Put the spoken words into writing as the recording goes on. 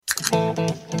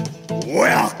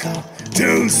Welcome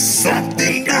to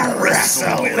Something to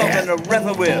Wrestle With. Something to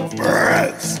wrestle with.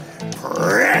 Bruce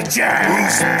Pritchard.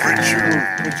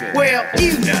 Well,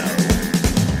 you know.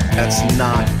 That's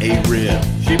not a rib.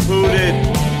 She pooted.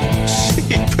 She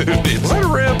pooted. What a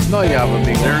rib. No, yeah, but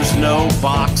there's no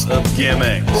box of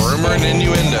gimmicks. Rumor and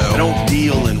innuendo. I don't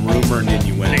deal in rumor and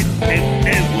innuendo.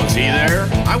 And Was he there?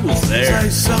 I was there. Say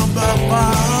something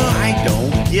about I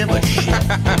don't give a shit.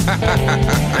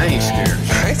 I ain't scared.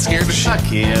 I ain't scared of shit. Fuck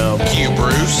him. You,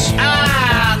 Bruce.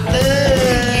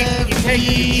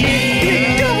 you take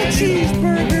the double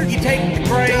cheeseburger. You take the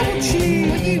gravy. Double cheese.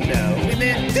 Well, you know. And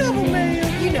then double mayo.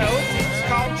 You know, it's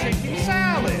called chicken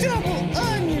salad. Double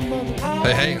onion,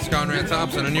 motherfucker. Hey, it's Conrad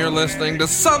Thompson, and you're listening to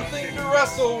Something to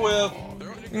Wrestle With.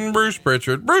 Bruce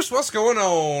Pritchard. Bruce, what's going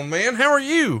on, man? How are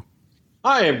you?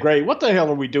 I am great. What the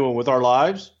hell are we doing with our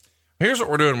lives? Here's what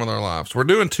we're doing with our lives. We're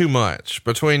doing too much.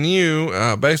 Between you,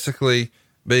 basically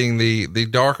being the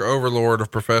dark overlord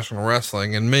of professional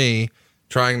wrestling, and me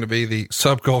trying to be the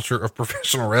subculture of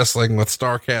professional wrestling with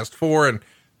StarCast 4 and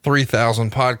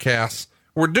 3,000 podcasts,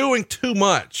 we're doing too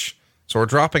much. So we're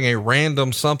dropping a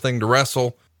random something to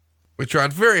wrestle. We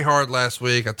tried very hard last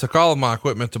week. I took all of my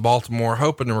equipment to Baltimore,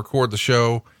 hoping to record the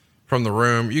show from the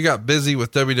room. You got busy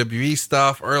with WWE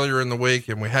stuff earlier in the week,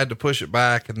 and we had to push it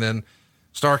back. And then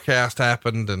StarCast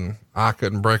happened, and I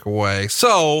couldn't break away.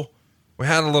 So we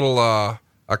had a little, a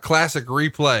classic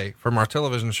replay from our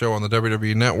television show on the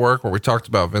WWE Network where we talked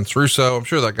about Vince Russo. I'm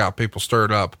sure that got people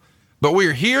stirred up, but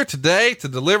we're here today to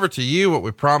deliver to you what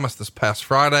we promised this past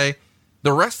Friday,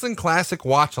 the Wrestling Classic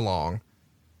Watch Along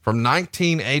from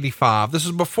 1985. This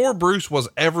is before Bruce was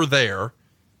ever there.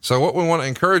 So what we want to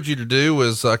encourage you to do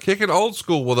is kick it old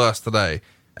school with us today.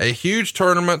 A huge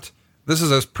tournament. This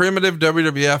is as primitive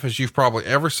WWF as you've probably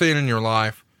ever seen in your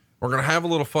life. We're going to have a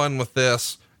little fun with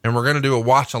this, and we're going to do a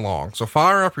watch along. So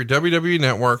fire up your WWE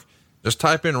Network. Just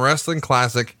type in Wrestling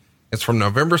Classic. It's from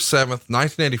November 7th,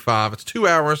 1985. It's 2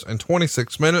 hours and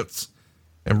 26 minutes.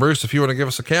 And Bruce, if you want to give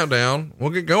us a countdown,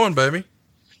 we'll get going, baby.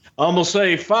 I'm going to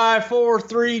say 5, 4,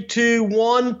 3, 2,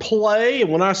 1, play.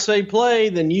 And when I say play,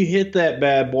 then you hit that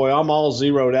bad boy. I'm all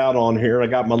zeroed out on here. I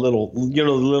got my little, the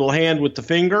little hand with the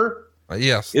finger.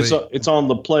 Yes. It's on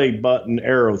the play button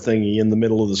arrow thingy in the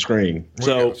middle of the screen.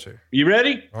 So you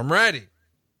ready? I'm ready.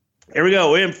 Here we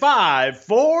go. In 5,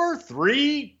 4,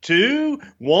 3, 2,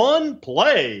 1,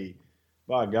 play.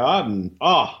 By God. And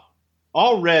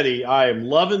already I am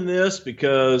loving this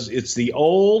because it's the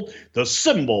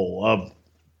symbol of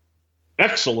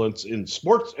excellence in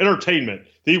sports entertainment,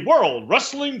 the World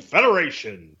Wrestling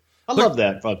Federation. I love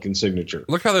that fucking signature.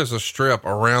 Look how there's a strip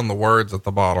around the words at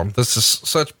the bottom. This is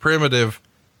such primitive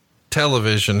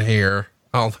television here.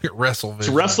 Oh, look at WrestleVision. It's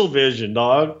WrestleVision,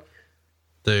 dog.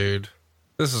 Dude,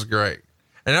 this is great.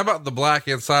 And how about the black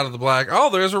inside of the black?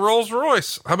 Oh, there's a Rolls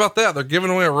Royce. How about that? They're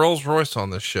giving away a Rolls Royce on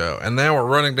this show. And now we're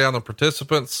running down the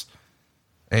participants.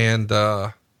 And,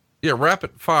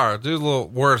 rapid fire. Do little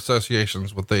word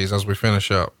associations with these as we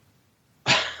finish up.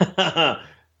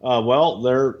 Well,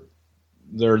 they're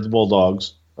the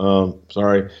Bulldogs.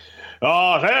 Sorry.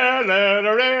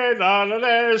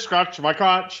 Scratch my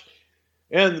crotch.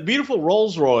 And the beautiful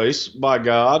Rolls Royce, by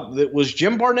God, that was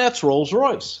Jim Barnett's Rolls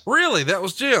Royce. Really? That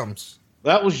was Jim's?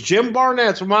 That was Jim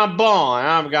Barnett's. My boy,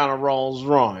 I've got a Rolls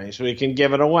Royce. We can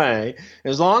give it away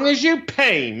as long as you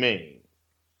pay me.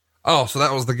 Oh, so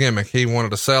that was the gimmick. He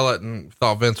wanted to sell it and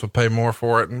thought Vince would pay more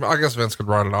for it. And I guess Vince could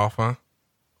write it off, huh?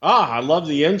 I love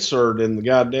the insert in the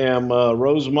goddamn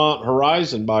Rosemont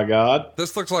Horizon, by God.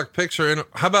 This looks like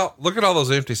how about, look at all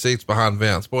those empty seats behind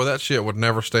Vince. Boy, that shit would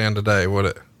never stand today, would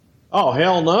it? Oh,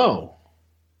 hell no.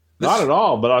 Not at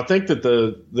all. But I think that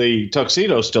the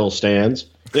tuxedo still stands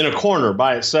in a corner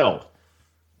by itself.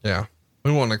 Yeah.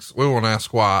 We won't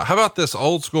ask why. How about this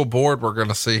old school board we're going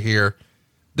to see here?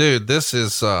 Dude, this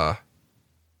is,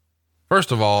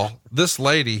 first of all, this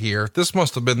lady here, this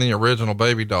must have been the original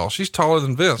baby doll. She's taller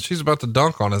than Vince. She's about to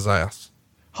dunk on his ass.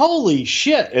 Holy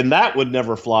shit. And that would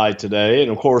never fly today.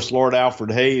 And of course, Lord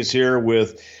Alfred Hayes here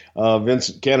with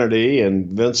Vincent Kennedy, and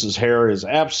Vince's hair is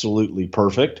absolutely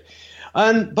perfect.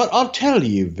 But I'll tell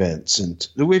you, Vincent,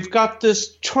 we've got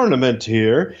this tournament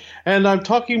here, and I'm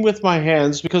talking with my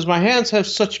hands because my hands have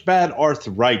such bad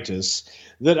arthritis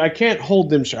that I can't hold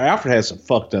them. Alfred has some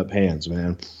fucked up hands,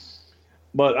 man.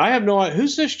 But I have no idea.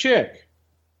 Who's this chick?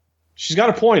 She's got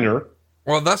a pointer.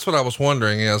 Well, that's what I was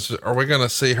wondering is, are we going to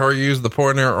see her use the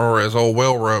pointer, or is old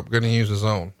Will Rope going to use his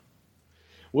own?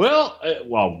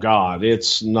 Well, God,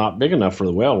 it's not big enough for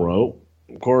the Will Rope.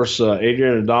 Of course,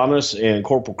 Adrian Adonis and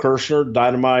Corporal Kirshner,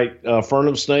 Dynamite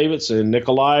Fernum Snavitz, and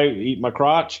Nikolai Eat My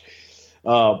Crotch.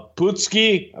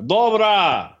 Putski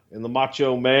Dobra and the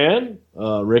Macho Man,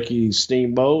 Ricky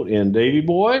Steamboat and Davy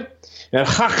Boy. And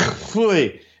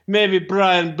maybe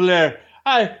Brian Blair,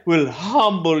 I will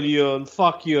humble you and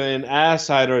fuck you in ass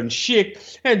iron chic.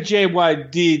 And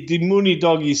JYD, the Mooney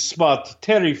Doggy Spot,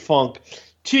 Terry Funk,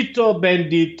 Tito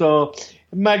Bandito,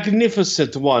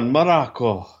 Magnificent One,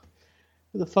 Morocco.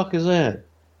 Who the fuck is that?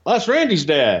 Well, that's Randy's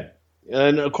dad.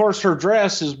 And, of course, her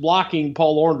dress is blocking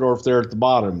Paul Orndorff there at the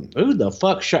bottom. Who the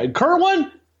fuck shot?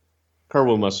 Kerwin?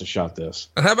 Kerwin must have shot this.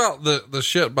 And how about the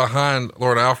shit behind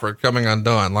Lord Alfred coming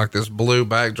undone, like this blue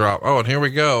backdrop? Oh, and here we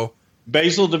go.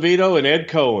 Basil DeVito and Ed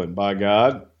Cohen, by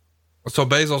God. So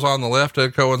Basil's on the left,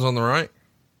 Ed Cohen's on the right?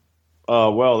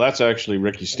 Well, that's actually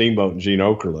Ricky Steamboat and Gene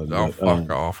Okerlund. Oh, fuck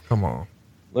off. Come on.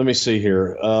 Let me see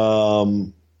here.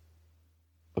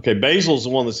 Okay, Basil's the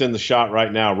one that's in the shot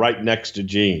right now, right next to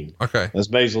Gene. Okay. That's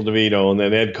Basil DeVito, and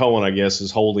then Ed Cohen, I guess, is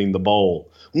holding the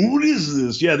bowl. What is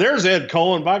this? Yeah, there's Ed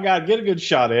Cohen. By God, get a good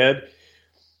shot, Ed.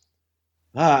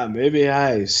 Maybe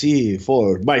I see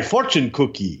for my fortune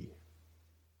cookie.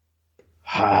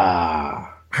 How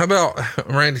about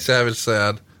Randy Savage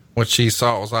said when he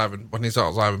saw it was Ivan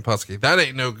Putski, that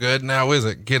ain't no good now, is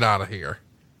it? Get out of here.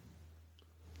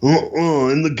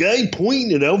 And the guy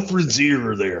pointing at Alfred's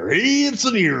ear there. Hey, it's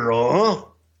an ear, huh?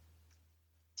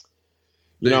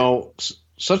 You know,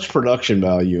 such production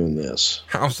value in this.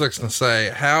 I was just going to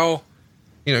say how,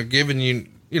 given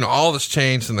all this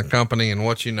changed in the company and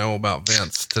what you know about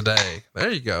Vince today.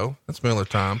 There you go. That's Miller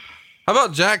time. How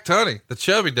about Jack Tunney, the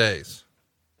chubby days?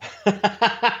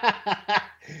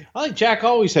 I think Jack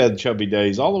always had chubby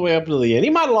days all the way up to the end. He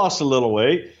might have lost a little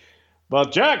weight,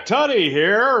 but Jack Tunney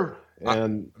here.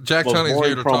 And Jack Tunney's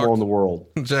here to talk in the world.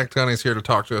 Jack Tunney's here to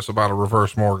talk to us about a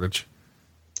reverse mortgage.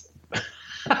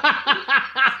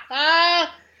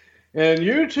 And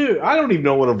you too. I don't even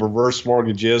know what a reverse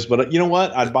mortgage is, but you know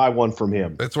what? I'd buy one from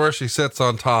him. It's where she sits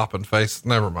on top and face.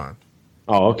 Never mind.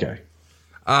 Oh, okay.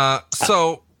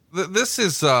 So this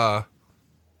is so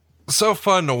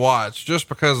fun to watch just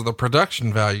because of the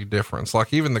production value difference.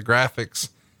 Like even the graphics,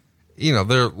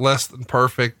 they're less than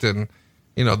perfect, and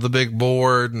the big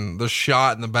board and the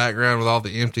shot in the background with all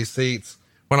the empty seats.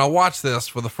 When I watched this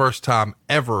for the first time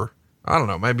ever, I don't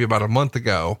know, maybe about a month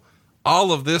ago,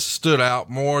 all of this stood out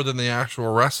more than the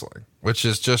actual wrestling, which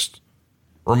is just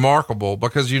remarkable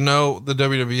because, the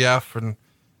WWF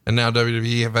and now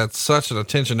WWE have had such an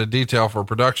attention to detail for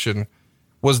production.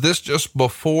 Was this just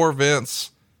before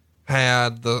Vince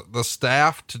had the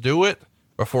staff to do it,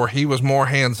 before he was more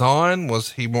hands-on?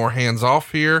 Was he more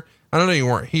hands-off here? I don't know, you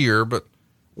weren't here, but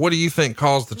what do you think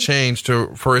caused the change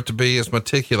for it to be as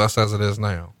meticulous as it is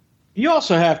now? You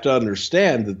also have to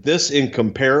understand that this, in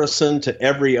comparison to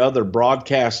every other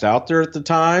broadcast out there at the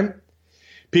time,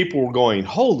 people were going,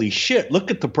 holy shit,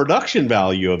 look at the production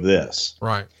value of this.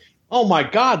 Right. Oh my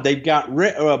God, they've got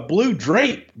blue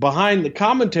drape behind the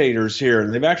commentators here,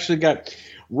 and they've actually got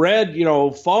red,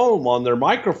 foam on their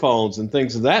microphones and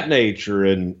things of that nature.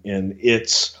 And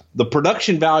it's the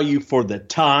production value for the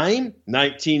time,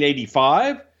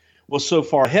 1985, was so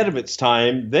far ahead of its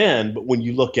time then. But when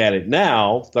you look at it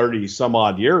now, 30 some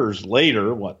odd years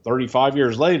later, 35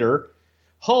 years later,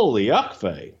 holy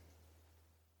Uckfay.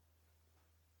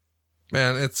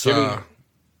 Man, it's,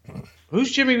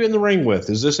 who's Jimmy in the ring with?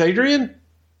 Is this Adrian?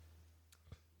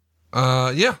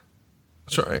 Yeah,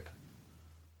 that's right.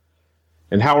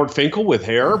 And Howard Finkel with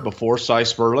hair before Cy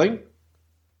Sperling.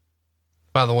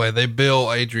 By the way, they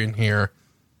bill Adrian here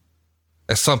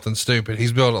as something stupid.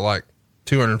 He's billed at like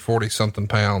 240 something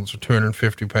pounds or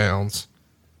 250 pounds.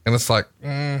 And it's like,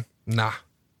 nah.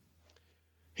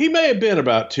 He may have been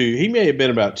about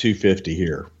 250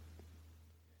 here.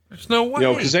 There's no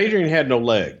way. Because Adrian had no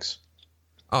legs.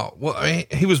 Oh, well, I mean,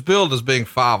 he was billed as being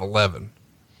 5'11".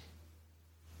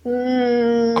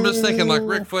 I'm just thinking like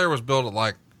Ric Flair was billed at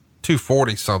like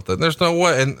 240 something. There's no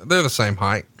way. And they're the same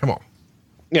height. Come on.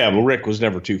 Yeah, but Rick was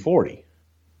never 240.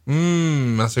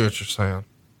 I see what you're saying.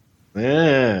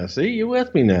 Yeah, see, you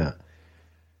with me now.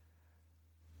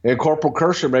 And Corporal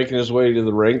Kirshner making his way to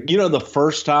the ring. The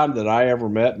first time that I ever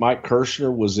met Mike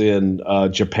Kirshner was in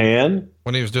Japan.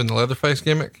 When he was doing the Leatherface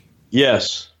gimmick?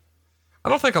 Yes. I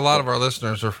don't think a lot of our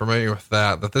listeners are familiar with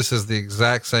that this is the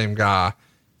exact same guy.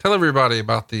 Tell everybody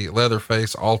about the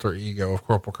Leatherface alter ego of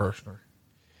Corporal Kirshner.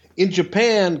 In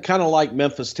Japan, kind of like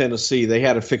Memphis, Tennessee, they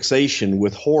had a fixation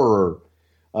with horror.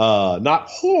 Not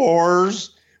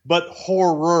whores, but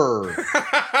horror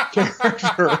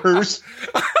characters.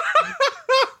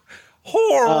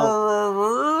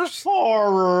 Horrors.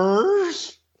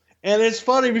 And it's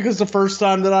funny because the first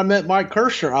time that I met Mike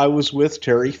Kirshner, I was with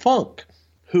Terry Funk,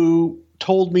 who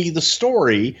told me the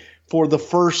story for the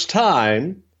first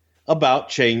time about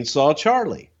Chainsaw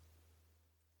Charlie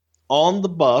on the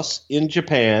bus in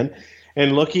Japan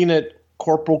and looking at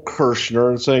Corporal Kirshner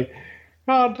and saying,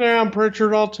 "God damn,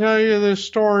 Pritchard, I'll tell you this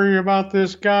story about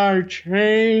this guy,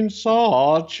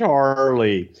 Chainsaw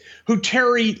Charlie," who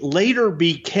Terry later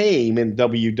became in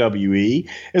WWE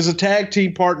as a tag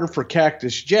team partner for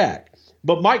Cactus Jack.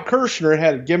 But Mike Kirshner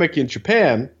had a gimmick in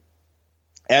Japan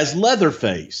as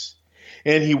Leatherface.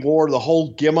 And he wore the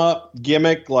whole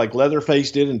gimmick like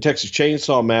Leatherface did in Texas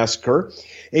Chainsaw Massacre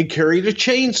and carried a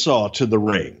chainsaw to the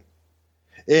ring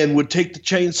and would take the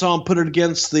chainsaw and put it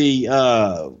against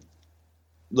the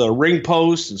ring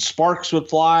post and sparks would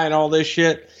fly and all this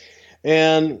shit.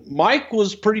 And Mike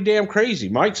was pretty damn crazy.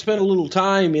 Mike spent a little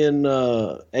time in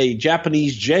a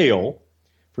Japanese jail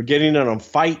for getting in a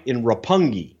fight in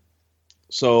Roppongi.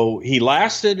 So he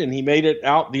lasted and he made it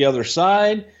out the other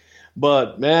side.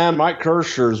 But, man, Mike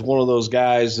Kirshner is one of those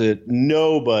guys that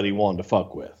nobody wanted to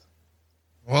fuck with.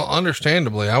 Well,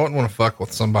 understandably, I wouldn't want to fuck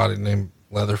with somebody named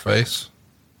Leatherface.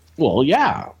 Well,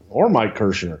 yeah, or Mike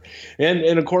Kirshner. And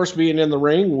of course, being in the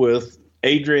ring with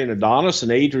Adrian Adonis,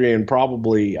 and Adrian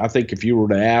probably, I think if you were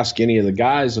to ask any of the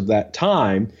guys of that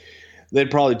time,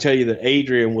 they'd probably tell you that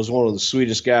Adrian was one of the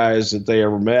sweetest guys that they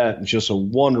ever met and just a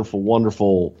wonderful,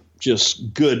 wonderful,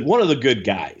 just good, one of the good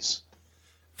guys.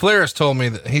 Flair has told me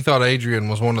that he thought Adrian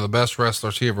was one of the best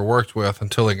wrestlers he ever worked with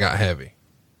until he got heavy.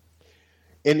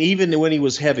 And even when he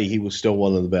was heavy, he was still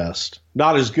one of the best.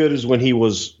 Not as good as when he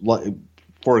was, like,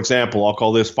 for example, I'll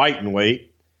call this fighting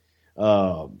weight.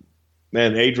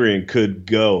 Man, Adrian could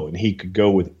go, and he could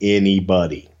go with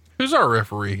anybody. Who's our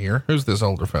referee here? Who's this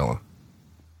older fella?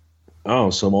 Oh,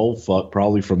 some old fuck,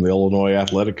 probably from the Illinois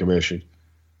Athletic Commission.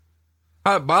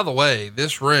 By the way,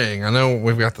 this ring, I know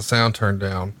we've got the sound turned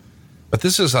down, but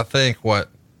this is, I think, what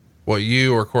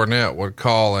you or Cornette would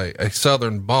call a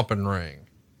Southern bumping ring.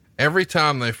 Every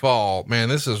time they fall, man,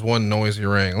 this is one noisy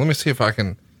ring. Let me see if I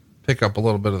can pick up a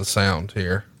little bit of the sound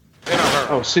here.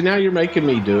 Oh, see, now you're making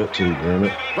me do it too, damn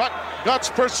it. Guts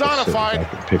personified. I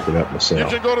can pick it up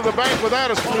myself. You can go to the bank with that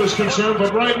as far as concerned,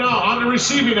 but right now, on the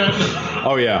receiving end.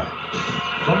 Oh, yeah.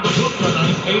 From the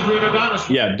Brooklyn, Adrian Adonis.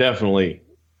 Yeah, definitely.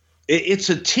 It's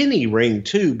a tinny ring,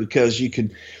 too, because you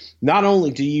can, not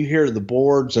only do you hear the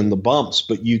boards and the bumps,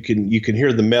 but you can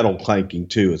hear the metal clanking,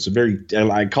 too. It's a very,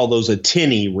 I call those a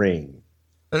tinny ring.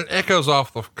 And it echoes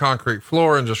off the concrete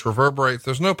floor and just reverberates.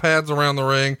 There's no pads around the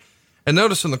ring. And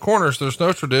notice in the corners, there's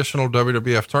no traditional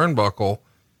WWF turnbuckle.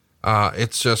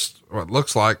 It's just what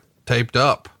looks like taped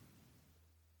up.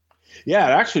 Yeah,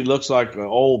 it actually looks like an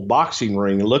old boxing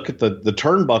ring. Look at the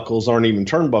turnbuckles aren't even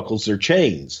turnbuckles, they're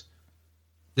chains.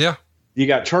 Yeah. You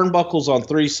got turnbuckles on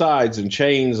 3 sides and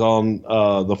chains on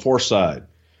the 4th side.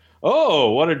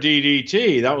 Oh, what a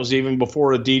DDT. That was even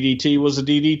before a DDT was a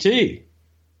DDT.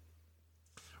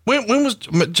 When was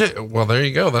Jake? Well, there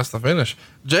you go. That's the finish.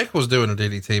 Jake was doing a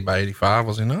DDT by 85,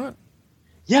 was he not?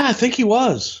 Yeah, I think he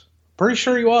was. Pretty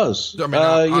sure he was. I mean,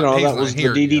 that was the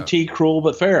DDT yet. Cruel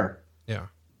but fair. Yeah.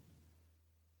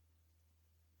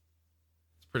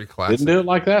 It's pretty classic. Didn't do it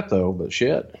like that though, but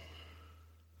shit.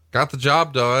 Got the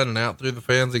job done and out through the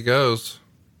fans he goes.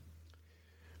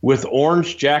 With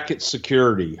orange jacket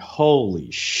security. Holy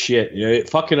shit. It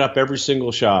fucking up every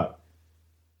single shot.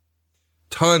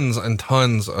 Tons and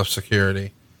tons of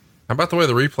security. How about the way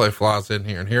the replay flies in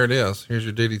here? And here it is. Here's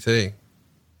your DDT.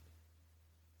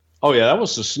 Oh yeah, that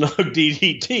was a snug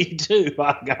DDT too.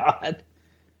 My God.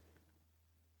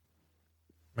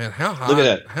 Man, how high? Look at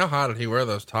that. How high did he wear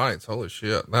those tights? Holy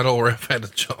shit! That old ref had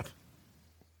to jump.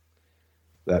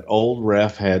 That old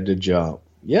ref had to jump.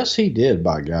 Yes, he did.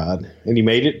 By God, and he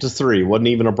made it to 3. Wasn't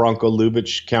even a Bronco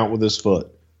Lubitsch count with his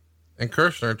foot. And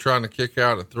Kirshner trying to kick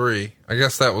out at 3. I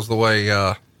guess that was the way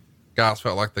guys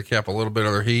felt like they kept a little bit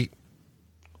of their heat.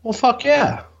 Well, fuck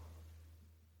yeah.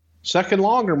 Second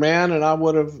longer, man, and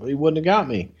he wouldn't have got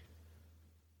me.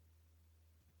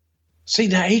 See,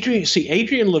 now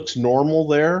Adrian looks normal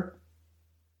there.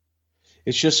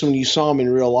 It's just when you saw him in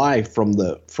real life from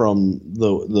the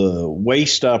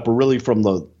waist up, or really from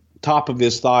the top of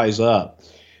his thighs up,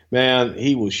 man,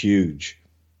 he was huge.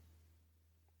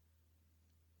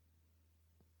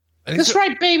 That's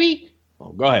right, baby.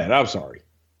 Oh, go ahead. I'm sorry.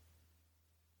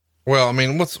 Well, I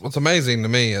mean, what's amazing to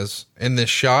me is in this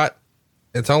shot,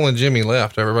 it's only Jimmy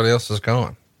left. Everybody else is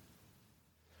gone.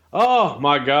 Oh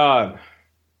my God.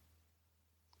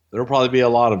 There'll probably be a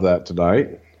lot of that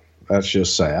tonight. That's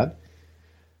just sad.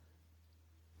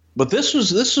 But this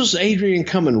was Adrian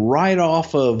coming right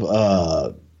off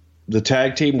of the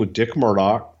tag team with Dick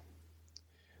Murdoch,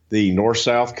 the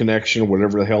North-South connection,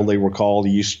 whatever the hell they were called.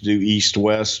 He used to do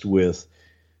East-West with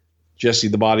Jesse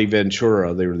the Body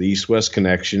Ventura. They were the East-West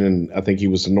connection, and I think he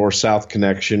was the North-South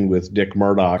connection with Dick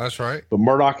Murdoch. That's right. But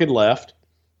Murdoch had left,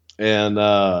 and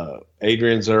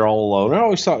Adrian's there all alone. I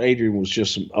always thought Adrian was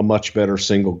just a much better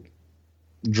single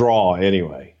draw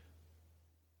anyway.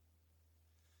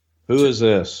 Who is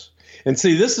this? And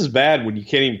see, this is bad when you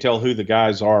can't even tell who the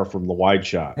guys are from the wide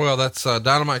shot. Well, that's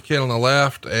Dynamite Kid on the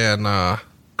left and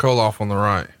Koloff on the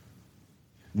right.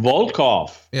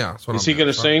 Volkov. Yeah. Is he going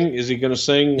to sing? Is he going to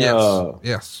sing? Yes.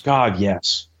 Yes. God,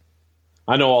 yes.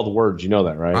 I know all the words. You know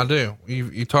that, right? I do.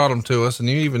 You taught them to us, and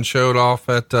you even showed off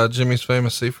at Jimmy's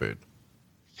Famous Seafood.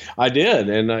 I did,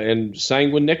 and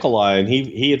sang with Nikolai, and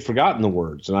he had forgotten the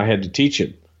words, and I had to teach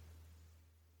him.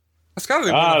 That's got to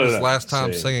be one of his last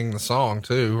time singing the song,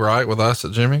 too, right? With us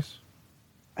at Jimmy's.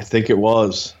 I think it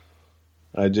was.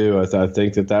 I do. I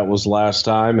think that was last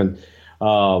time, and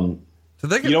did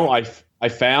they get I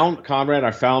found Conrad.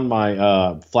 I found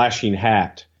my flashing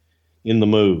hat in the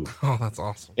move. Oh, that's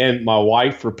awesome! And my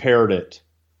wife repaired it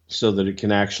so that it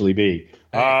can actually be.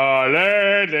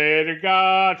 Lady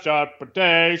God shot for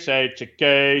days,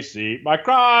 HKC. My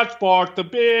cross fork the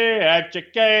beer,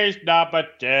 HK's not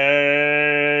but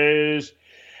days.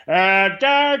 And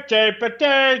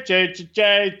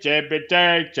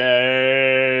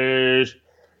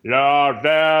Lord,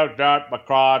 not my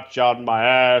crotch on my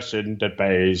ass in the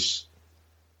base.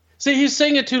 See, he's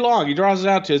singing too long. He draws it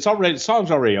out to the song's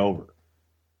already over.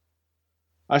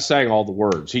 I sang all the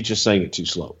words. He just sang it too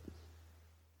slow.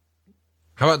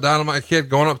 How about Dynamite Kid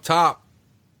going up top?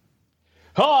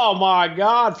 Oh my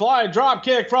God. Flying drop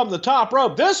kick from the top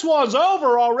rope. This one's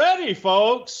over already,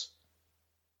 folks.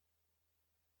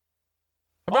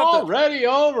 Already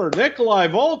over. Nikolai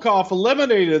Volkov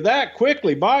eliminated that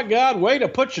quickly. By God, way to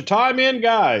put your time in,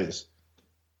 guys.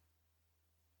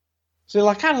 See, I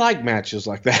like matches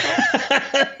like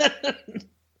that.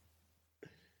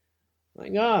 My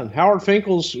God, Howard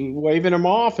Finkel's waving him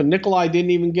off, and Nikolai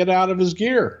didn't even get out of his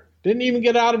gear. Didn't even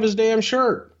get out of his damn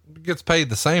shirt. Gets paid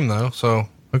the same, though, so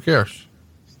who cares?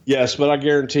 Yes, but I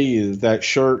guarantee you that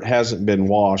shirt hasn't been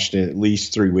washed in at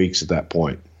least 3 weeks at that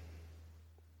point.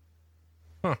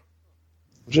 Huh.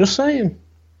 Just saying.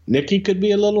 Nikki could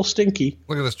be a little stinky.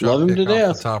 Look at this drop Love him to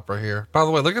death. The top right here. By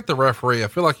the way, look at the referee. I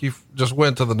feel like you just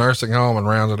went to the nursing home and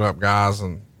rounded up guys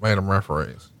and made them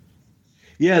referees.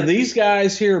 Yeah, these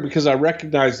guys here, because I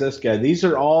recognize this guy, these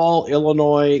are all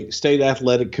Illinois State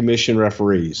Athletic Commission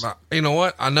referees. You know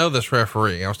what? I know this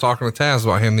referee. I was talking to Taz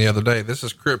about him the other day. This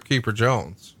is Crypt Keeper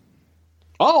Jones.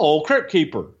 Oh, Crypt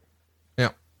Keeper. Yeah.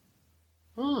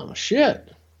 Oh,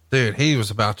 shit. Dude, he was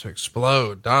about to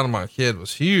explode. Dynamite Kid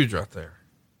was huge right there.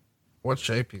 What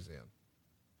shape he's in.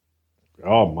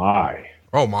 Oh, my.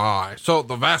 Oh, my. So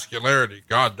the vascularity,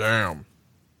 goddamn.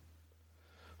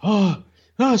 Oh,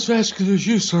 not as vascular as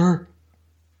you, sir.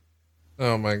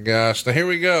 Oh, my gosh. Now, here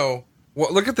we go.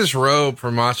 Well, look at this robe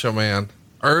for Macho Man.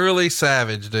 Early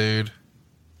Savage, dude.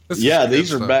 Yeah,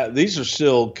 these are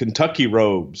still Kentucky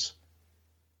robes.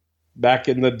 Back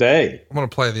in the day. I'm going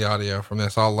to play the audio from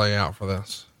this. I'll lay out for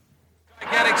this.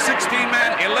 Gigantic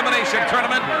 16-man elimination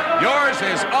tournament. Yours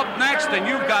is up next, and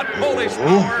you've got Polish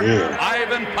power,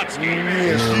 Ivan Putski.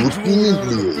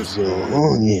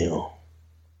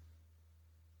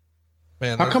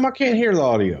 Man, how come I can't hear the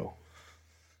audio?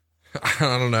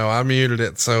 I don't know. I muted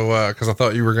it so because I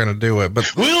thought you were going to do it.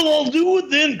 But well, I'll do it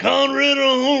then, Conrad.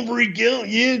 I'll freak out.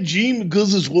 Yeah, Gene,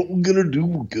 because it's what we're gonna do.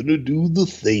 We're gonna do the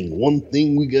thing. One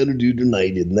thing we gotta do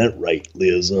tonight, isn't that right,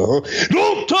 Liz?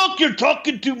 Don't talk. You're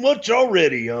talking too much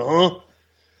already.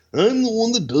 I'm the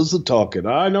one that does the talking.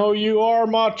 I know you are,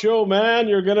 Macho Man.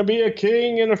 You're going to be a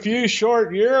king in a few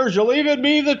short years. You'll even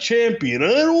be the champion.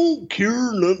 I don't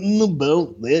care nothing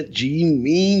about that, Gene,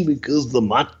 me, because the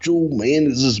Macho Man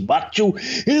is as macho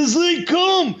as they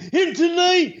come. And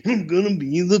tonight, I'm going to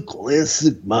be the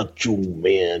classic Macho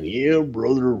Man. Yeah,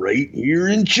 brother, right here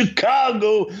in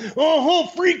Chicago.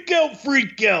 Freak out,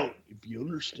 freak out. If you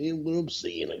understand what I'm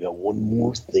saying, I got one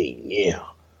more thing. Yeah.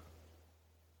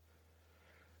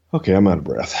 Okay, I'm out of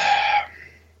breath.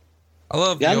 I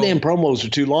love goddamn promos are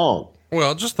too long.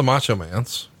 Well, just the Macho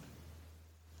Man's.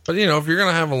 But you know, if you're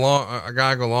gonna have a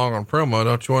guy go long on promo,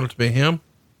 don't you want it to be him?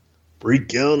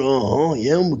 Freak out,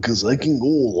 yeah, because I can go a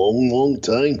long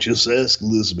time. Just ask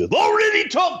Elizabeth. Already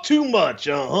talked too much,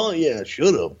 yeah,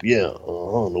 shut up, yeah,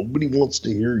 nobody wants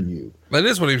to hear you. That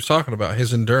is what he was talking about,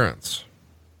 his endurance.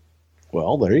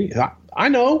 Well, I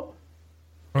know.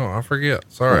 Oh, I forget.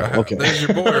 Sorry. Okay. There's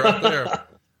your boy right there.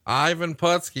 Ivan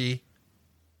Putski.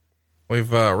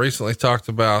 We've recently talked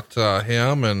about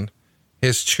him and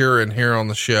his cheering here on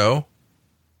the show.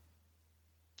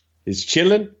 It's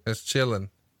chilling. It's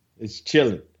chilling. It's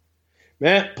chilling.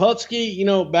 Man, Putski, you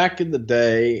know, back in the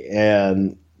day,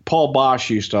 and Paul Bosch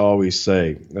used to always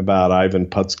say about Ivan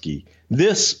Putski,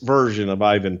 this version of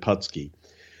Ivan Putski,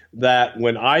 that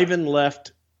when Ivan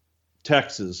left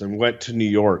Texas and went to New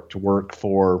York to work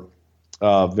for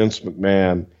Vince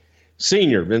McMahon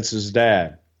Sr., Vince's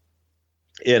dad,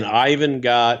 and Ivan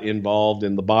got involved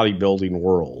in the bodybuilding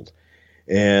world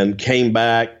and came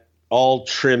back all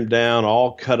trimmed down,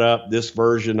 all cut up, this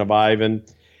version of Ivan,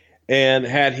 and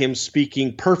had him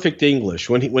speaking perfect English.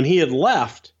 When he had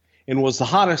left and was the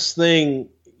hottest thing,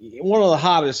 one of the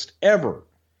hottest ever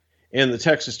in the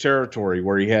Texas territory,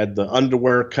 where he had the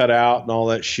underwear cut out and all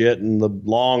that shit and the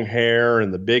long hair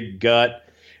and the big gut,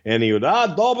 and he would,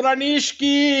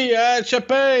 Dobranishki,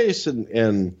 Chapes,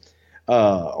 and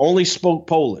only spoke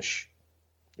Polish.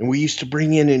 And we used to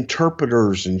bring in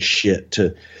interpreters and shit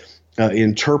to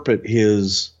interpret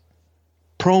his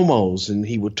promos, and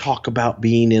he would talk about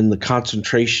being in the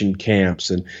concentration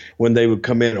camps, and when they would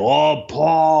come in, oh,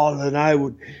 Paul,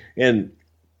 and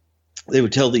they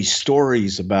would tell these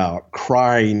stories about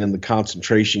crying in the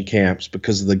concentration camps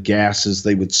because of the gases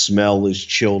they would smell as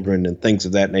children and things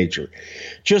of that nature.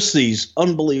 Just these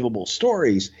unbelievable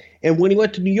stories. And when he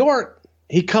went to New York,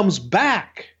 he comes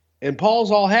back, and Paul's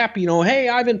all happy, you know, hey,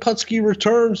 Ivan Putski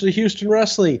returns to Houston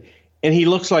Wrestling, and he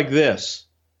looks like this.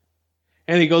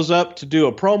 And he goes up to do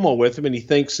a promo with him, and he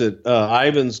thinks that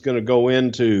Ivan's going to go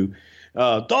into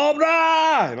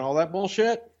Dobra and all that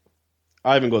bullshit.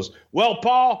 Ivan goes, well,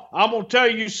 Paul, I'm going to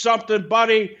tell you something,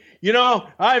 buddy. You know,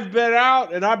 I've been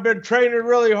out, and I've been training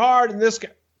really hard, and this guy,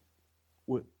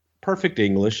 with perfect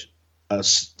English, a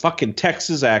fucking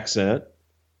Texas accent,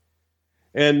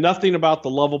 and nothing about the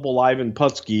lovable Ivan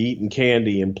Putski eating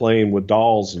candy and playing with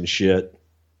dolls and shit.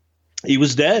 He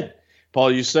was dead.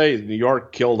 Paul, you say New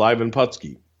York killed Ivan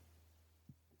Putski.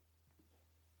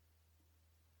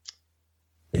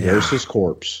 And there's his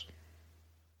corpse.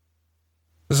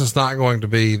 This is not going to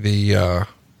be the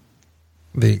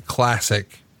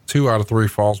classic 2 out of 3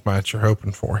 falls match you're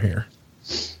hoping for here.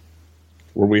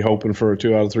 Were we hoping for a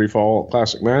 2 out of 3 fall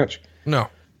classic match? No.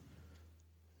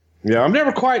 Yeah, I've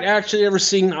never quite actually ever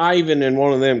seen Ivan in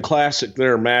one of them classic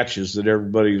there matches that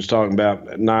everybody was talking about,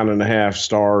 9.5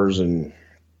 stars and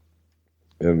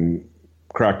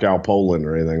Krakow, Poland,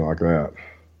 or anything like that.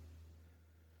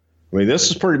 I mean, this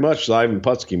is pretty much the Ivan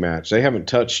Putski match. They haven't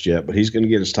touched yet, but he's going to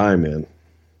get his time in.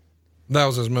 That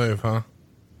was his move, huh?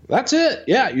 That's it.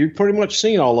 Yeah, you've pretty much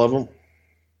seen all of them.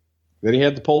 Then he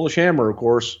had the Polish Hammer, of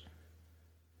course.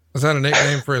 Is that a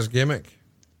nickname for his gimmick?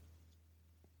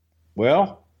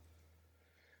 Well,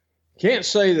 can't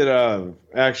say that I've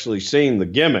actually seen the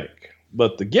gimmick,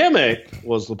 but the gimmick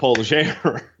was the Polish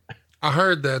Hammer. I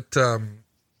heard that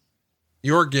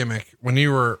your gimmick when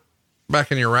you were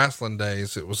back in your wrestling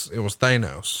days, it was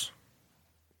Thanos.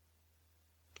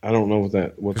 I don't know what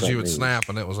that because you would snap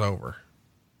and it was over.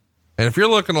 And if you're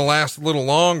looking to last a little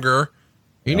longer,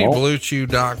 you need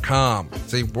BlueChew.com.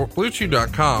 See,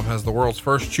 BlueChew.com has the world's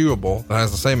first chewable that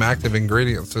has the same active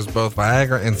ingredients as both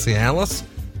Viagra and Cialis.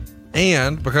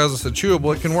 And because it's a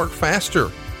chewable, it can work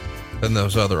faster than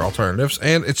those other alternatives.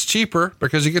 And it's cheaper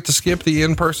because you get to skip the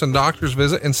in-person doctor's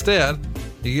visit. Instead,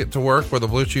 you get to work with a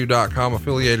BlueChew.com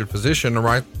affiliated physician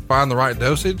to find the right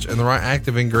dosage and the right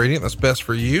active ingredient that's best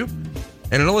for you.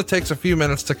 And it only takes a few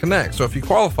minutes to connect. So if you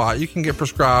qualify, you can get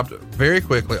prescribed very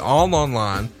quickly, all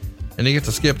online, and you get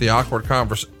to skip the awkward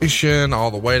conversation,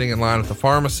 all the waiting in line at the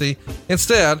pharmacy.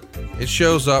 Instead, it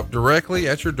shows up directly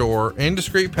at your door in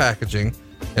discreet packaging,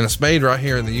 and it's made right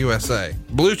here in the USA.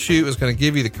 Blue Chew is going to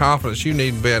give you the confidence you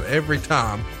need in bed every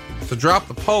time. So drop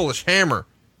the Polish Hammer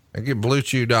and get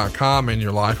BlueChew.com in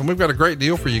your life. And we've got a great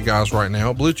deal for you guys right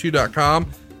now. At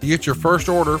BlueChew.com, you get your first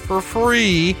order for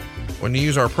free when you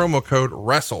use our promo code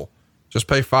WRESTLE. Just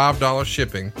pay $5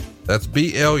 shipping. That's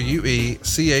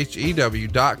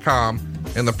BLUECHEW.com.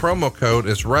 And the promo code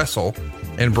is WRESTLE.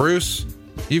 And Bruce,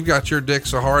 you've got your dick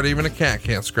so hard even a cat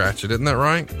can't scratch it. Isn't that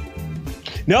right?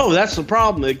 No, that's the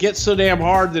problem. It gets so damn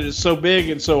hard that it's so big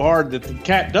and so hard that the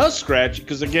cat does scratch it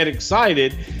because they get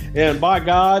excited. And by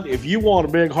God, if you want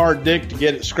a big hard dick to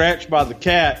get it scratched by the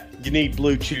cat, you need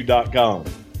BlueChew.com.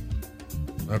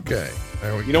 Okay.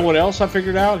 There we go. You know what else I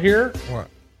figured out here? What?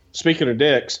 Speaking of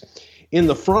dicks, in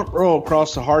the front row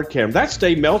across the hard cam, that's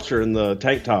Dave Meltzer in the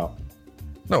tank top.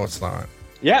 No, it's not.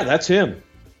 Yeah, that's him.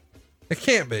 It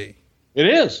can't be. It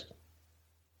is.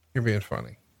 You're being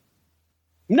funny.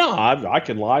 No, I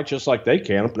can lie just like they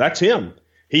can. That's him.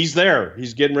 He's there.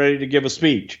 He's getting ready to give a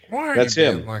speech. Why are that's you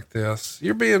him. being like this?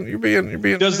 You're being.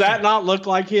 Does that not look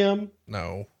like him?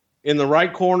 No. In the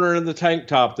right corner in the tank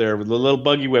top there with the little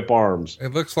buggy whip arms.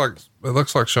 It looks like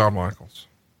Shawn Michaels.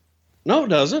 No, it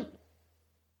doesn't.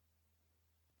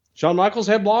 Shawn Michaels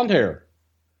had blonde hair.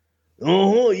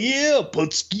 Oh, yeah,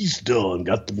 Putski's done.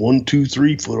 Got the 1, 2,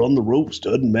 3 foot on the ropes.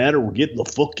 Doesn't matter. We're getting the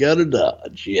fuck out of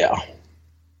Dodge. Yeah.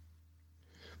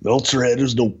 Meltzer had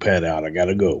his notepad out. I got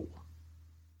to go.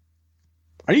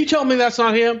 Are you telling me that's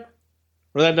not him?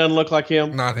 Or that doesn't look like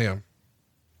him? Not him.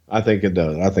 I think it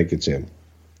does. I think it's him.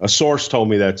 A source told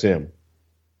me that's him.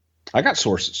 I got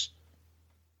sources.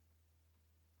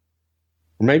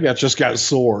 Or maybe I just got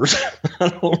sores. I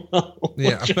don't know.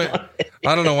 Yeah.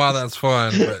 I don't know why that's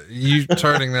fun, but you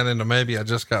turning that into maybe I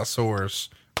just got sores.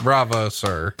 Bravo,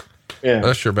 sir. Yeah.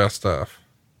 That's your best stuff.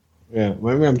 Yeah.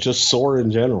 Maybe I'm just sore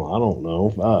in general. I don't know.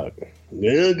 Fuck.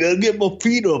 Yeah, gotta get my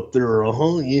feet up there.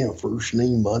 Yeah, first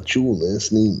name Macho,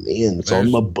 last name Man. It's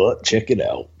on my butt. Check it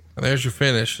out. And there's your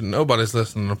finish. And nobody's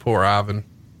listening to poor Ivan.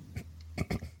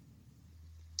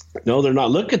 No, they're not.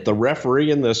 Look at the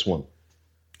referee in this one.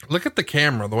 Look at the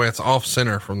camera, the way it's off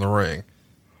center from the ring.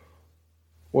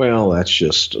 Well, that's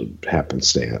just a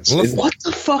happenstance. Well, And what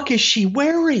the fuck is she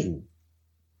wearing?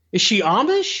 Is she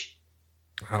Amish?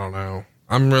 I don't know.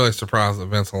 I'm really surprised that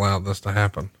Vince allowed this to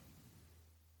happen.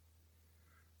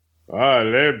 I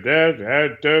live that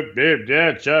had to be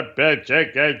that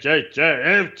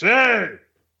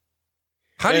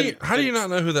How do you not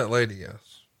know who that lady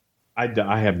is?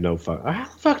 I have no fuck. How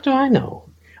the fuck do I know?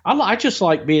 I just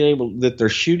like being able that they're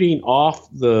shooting off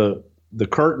the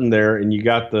curtain there, and you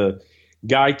got the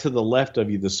guy to the left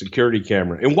of you, the security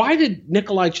camera. And why did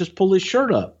Nikolai just pull his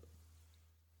shirt up?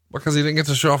 Because he didn't get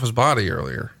to show off his body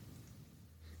earlier.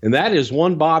 And that is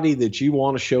one body that you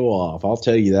want to show off. I'll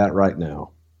tell you that right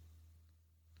now.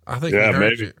 I think he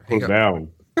heard you. He got,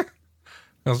 down. I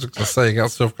was just gonna say he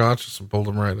got self-conscious and pulled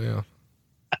him right down.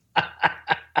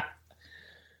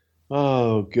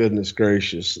 Oh, goodness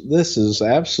gracious. This is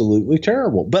absolutely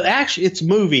terrible. But actually, it's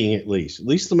moving at least. At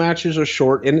least the matches are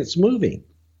short and it's moving.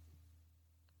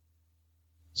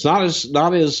 It's not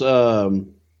as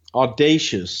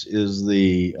audacious as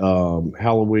the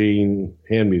Halloween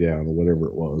hand-me-down or whatever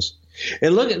it was.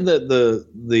 And look at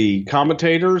the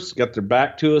commentators got their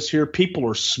back to us here. People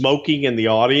are smoking in the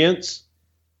audience.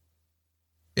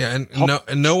 Yeah,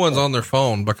 and no one's on their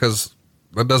phone because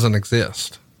that doesn't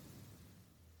exist.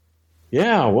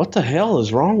 Yeah, what the hell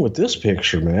is wrong with this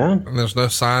picture, man? And there's no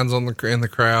signs in the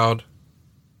crowd.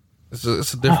 It's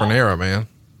a different era, man.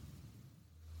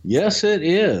 Yes, it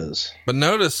is. But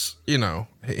notice,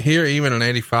 here, even in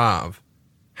 85,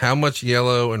 how much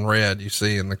yellow and red you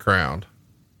see in the crowd.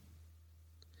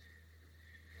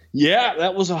 Yeah,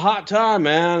 that was a hot time,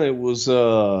 man. It was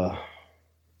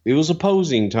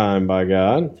opposing time, by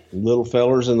God. Little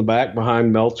feller's in the back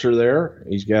behind Meltzer there.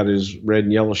 He's got his red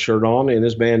and yellow shirt on and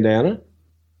his bandana.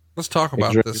 Let's talk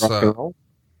about this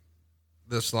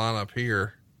lineup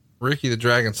here. Ricky the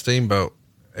Dragon Steamboat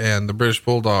and the British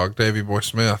Bulldog, Davey Boy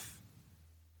Smith.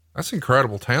 That's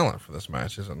incredible talent for this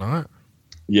match, is it not?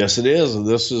 Yes, it is.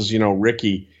 This is,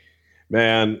 Ricky,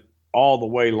 man, all the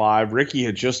way live. Ricky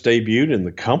had just debuted in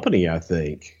the company, I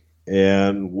think,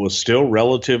 and was still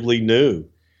relatively new.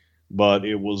 But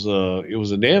it was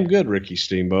a damn good Ricky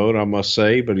Steamboat, I must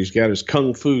say. But he's got his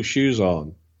kung fu shoes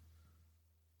on,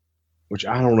 which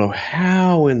I don't know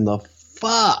how in the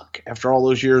fuck, after all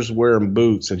those years of wearing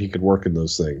boots, that he could work in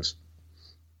those things.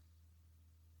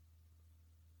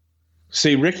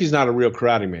 See, Ricky's not a real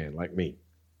karate man like me.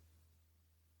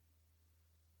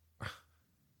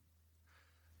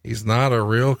 He's not a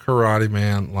real karate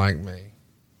man like me.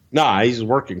 Nah, he's a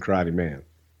working karate man.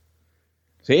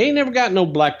 See, he ain't never got no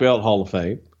black belt Hall of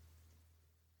Fame.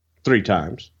 3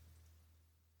 times.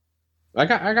 I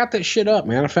got that shit up,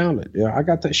 man. I found it. Yeah, I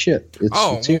got that shit.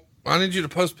 It's here. I need you to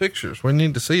post pictures. We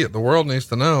need to see it. The world needs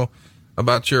to know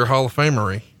about your Hall of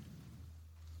Famery.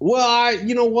 Well,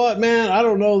 you know what, man? I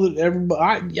don't know that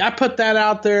everybody. I put that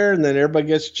out there, and then everybody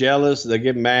gets jealous. They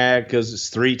get mad because it's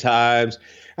 3 times.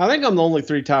 I think I'm the only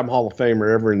 3-time Hall of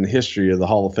Famer ever in the history of the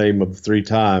Hall of Fame of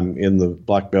 3-time in the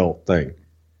black belt thing.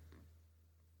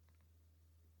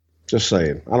 Just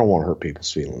saying. I don't want to hurt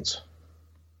people's feelings.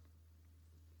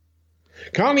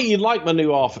 Connie, you'd like my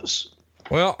new office.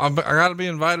 Well, I got to be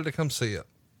invited to come see it.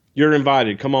 You're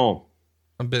invited. Come on.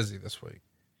 I'm busy this week.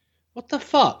 What the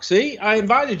fuck? See, I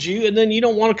invited you, and then you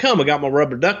don't want to come. I got my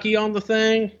rubber ducky on the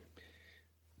thing.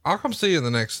 I'll come see you in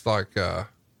the next, I'll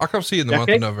come see you in the month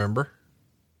of November.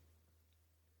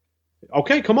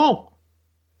 Okay, come on. How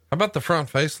about the front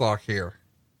face lock here?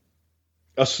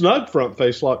 A snug front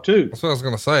face lock too. That's what I was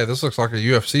going to say. This looks like a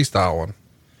UFC style one.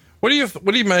 What do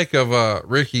you make of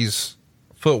Ricky's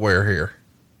footwear here?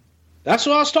 That's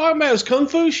what I was talking about. Is kung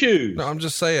fu shoes. No, I'm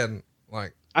just saying,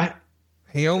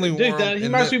 he only wore he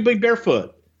might as well be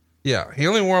barefoot. Yeah, he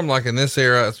only wore them in this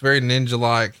era. It's very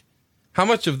ninja-like. how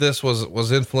much of this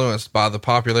was influenced by the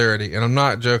popularity, and I'm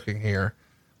not joking here,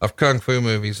 of Kung Fu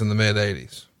movies in the mid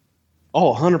 80s?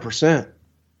 Oh, 100%.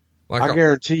 Like I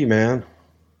guarantee you, man.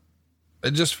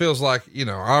 It just feels like,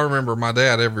 I remember my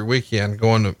dad every weekend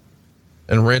going to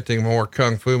and renting more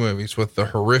Kung Fu movies with the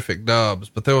horrific dubs,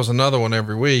 but there was another one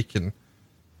every week. And,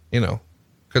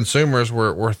 consumers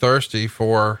were thirsty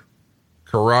for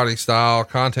karate style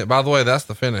content. By the way, that's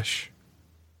the finish.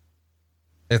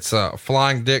 It's a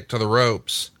flying dick to the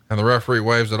ropes, and the referee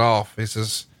waves it off. He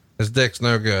says, his dick's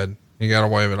no good. You got to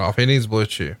wave it off. He needs Blue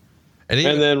Chew. And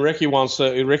then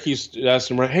Ricky's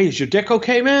asking him, hey, is your dick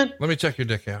okay, man? Let me check your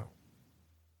dick out.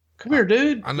 Come here,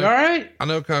 dude. I know, you all right? I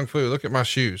know Kung Fu. Look at my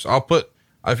shoes.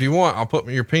 If you want, I'll put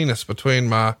your penis between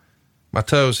my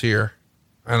toes here,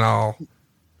 and I'll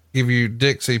give you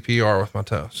dick CPR with my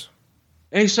toes.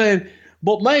 And he's saying,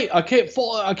 but mate, I can't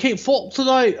fall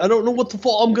tonight. I don't know what the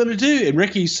fuck I'm going to do. And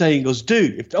Ricky's saying,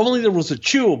 dude, if only there was a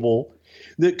chewable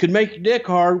that could make your dick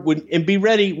hard and be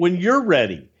ready when you're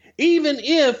ready. Even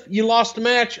if you lost a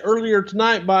match earlier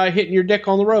tonight by hitting your dick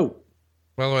on the rope.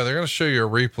 By the way, they're going to show you a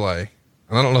replay.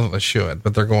 And I don't know that they should,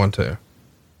 but they're going to.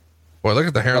 Boy, look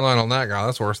at the hairline on that guy.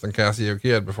 That's worse than Casio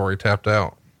Kid before he tapped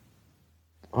out.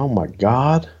 Oh my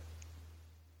God.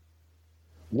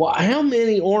 Well, how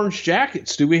many orange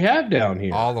jackets do we have down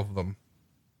here? All of them.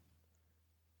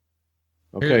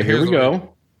 Okay, here we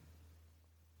go.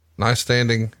 Nice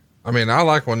standing. I mean, I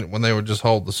like when they would just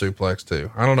hold the suplex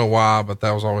too. I don't know why, but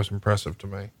that was always impressive to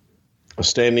me. A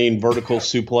standing vertical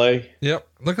suplex. Yep.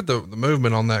 Look at the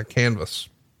movement on that canvas.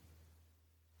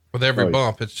 With every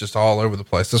bump, it's just all over the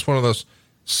place. It's one of those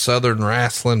Southern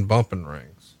wrestling bumping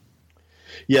rings.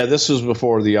 Yeah, this was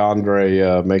before the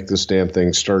Andre make this damn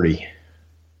thing sturdy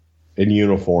in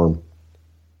uniform.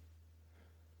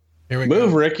 Here we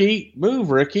Move, go. Ricky.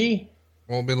 Move, Ricky.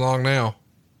 Won't be long now.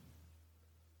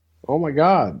 Oh my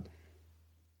God.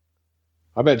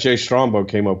 I bet Jay Strongbow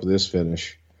came up with this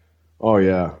finish. Oh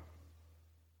yeah.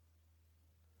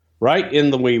 Right in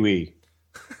the wee-wee.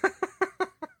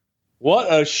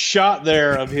 What a shot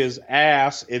there of his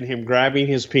ass and him grabbing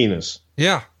his penis.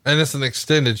 Yeah. And it's an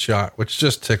extended shot, which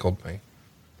just tickled me.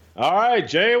 All right,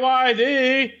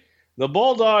 JYD, the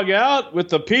Bulldog out with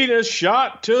the penis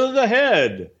shot to the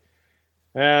head.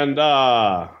 And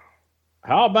how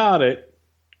about it?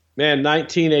 Man,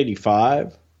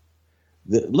 1985.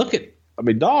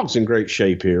 Dog's in great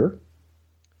shape here.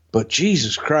 But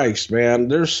Jesus Christ, man,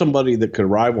 there's somebody that could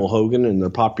rival Hogan in their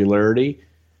popularity.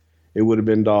 It would have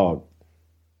been Dog.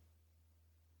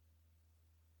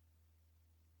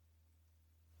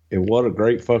 And what a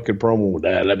great fucking promo with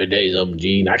that. Let me tell you something,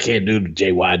 Gene. I can't do the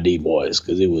JYD voice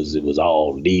because it was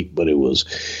all deep, but it was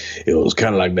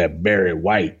kind of like that Barry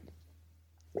White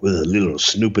with a little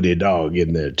snoopity dog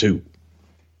in there too.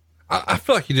 I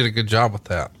feel like you did a good job with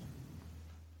that.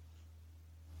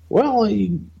 Well,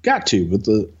 you got to, but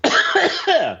the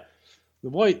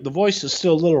voice is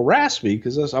still a little raspy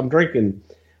because I'm drinking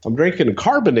a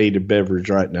carbonated beverage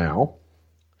right now.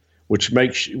 Which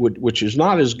is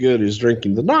not as good as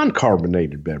drinking the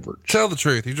non-carbonated beverage. Tell the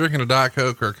truth. You drinking a Diet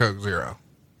Coke or a Coke Zero?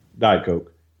 Diet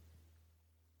Coke.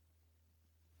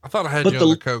 I thought I had you on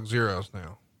the Coke Zeros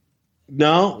now.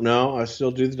 No, I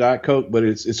still do the Diet Coke, but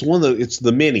it's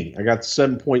the mini. I got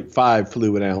 7.5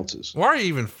 fluid ounces. Why are you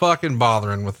even fucking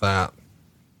bothering with that?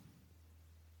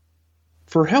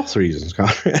 For health reasons,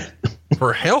 Conrad.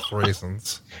 For health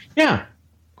reasons? Yeah.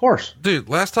 Course. Dude,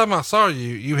 last time I saw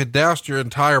you, you had doused your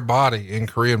entire body in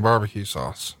Korean barbecue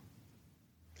sauce.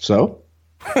 So?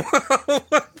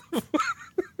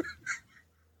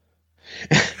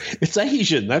 It's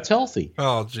Asian. That's healthy.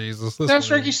 Oh, Jesus. That's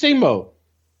Ricky Steamboat.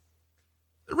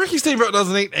 Ricky Steamboat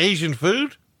doesn't eat Asian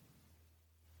food.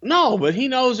 No, but he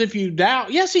knows if you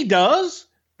doubt. Yes, he does.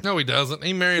 No, he doesn't.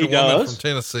 He married a woman from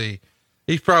Tennessee.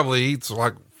 He probably eats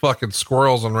like fucking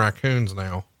squirrels and raccoons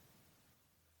now.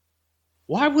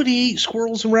 Why would he eat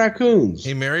squirrels and raccoons?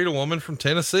 He married a woman from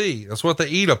Tennessee. That's what they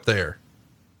eat up there.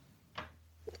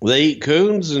 They eat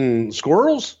coons and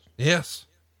squirrels? Yes.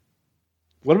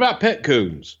 What about pet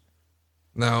coons?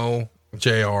 No,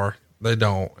 JR, they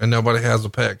don't. And nobody has a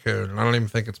pet coon. And I don't even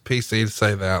think it's PC to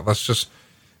say that. Let's just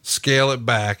scale it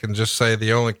back and just say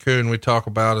the only coon we talk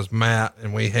about is Matt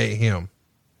and we hate him.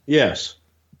 Yes.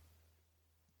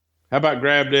 How about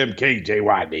grab them cakes,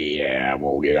 JYD? Yeah, I'm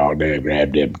going to get all there,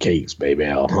 grab them cakes, baby.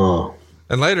 Uh-huh.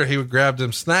 And later he would grab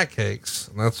them snack cakes.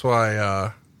 And that's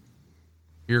why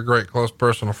your great close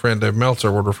personal friend, Dave Meltzer,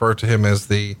 would refer to him as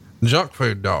the junk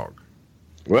food dog.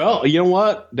 Well, you know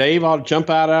what? Dave ought to jump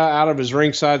out of his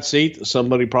ringside seat that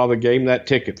somebody probably gave him that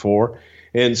ticket for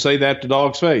and say that to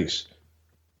Dog's face.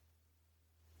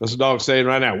 That's the dog saying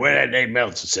right now. Where that Dave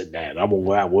Meltzer sitting at? I'm going to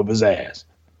go out and whoop his ass.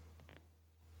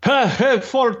 Ha,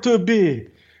 for to be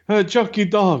a jockey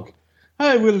dog,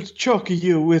 I will choke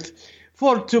you with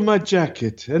for to my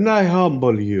jacket, and I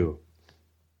humble you.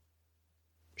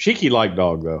 Sheiky like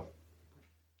dog, though.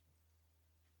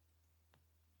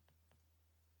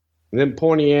 And them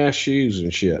pointy ass shoes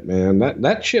and shit, man.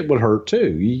 That shit would hurt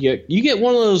too. You get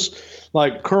one of those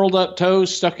like curled up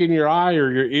toes stuck in your eye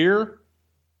or your ear.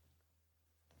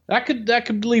 That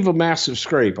could leave a massive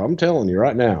scrape. I'm telling you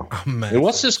right now. And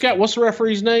what's this guy? What's the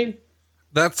referee's name?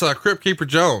 That's Crypt Keeper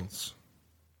Jones.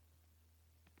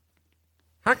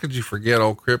 How could you forget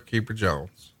old Crypt Keeper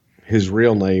Jones? His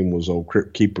real name was old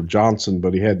Crypt Keeper Johnson,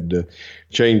 but he had to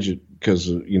change it because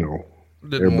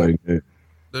everybody knew.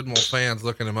 Didn't want fans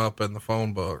looking him up in the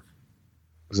phone book.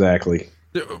 Exactly.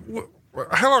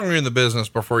 How long were you in the business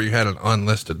before you had an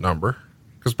unlisted number?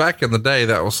 Because back in the day,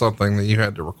 that was something that you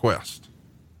had to request.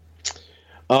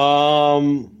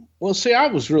 Well, see, I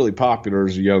was really popular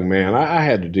as a young man. I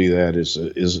had to do that as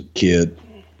a kid.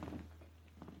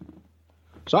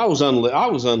 So I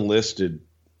was unlisted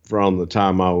from the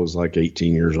time I was like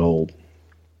 18 years old.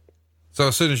 So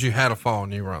as soon as you had a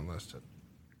phone, you were unlisted.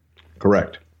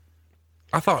 Correct.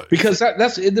 I thought because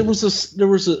there was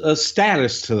a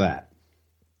status to that.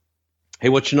 Hey,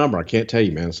 what's your number? I can't tell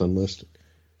you, man. It's unlisted.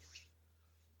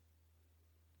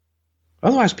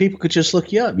 Otherwise, people could just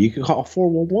look you up. You could call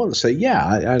 411 and say, yeah,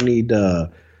 I need, could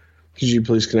you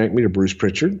please connect me to Bruce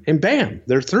Pritchard? And bam,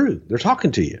 they're through. They're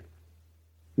talking to you.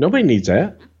 Nobody needs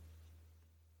that.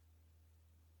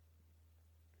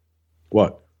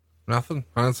 What? Nothing.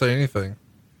 I didn't say anything.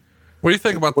 What do you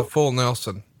think about the full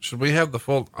Nelson? Should we have the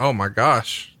full? Oh my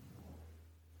gosh.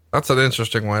 That's an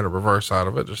interesting way to reverse out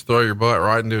of it. Just throw your butt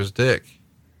right into his dick.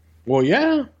 Well,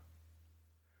 yeah.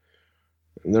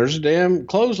 And there's a damn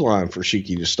clothesline for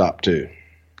Sheiky to stop too.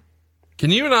 Can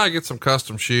you and I get some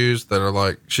custom shoes that are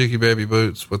like Sheiky baby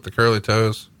boots with the curly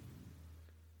toes?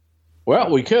 Well,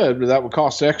 we could, but that would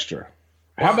cost extra.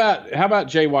 How about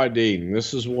JYD?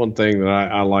 This is one thing that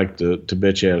I like to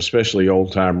bitch at, especially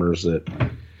old timers that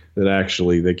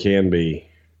actually they can do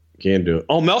it.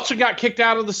 Oh, Meltzer got kicked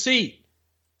out of the seat,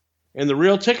 and the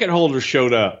real ticket holder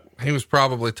showed up. He was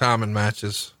probably timing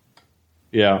matches.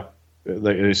 Yeah.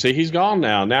 They see he's gone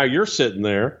now. Now you're sitting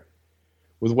there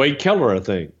with Wade Keller, I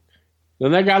think.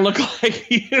 Doesn't that guy look like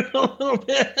you a little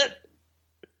bit?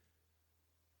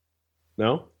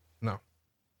 No? No.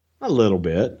 A little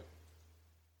bit.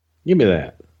 Give me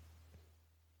that.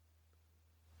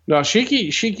 No,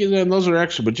 Sheiky, then those are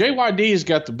extra. But JYD's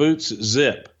got the boots that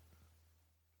zip.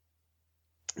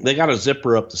 They got a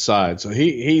zipper up the side. So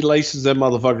he laces them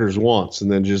motherfuckers once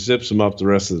and then just zips them up the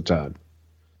rest of the time.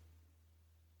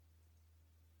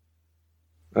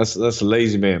 That's a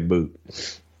lazy man boot.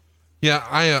 Yeah,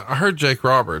 I heard Jake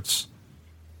Roberts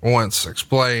once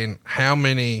explain how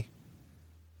many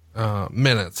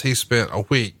minutes he spent a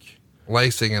week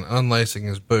lacing and unlacing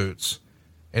his boots,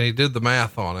 and he did the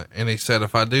math on it, and he said,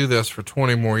 if I do this for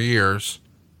 20 more years,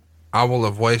 I will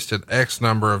have wasted X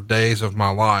number of days of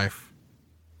my life.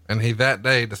 And he that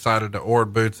day decided to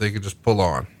order boots that he could just pull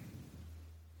on.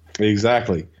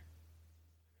 Exactly.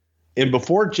 And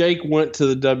before Jake went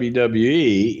to the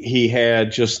WWE, he had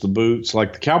just the boots,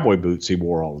 like the cowboy boots he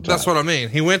wore all the time. That's what I mean.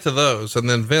 He went to those, and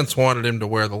then Vince wanted him to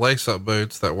wear the lace-up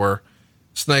boots that were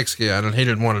snakeskin, and he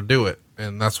didn't want to do it.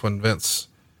 And that's when Vince,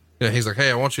 he's like,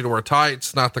 hey, I want you to wear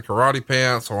tights, not the karate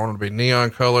pants. I want them to be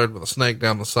neon colored with a snake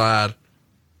down the side.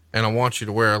 And I want you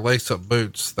to wear lace-up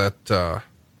boots that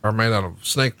are made out of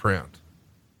snake print.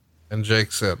 And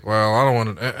Jake said, well, I don't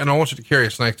want to, and I want you to carry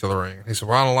a snake to the ring. He said,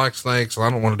 well, I don't like snakes. So I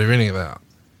don't want to do any of that.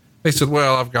 He said,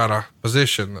 well, I've got a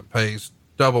position that pays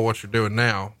double what you're doing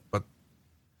now, but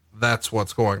that's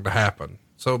what's going to happen.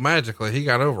 So magically he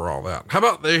got over all that. How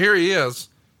about here he is,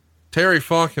 Terry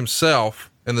Funk himself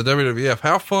in the WWF.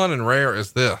 How fun and rare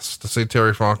is this to see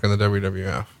Terry Funk in the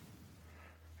WWF?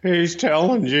 He's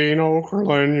telling Gene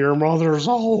Okerlund, your mother's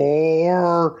a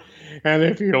whore. And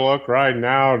if you look right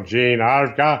now, Gene,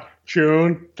 I've got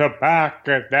chewing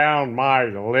tobacco down my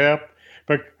lip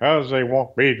because they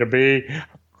want me to be a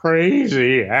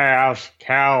crazy ass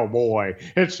cowboy.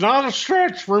 It's not a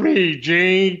stretch for me,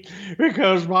 Gene,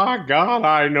 because my God,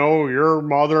 I know your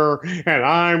mother, and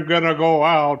I'm gonna go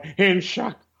out in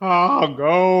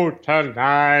Chicago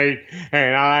tonight,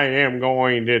 and I am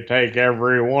going to take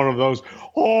every one of those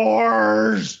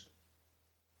whores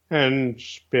and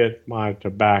spit my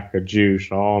tobacco juice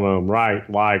on them right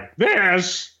like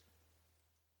this.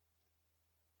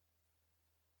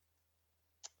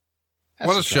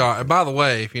 What a shot. And by the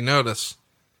way, if you notice,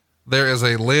 there is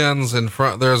a lens in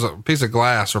front. There's a piece of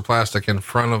glass or plastic in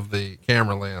front of the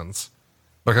camera lens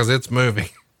because it's moving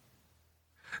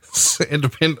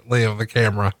independently of the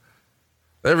camera.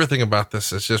 Everything about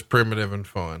this is just primitive and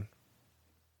fun.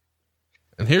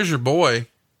 And here's your boy.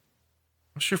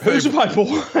 What's your favorite? Who's my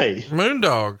boy?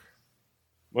 Moondog.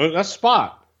 Well, that's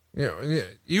Spot. Yeah.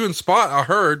 You and Spot, I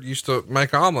heard, used to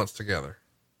make omelets together.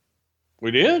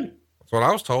 We did. That's what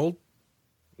I was told.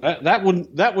 That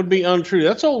would be untrue.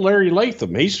 That's old Larry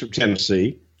Latham. He's from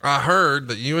Tennessee. I heard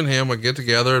that you and him would get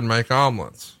together and make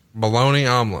omelets, bologna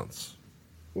omelets.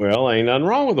 Well, ain't nothing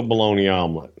wrong with a bologna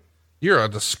omelet. You're a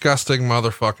disgusting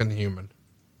motherfucking human.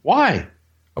 Why?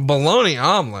 A bologna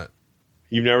omelet.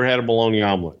 You've never had a bologna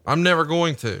omelet? I'm never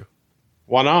going to.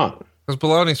 Why not? Because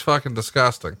bologna's fucking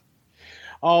disgusting.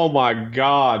 Oh my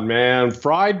God, man.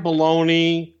 Fried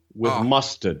bologna with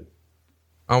mustard.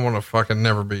 I want to fucking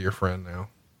never be your friend now.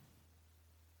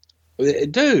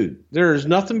 Dude, there's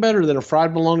nothing better than a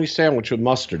fried bologna sandwich with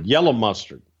mustard, yellow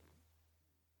mustard.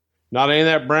 Not any of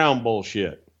that brown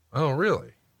bullshit. Oh,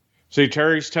 really? See,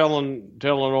 Terry's telling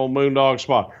old Moondog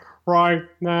Spot, right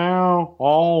now,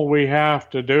 all we have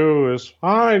to do is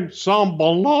find some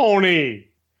bologna.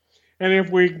 And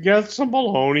if we get some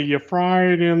bologna, you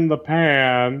fry it in the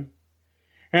pan,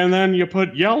 and then you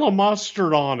put yellow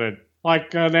mustard on it,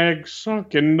 like an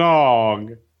egg-sucking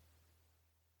dog.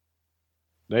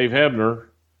 Dave Hebner,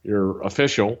 your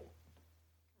official.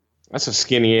 That's a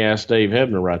skinny-ass Dave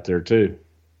Hebner right there, too.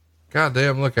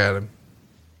 Goddamn, look at him.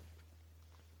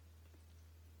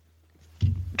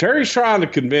 Terry's trying to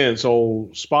convince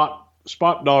old Spot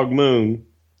Dog Moon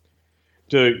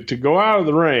to go out of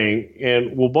the ring,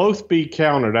 and we'll both be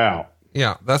counted out.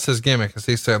 Yeah, that's his gimmick. Is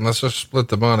he's saying, let's just split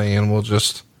the money and we'll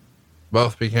just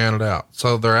both be counted out.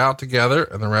 So they're out together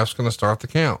and the ref's going to start the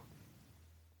count.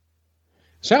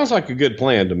 Sounds like a good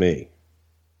plan to me.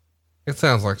 It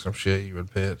sounds like some shit you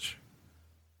would pitch.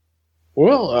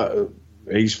 Well,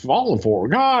 he's falling for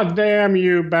it. God damn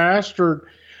you, bastard.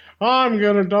 I'm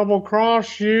going to double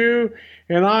cross you,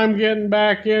 and I'm getting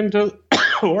back into...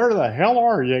 Where the hell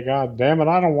are you? God damn it.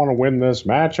 I don't want to win this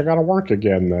match. I got to work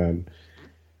again then.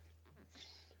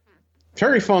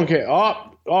 Terry Funk...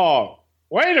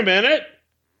 wait a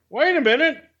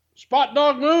minute. Spot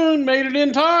Dog Moon made it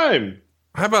in time.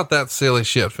 How about that silly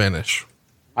shit finish?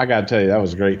 I got to tell you, that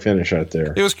was a great finish right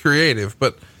there. It was creative,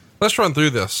 but let's run through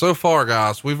this. So far,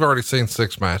 guys, we've already seen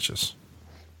 6 matches.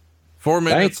 4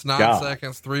 minutes, 9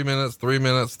 seconds, 3 minutes, 3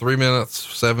 minutes, 3 minutes,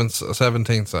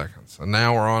 17 seconds. And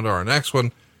now we're on to our next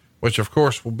one, which of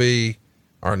course will be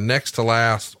our next to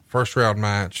last first round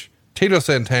match. Tito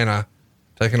Santana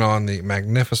taking on the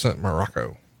Magnificent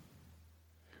Morocco.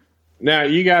 Now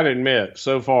you got to admit,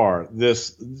 so far,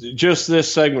 this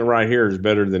segment right here is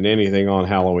better than anything on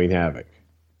Halloween Havoc.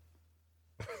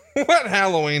 What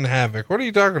Halloween Havoc? What are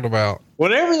you talking about?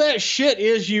 Whatever that shit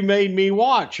is you made me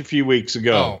watch a few weeks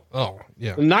ago. Oh,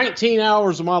 yeah. 19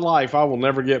 hours of my life I will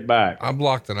never get back. I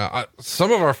blocked it out.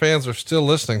 Some of our fans are still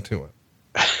listening to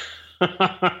it.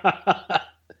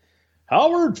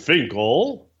 Howard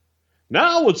Finkel.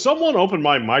 Now would someone open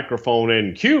my microphone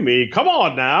and cue me? Come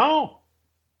on now.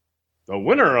 The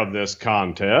winner of this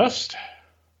contest,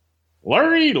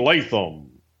 Larry Latham.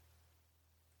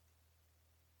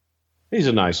 He's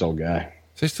a nice old guy.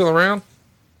 Is he still around?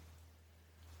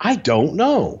 I don't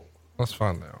know. Let's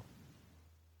find out.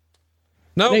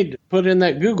 No, need to put in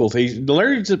that Google thing.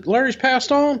 Larry's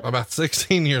passed on about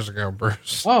 16 years ago,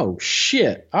 Bruce. Oh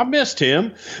shit. I missed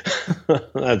him.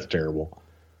 That's terrible.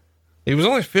 He was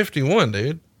only 51,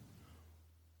 dude.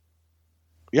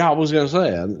 Yeah, I was going to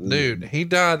say. Dude, he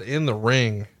died in the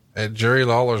ring at Jerry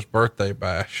Lawler's birthday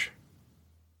bash.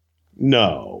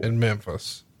 No. In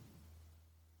Memphis.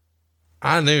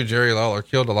 I knew Jerry Lawler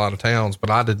killed a lot of towns, but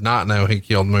I did not know he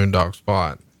killed Moondog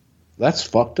Spot. That's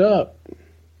fucked up.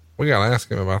 We got to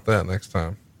ask him about that next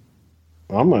time.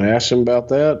 I'm going to ask him about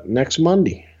that next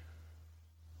Monday.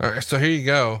 All right, so here you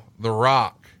go. The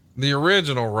Rock, the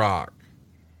original Rock.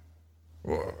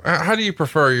 How do you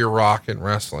prefer your Rock in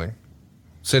wrestling?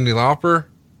 Cyndi Lauper,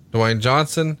 Dwayne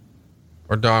Johnson,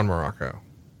 or Don Morocco?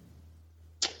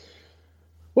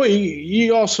 Well,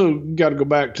 you also got to go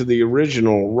back to the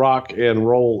original Rock and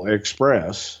Roll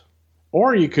Express,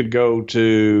 or you could go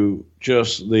to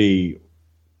just the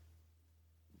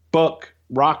Buck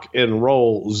Rock and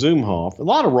Roll Zumhofe. A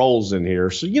lot of rolls in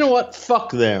here. So you know what?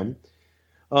 Fuck them.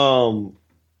 Don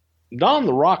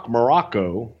the Rock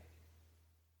Morocco.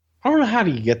 I don't know how do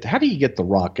you get the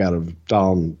Rock out of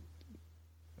Don?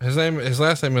 His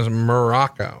last name is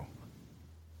Morocco.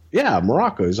 Yeah,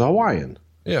 Morocco is Hawaiian.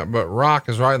 Yeah, but Rock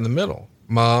is right in the middle.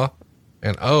 Ma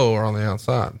and O are on the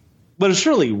outside. But it's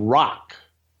really rock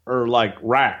or like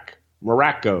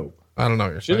Morocco. I don't know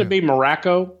what you're Shouldn't saying. it be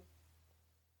Morocco?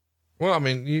 Well, I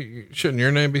mean, shouldn't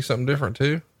your name be something different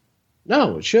too?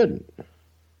 No, it shouldn't.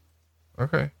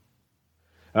 Okay.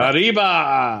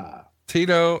 Arriba.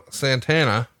 Tito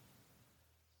Santana.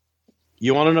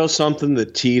 You want to know something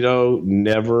that Tito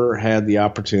never had the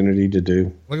opportunity to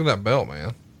do? Look at that belt,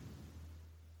 man.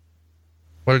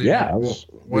 What did Yeah, it was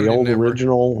the old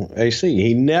original AC.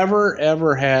 He never,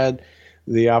 ever had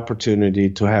the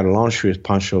opportunity to have lunch with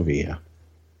Pancho Villa.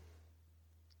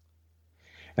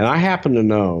 And I happen to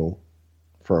know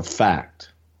for a fact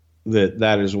that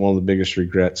that is one of the biggest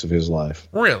regrets of his life.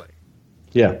 Really?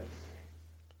 Yeah.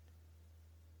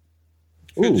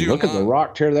 Ooh, Look at The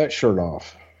Rock tear that shirt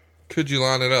off. Could you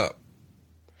line it up?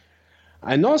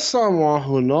 I know someone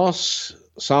who knows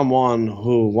someone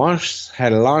who once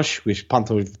had lunch with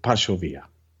Pancho Villa.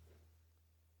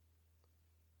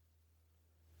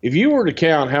 If you were to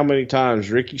count how many times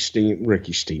Ricky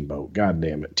Steamboat,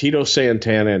 goddamn it, Tito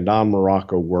Santana and Don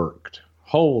Morocco worked,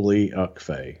 holy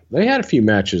uckfay. They had a few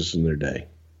matches in their day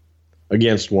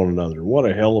against one another. What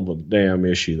a hell of a damn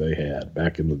issue they had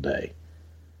back in the day.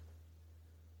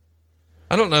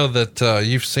 I don't know that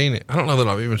you've seen it. I don't know that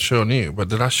I've even shown you, but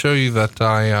did I show you that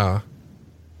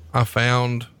I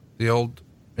found the old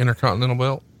Intercontinental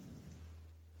belt?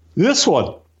 This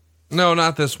one. No,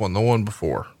 not this one. The one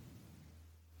before.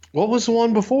 What was the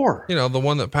one before? You know, the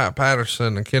one that Pat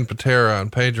Patterson and Ken Patera and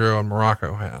Pedro and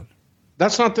Morocco had.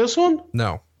 That's not this one?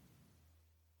 No.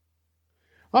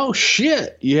 Oh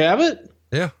shit. You have it?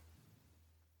 Yeah.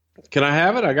 Can I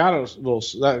have it? I got a little,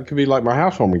 that could be like my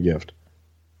housewarming gift.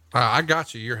 I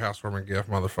got you your housewarming gift,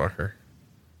 motherfucker.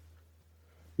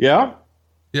 Yeah?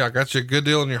 Yeah, I got you a good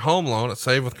deal on your home loan at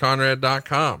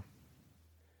savewithconrad.com.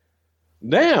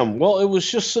 Damn. Well, it was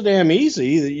just so damn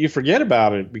easy that you forget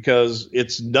about it because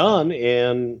it's done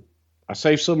and I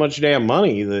saved so much damn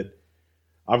money that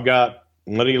I've got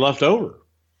money left over.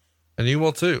 And you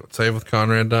will too at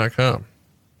savewithconrad.com.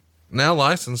 Now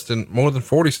licensed in more than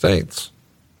 40 states.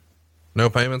 No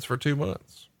payments for 2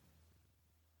 months.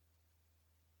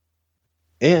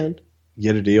 And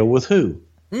get a deal with who?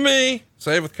 Me.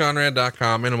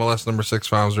 Savewithconrad.com. NMLS number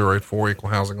 65084, equal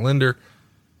housing lender.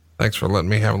 Thanks for letting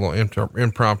me have a little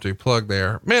impromptu plug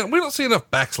there. Man, we don't see enough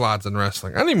backslides in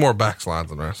wrestling. I need more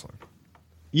backslides in wrestling.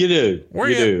 You do. Where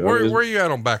are you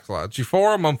at on backslides? You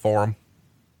for them? I'm for them.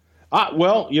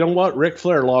 Well, you know what? Ric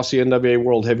Flair lost the NWA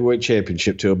World Heavyweight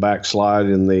Championship to a backslide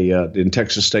in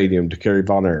Texas Stadium to Kerry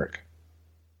Von Erich.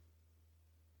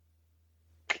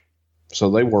 So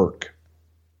they work.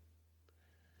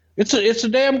 It's a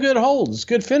damn good hold. It's a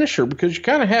good finisher because you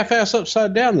kind of half-ass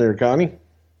upside down there, Connie.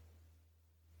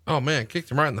 Oh man, kicked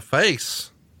him right in the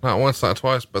face. Not once, not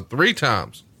twice, but 3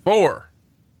 times. 4.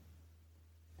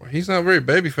 Well, he's not very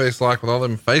babyface like with all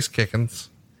them face kickings.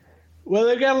 Well,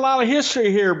 they got a lot of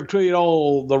history here between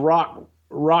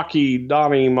Rocky,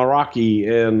 Donnie Maraki,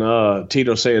 and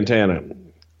Tito Santana.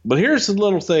 But here's the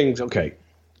little things. Okay,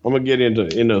 I'm gonna get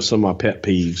into some of my pet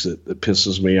peeves that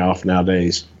pisses me off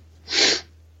nowadays.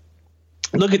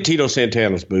 Look at Tito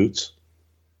Santana's boots.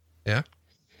 Yeah.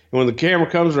 And when the camera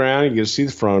comes around, you get to see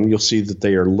the front. You'll see that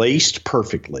they are laced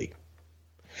perfectly.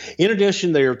 In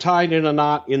addition, they are tied in a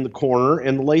knot in the corner,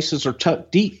 and the laces are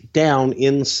tucked deep down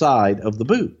inside of the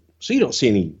boot. So you don't see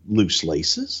any loose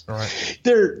laces. All right.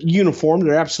 They're uniform.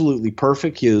 They're absolutely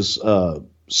perfect. His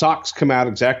socks come out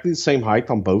exactly the same height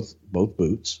on both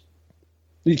boots.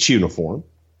 It's uniform.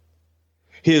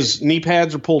 His knee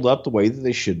pads are pulled up the way that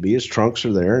they should be. His trunks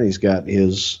are there, and he's got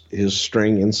his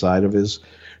string inside of his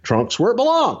trunks where it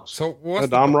belongs. So what's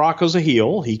Don Morocco's a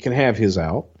heel. He can have his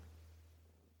out.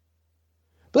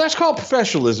 But that's called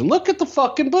professionalism. Look at the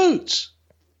fucking boots.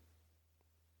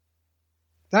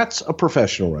 That's a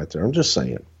professional right there. I'm just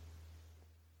saying.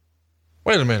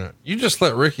 Wait a minute. You just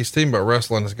let Ricky Steamboat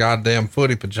wrestle in his goddamn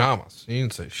footy pajamas. You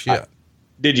didn't say shit.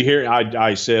 Did you hear?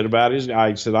 I said about his.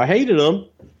 I said I hated him.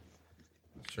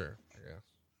 Sure. Yeah.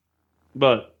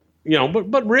 But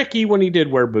but Ricky, when he did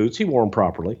wear boots, he wore them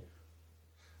properly.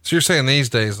 So you're saying these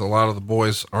days a lot of the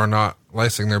boys are not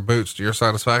lacing their boots to your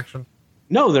satisfaction?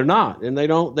 No, they're not, and they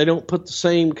don't put the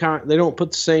same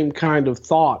kind of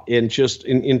thought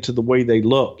into the way they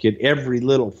look in every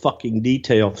little fucking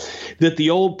detail that the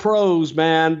old pros,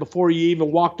 man, before you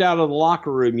even walked out of the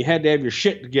locker room, you had to have your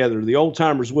shit together. The old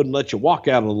timers wouldn't let you walk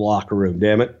out of the locker room,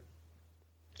 damn it.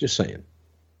 Just saying.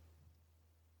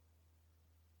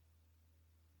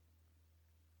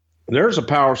 There's a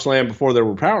power slam before there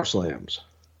were power slams.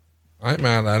 I ain't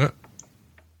mad at it.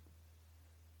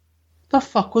 The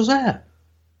fuck was that?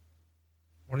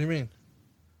 What do you mean?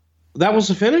 That was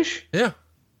the finish? Yeah.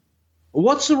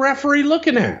 What's the referee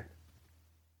looking at?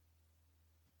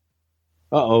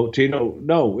 Uh-oh, Tino.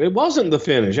 No, it wasn't the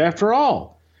finish after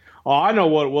all. Oh, I know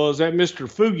what it was. That Mr.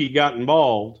 Fugi got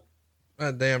involved.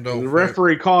 That damn old The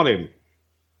referee caught him.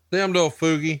 Damn old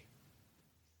Fugi.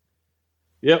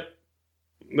 Yep.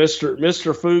 Mr.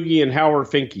 Fugi and Howard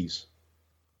Finkies.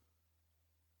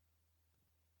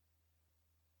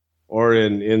 Or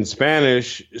in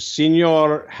Spanish,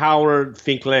 Senor Howard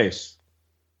Finkles.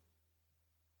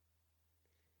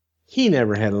 He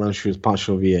never had lunch with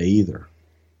Pancho Villa either.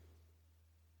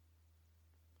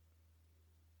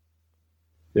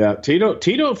 Yeah,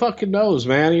 Tito fucking knows,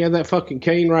 man. He had that fucking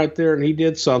cane right there and he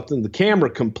did something. The camera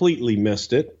completely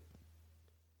missed it.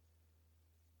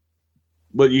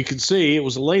 But you can see it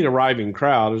was a late arriving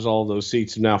crowd as all those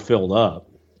seats are now filled up.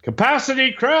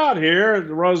 Capacity crowd here at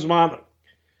the Rosemont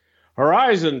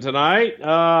Horizon tonight.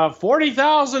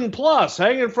 40,000 plus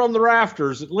hanging from the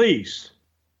rafters at least.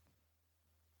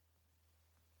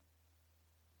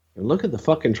 And look at the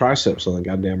fucking triceps on the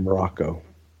goddamn Morocco.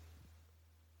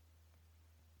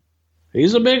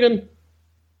 He's a big one.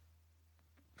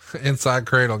 Inside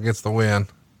Cradle gets the win.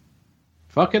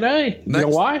 Fucking A. You know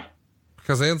why?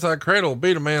 Because the Inside Cradle will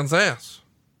beat a man's ass.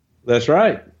 That's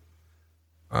right.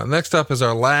 Next up is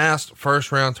our last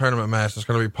first round tournament match. It's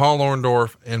going to be Paul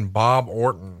Orndorff and Bob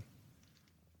Orton.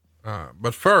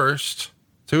 But first,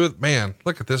 man,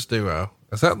 look at this duo.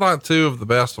 Is that not two of the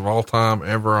best of all time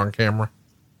ever on camera?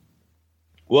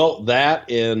 Well,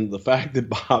 that and the fact that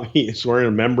Bobby is wearing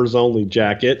a members only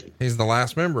jacket. He's the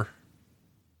last member.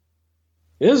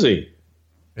 Is he?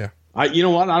 Yeah. You know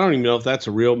what? I don't even know if that's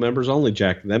a real members only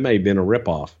jacket. That may have been a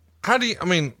ripoff.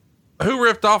 Who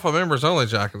ripped off a members only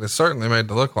jacket? It's certainly made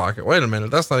to look like it. Wait a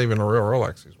minute. That's not even a real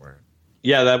Rolex he's wearing.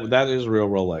 Yeah, that is a real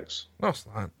Rolex. No, it's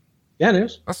not. Yeah, it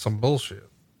is. That's some bullshit.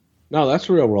 No, that's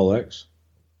a real Rolex.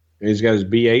 And he's got his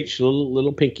BH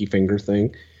little pinky finger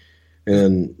thing.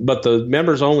 But the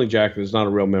members only jacket is not a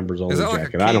real members only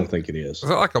jacket. I don't think it is. Is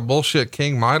that like a bullshit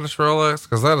King Midas Rolex?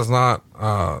 Cause that is not,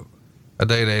 a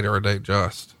date 8 or a date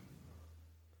just.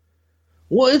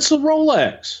 Well, it's a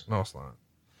Rolex. No, it's not.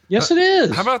 Yes, it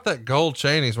is. How about that gold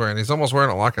chain he's wearing? He's almost wearing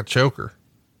it like a choker.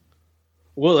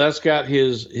 Well, that's got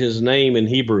his name in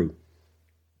Hebrew.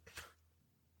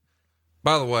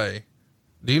 By the way,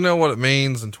 do you know what it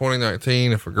means in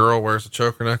 2019 if a girl wears a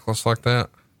choker necklace like that?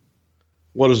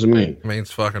 What does it mean? It means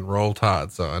fucking roll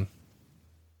tide, son.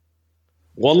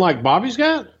 One like Bobby's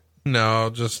got? No,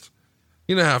 just,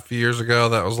 you know how a few years ago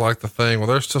that was like the thing. Well,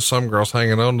 there's still some girls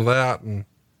hanging on to that and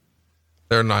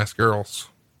they're nice girls.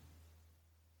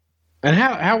 And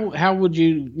how would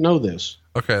you know this?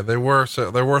 Okay. They were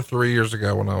 3 years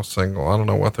ago when I was single. I don't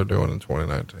know what they're doing in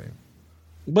 2019.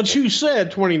 But you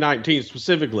said 2019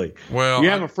 specifically. Well, you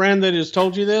have a friend that has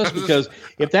told you this? Because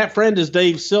if that friend is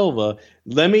Dave Silva,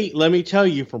 let me tell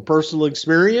you from personal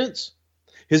experience,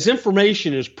 his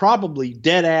information is probably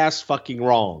dead ass fucking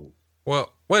wrong.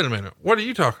 Well, wait a minute. What are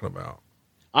you talking about?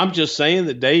 I'm just saying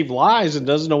that Dave lies and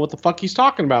doesn't know what the fuck he's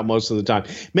talking about most of the time.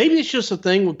 Maybe it's just a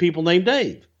thing with people named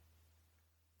Dave.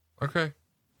 Okay.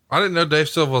 I didn't know Dave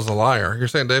Silva was a liar. You're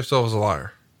saying Dave Silva's a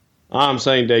liar. I'm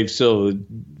saying Dave Silva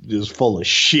is full of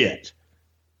shit.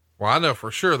 Well, I know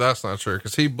for sure that's not true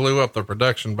because he blew up the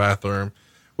production bathroom.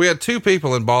 We had 2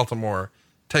 people in Baltimore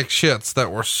take shits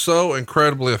that were so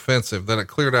incredibly offensive that it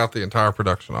cleared out the entire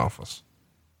production office.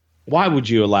 Why would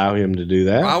you allow him to do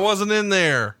that? I wasn't in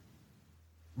there,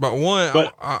 but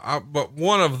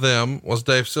one of them was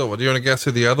Dave Silva. Do you want to guess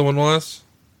who the other one was?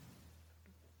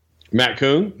 Matt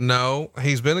Coon? No,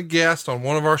 he's been a guest on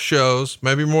one of our shows,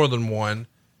 maybe more than one.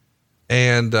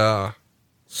 And,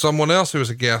 someone else who was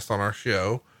a guest on our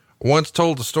show once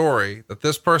told the story that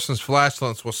this person's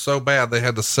flatulence was so bad they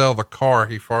had to sell the car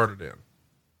he farted in.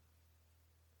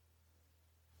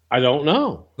 I don't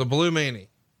know. The Blue Meanie.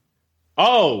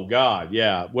 Oh God.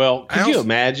 Yeah. Well, could you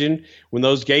imagine when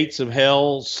those gates of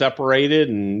hell separated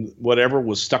and whatever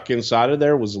was stuck inside of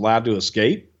there was allowed to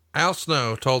escape? Al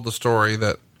Snow told the story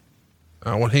that,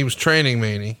 when he was training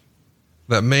Meanie,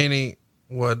 that Meanie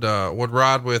would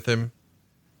ride with him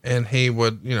and he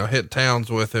would, hit towns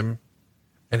with him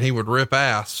and he would rip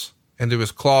ass into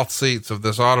his cloth seats of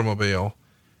this automobile.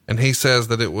 And he says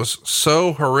that it was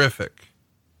so horrific,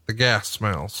 the gas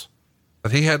smells,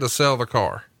 that he had to sell the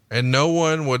car and no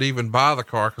one would even buy the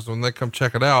car. Cause when they come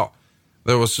check it out,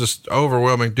 there was just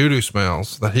overwhelming doo-doo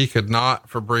smells that he could not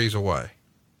Febreze away.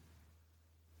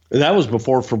 That was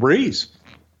before Febreze.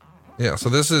 Yeah. So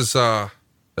this is, there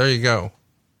you go.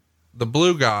 The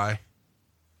blue guy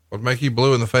would make you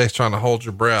blue in the face trying to hold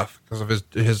your breath because of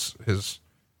his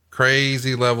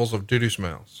crazy levels of doo-doo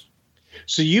smells.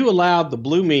 So you allowed the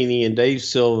Blue Meanie and Dave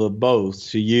Silva both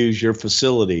to use your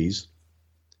facilities,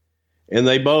 and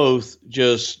they both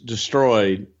just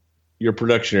destroyed your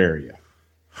production area.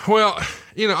 Well,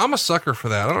 I'm a sucker for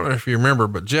that. I don't know if you remember,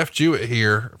 but Jeff Jewett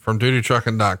here from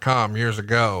doodooTrucking.com years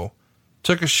ago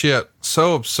took a shit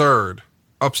so absurd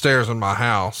upstairs in my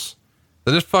house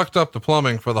that it fucked up the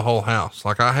plumbing for the whole house.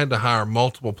 Like I had to hire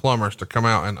multiple plumbers to come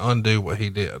out and undo what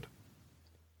he did.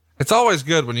 It's always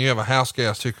good when you have a house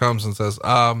guest who comes and says,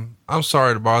 I'm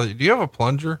sorry to bother you. Do you have a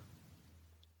plunger?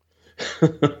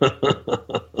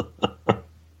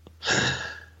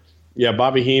 Yeah.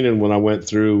 Bobby Heenan, when I went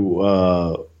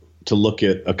through, to look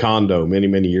at a condo many,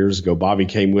 many years ago, Bobby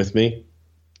came with me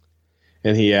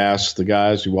and he asked the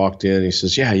guys who walked in, he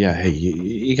says, yeah. Hey,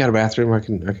 you got a bathroom I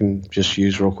can just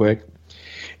use real quick.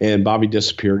 And Bobby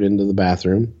disappeared into the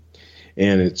bathroom,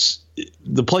 and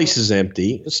the place is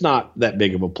empty. It's not that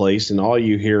big of a place. And all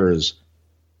you hear is,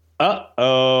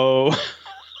 uh-oh.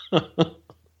 And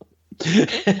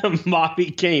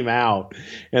Bobby came out,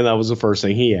 and that was the first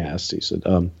thing he asked. He said,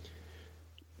 do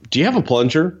you have a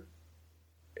plunger?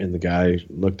 And the guy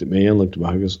looked at me and looked at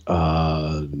Bobby and goes,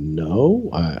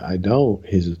 no, I don't.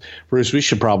 He says, Bruce, we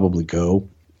should probably go.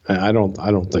 I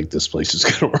don't think this place is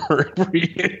going to work for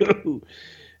you.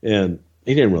 And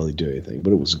he didn't really do anything,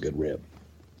 but it was a good rib.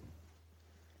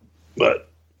 But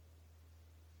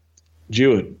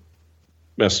Jewett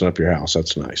messing up your house,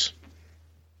 that's nice.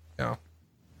 Yeah.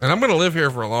 And I'm going to live here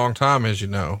for a long time, as you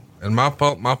know, and my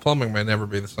plumbing may never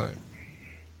be the same.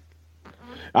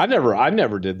 I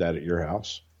never did that at your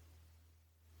house.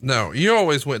 No, you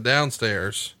always went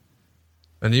downstairs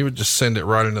and you would just send it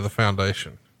right into the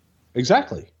foundation.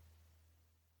 Exactly.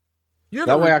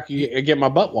 That way I could get my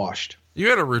butt washed. You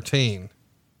had a routine.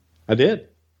 I did.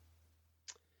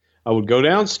 I would go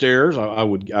downstairs. I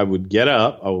would get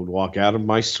up. I would walk out of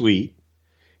my suite,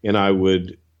 and I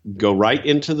would go right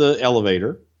into the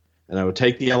elevator, and I would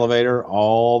take the elevator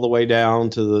all the way down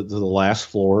to the last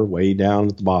floor, way down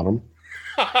at the bottom,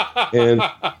 and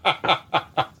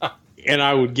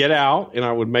I would get out, and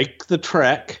I would make the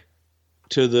trek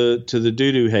to the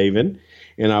doo-doo haven.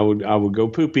 And I would go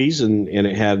poopies, and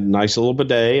it had a nice little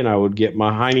bidet, and I would get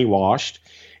my hiney washed,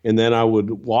 and then I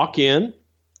would walk in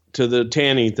to the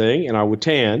tanning thing, and I would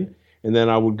tan, and then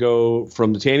I would go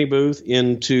from the tanning booth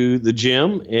into the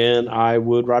gym, and I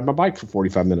would ride my bike for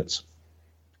 45 minutes.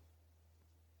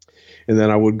 And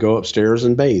then I would go upstairs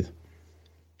and bathe.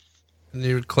 And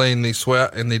you would clean the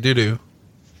sweat and the doo-doo.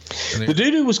 The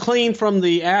doo-doo was clean from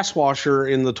the ass washer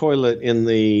in the toilet in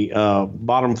the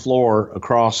bottom floor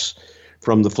across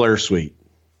from the Flair suite.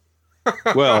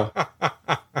 Well,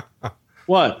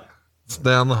 what? It's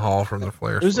down the hall from the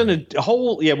Flair. It was in a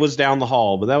whole, it was down the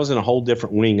hall, but that was in a whole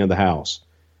different wing of the house.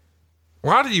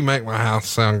 Why do you make my house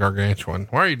sound gargantuan?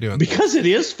 Why are you doing that? Because it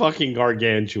is fucking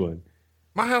gargantuan.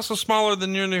 My house is smaller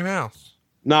than your new house.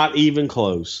 Not even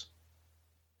close.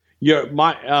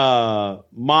 My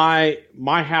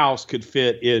house could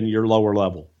fit in your lower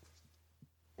level.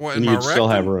 What, and you'd still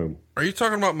have room. Are you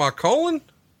talking about my colon?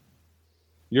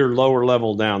 Your lower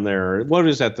level down there. What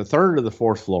is that? The third or the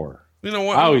fourth floor? You know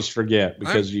what? I always forget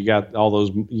because you got all those.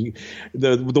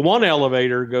 The one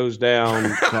elevator goes down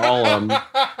to all of them.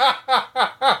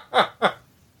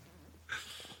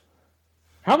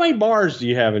 How many bars do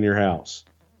you have in your house?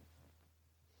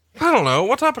 I don't know.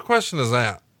 What type of question is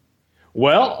that?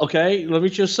 Well, okay. Let me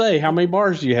just say, how many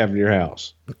bars do you have in your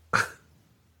house?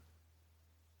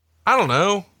 I don't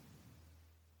know.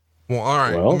 Well, all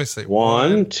right. Let me see.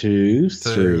 1, 2,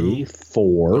 3,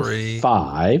 4,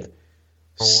 5,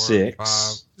 6.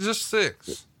 5. Just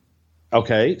 6.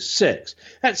 Okay, 6.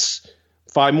 That's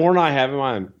 5 more than I have in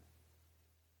mine.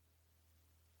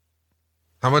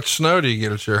 How much snow do you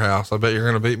get at your house? I bet you're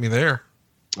going to beat me there.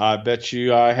 I bet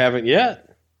you I haven't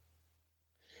yet.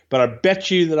 But I bet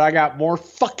you that I got more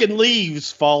fucking leaves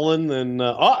falling than,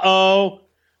 Bob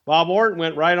Orton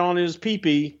went right on his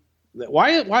pee-pee.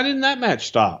 Why didn't that match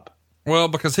stop? Well,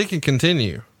 because he can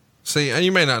continue. See,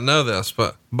 you may not know this,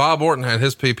 but Bob Orton had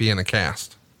his pee-pee in a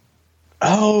cast.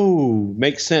 Oh,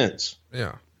 makes sense.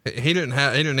 Yeah. He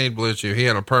didn't need Blue Chew. He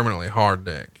had a permanently hard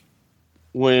dick.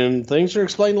 When things are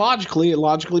explained logically, it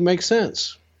logically makes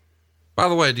sense. By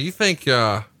the way, do you think,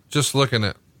 just looking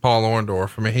at Paul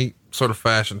Orndorff, I mean, he sort of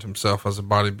fashioned himself as a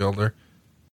bodybuilder.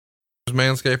 Was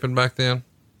manscaping back then?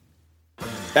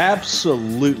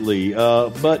 Absolutely.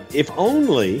 But if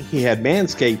only he had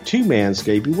Manscaped to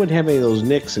Manscaped, he wouldn't have any of those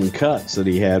nicks and cuts that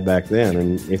he had back then.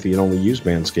 And if he had only used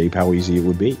Manscaped, how easy it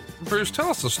would be. Bruce, tell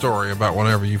us a story about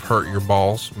whenever you've hurt your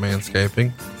balls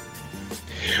manscaping.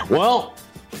 Well,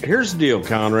 here's the deal,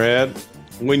 Conrad.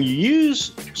 When you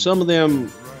use some of them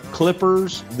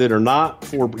clippers that are not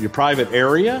for your private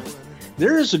area,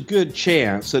 there is a good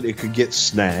chance that it could get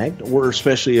snagged, or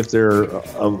especially if they're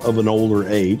of an older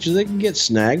age, they can get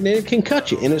snagged and it can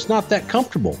cut you, and it's not that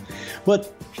comfortable.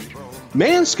 But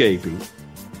manscaping,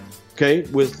 okay,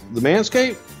 with the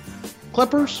Manscaped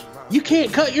clippers, you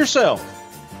can't cut yourself.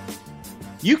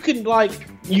 You can,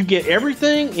 you get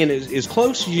everything in as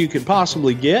close as you can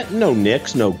possibly get. No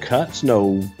nicks, no cuts,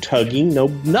 no tugging, no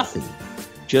nothing.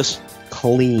 Just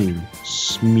clean,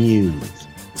 smooth.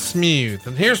 Smooth.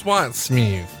 And here's why it's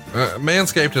smooth.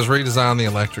 Manscaped has redesigned the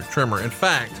electric trimmer. In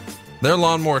fact, their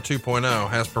Lawnmower 2.0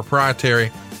 has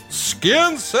proprietary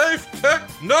skin-safe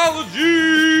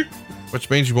technology, which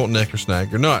means you won't nick or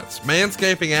snag your nuts.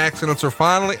 Manscaping accidents are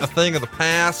finally a thing of the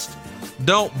past.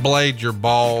 Don't blade your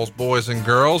balls, boys and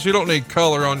girls. You don't need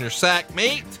color on your sack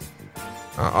meat.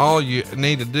 All you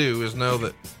need to do is know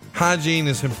that hygiene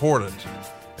is important.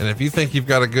 And if you think you've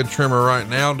got a good trimmer right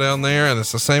now down there and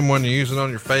it's the same one you're using on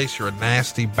your face, you're a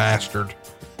nasty bastard.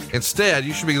 Instead,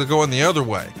 you should be going the other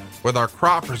way with our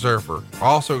Crop Preserver,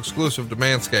 also exclusive to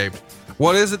Manscaped.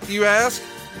 What is it, you ask?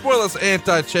 Well, it's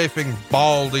anti-chafing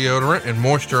ball deodorant and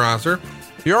moisturizer.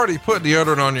 If you already put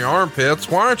deodorant on your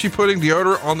armpits, why aren't you putting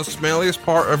deodorant on the smelliest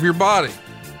part of your body?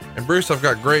 And Bruce, I've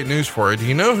got great news for you. Do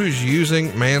you know who's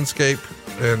using Manscaped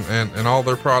and all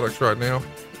their products right now?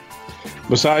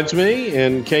 Besides me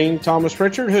and Kane Thomas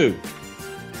Pritchard, who?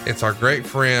 It's our great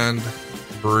friend,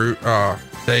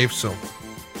 Dave Silver.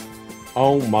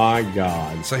 Oh my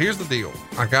God. So here's the deal.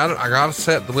 I got a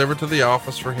set delivered to the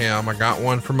office for him. I got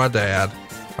one for my dad.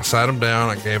 I sat him down.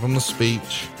 I gave him the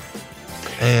speech.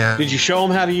 And did you show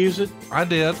him how to use it? I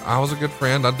did. I was a good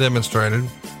friend. I demonstrated.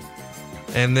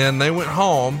 And then they went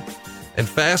home, and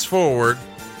fast forward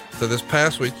to this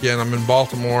past weekend. I'm in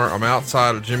Baltimore. I'm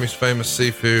outside of Jimmy's Famous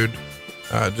Seafood,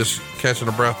 just catching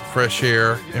a breath of fresh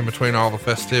air in between all the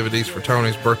festivities for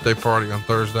Tony's birthday party on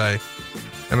Thursday.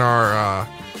 And our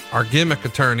gimmick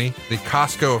attorney, the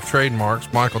Costco of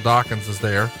trademarks, Michael Dawkins, is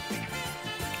there.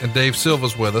 And Dave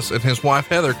Silva's with us, and his wife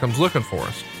Heather comes looking for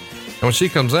us. And when she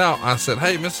comes out, I said,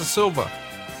 "Hey, Mrs. Silva,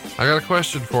 I got a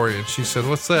question for you." And she said,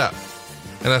 "What's that?"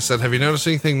 And I said, "Have you noticed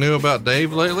anything new about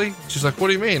Dave lately?" She's like, "What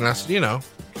do you mean?" And I said,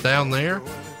 "Down there."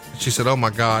 And she said, "Oh my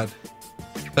God,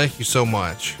 thank you so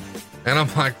much." And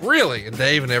I'm like, "Really?" And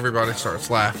Dave and everybody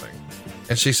starts laughing.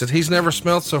 And she said, "He's never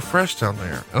smelled so fresh down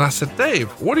there." And I said, "Dave,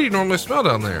 what do you normally smell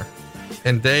down there?"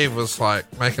 And Dave was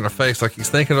like making a face like he's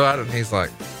thinking about it. And he's like,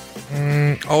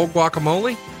 "Old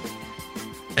guacamole."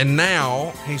 And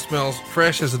now he smells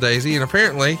fresh as a daisy. And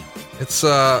apparently it's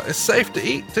safe to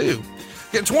eat too.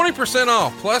 Get 20%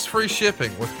 off plus free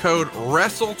shipping with code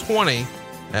WRESTLE20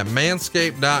 at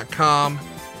manscaped.com.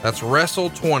 That's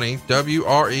WRESTLE20,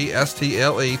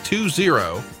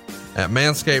 WRESTLE20 at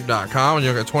manscaped.com. And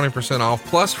you'll get 20% off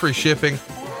plus free shipping.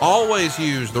 Always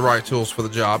use the right tools for the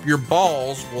job. Your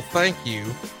balls will thank you.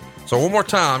 So one more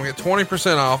time, get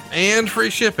 20% off and free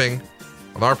shipping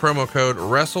with our promo code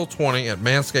WRESTLE20 at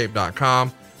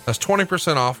manscaped.com. That's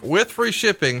 20% off with free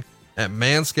shipping at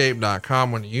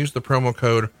manscaped.com when you use the promo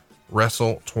code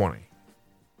WRESTLE20.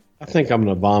 I think I'm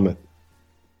going to vomit.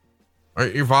 Are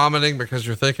you vomiting because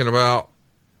you're thinking about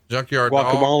Junkyard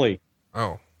guacamole? Dog?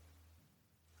 Oh.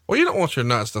 Well, you don't want your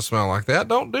nuts to smell like that.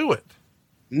 Don't do it.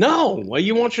 No. Well,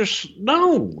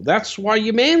 no. That's why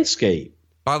you manscape.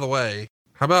 By the way,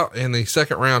 how about in the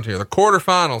second round here, the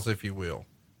quarterfinals, if you will?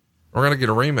 We're going to get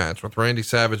a rematch with Randy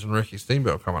Savage and Ricky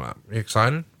Steamboat coming up. Are you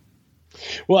excited?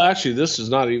 Well, actually, this is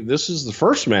the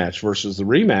first match versus the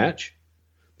rematch.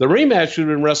 The rematch would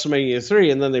have been WrestleMania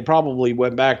 3, and then they probably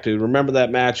went back to, remember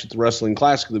that match at the Wrestling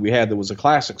Classic that we had that was a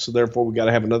classic, so therefore we got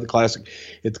to have another classic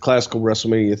at the Classical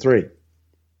WrestleMania 3.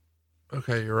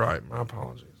 Okay, you're right. My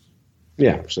apologies.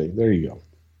 Yeah, see, there you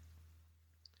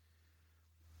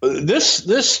go.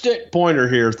 This stick pointer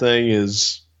here thing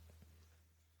is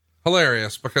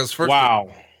hilarious because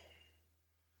wow.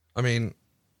 I mean,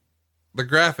 the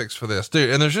graphics for this, dude,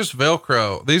 and there's just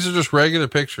Velcro. These are just regular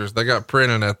pictures they got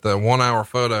printed at the 1 hour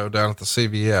photo down at the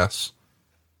CVS.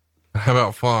 How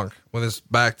about Funk with his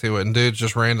back to it and dude's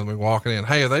just randomly walking in?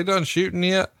 Hey, are they done shooting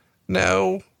yet?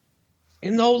 No.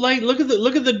 And the old lady, look at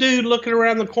the dude looking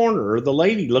around the corner, or the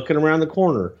lady looking around the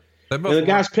corner. And the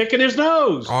guy's picking his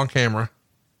nose on camera.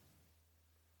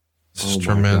 This is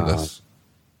tremendous. God.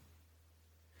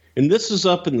 And this is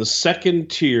up in the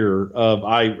second tier of,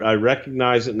 I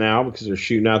recognize it now because they're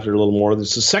shooting out there a little more. This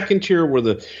is the second tier where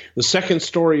the second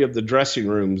story of the dressing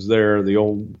rooms there, the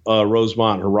old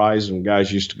Rosemont Horizon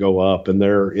guys used to go up, and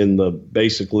they're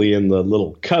basically in the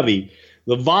little cubby,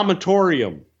 the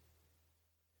vomitorium.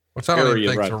 Which I don't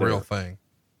even think is a real thing.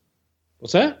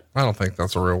 What's that? I don't think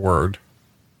that's a real word.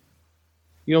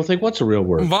 You don't think what's a real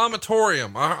word?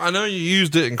 Vomitorium. I know you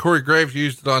used it and Corey Graves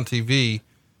used it on TV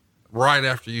right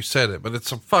after you said it, but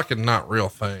it's a fucking not real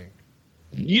thing.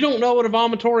 You don't know what a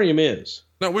vomitorium is.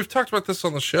 No, we've talked about this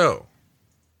on the show.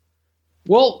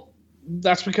 Well,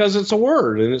 that's because it's a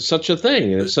word and it's such a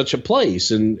thing and it's such a place.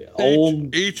 And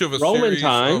Each of a Roman series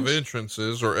times of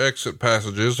entrances or exit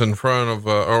passages in front of,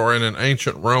 or in an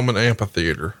ancient Roman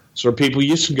amphitheater. So people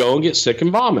used to go and get sick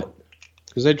and vomit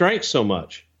because they drank so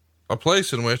much. A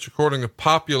place in which, according to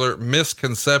popular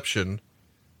misconception,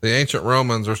 the ancient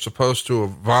Romans are supposed to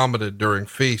have vomited during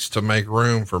feasts to make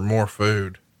room for more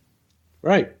food.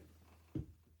 Right.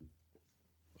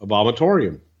 A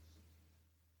vomitorium.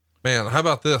 Man, how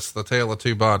about this? The tale of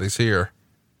two bodies here.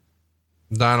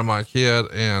 Dynamite Kid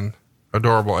and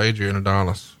adorable Adrian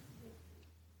Adonis.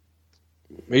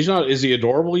 Is he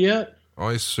adorable yet? Oh,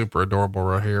 he's super adorable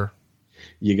right here.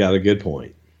 You got a good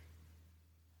point.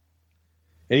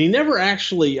 And he never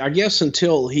actually, I guess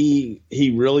until he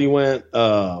really went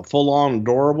full on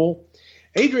adorable.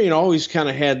 Adrian always kind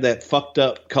of had that fucked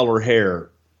up color hair.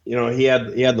 You know, he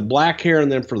had the black hair,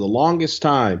 and then for the longest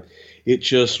time, it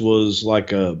just was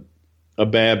like a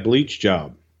bad bleach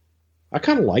job. I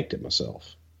kind of liked it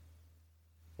myself.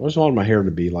 I always wanted my hair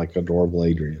to be like adorable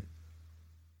Adrian.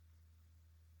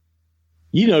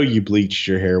 You know, you bleached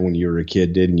your hair when you were a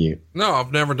kid, didn't you? No,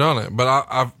 I've never done it,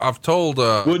 but I've told,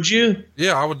 would you?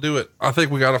 Yeah, I would do it. I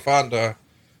think we got to find a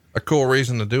cool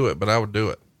reason to do it, but I would do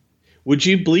it. Would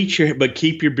you bleach your hair, but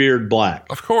keep your beard black?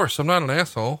 Of course. I'm not an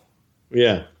asshole.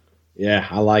 Yeah. Yeah.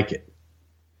 I like it.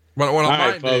 But what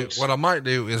I might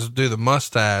do is do the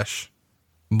mustache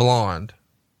blonde,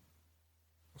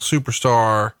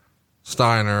 Superstar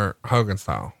Steiner Hogan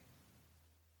style.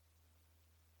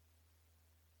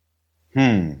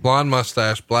 Blonde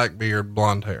mustache, black beard,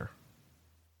 blonde hair.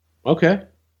 Okay.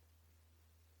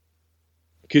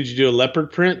 Could you do a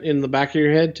leopard print in the back of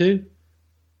your head too?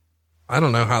 I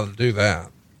don't know how to do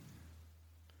that.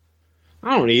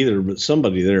 I don't either, but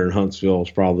somebody there in Huntsville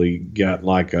has probably got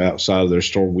like outside of their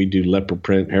store. We do leopard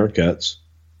print haircuts.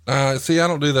 See, I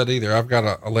don't do that either. I've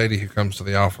got a lady who comes to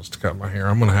the office to cut my hair.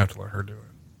 I'm going to have to let her do it.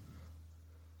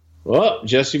 Well,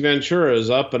 Jesse Ventura is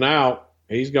up and out.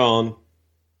 He's gone.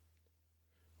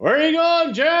 Where are you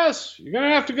going, Jess? You're going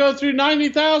to have to go through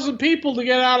 90,000 people to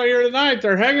get out of here tonight.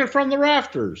 They're hanging from the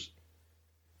rafters.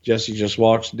 Jesse just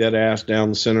walks dead ass down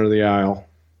the center of the aisle.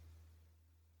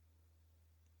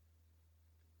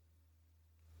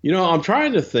 You know, I'm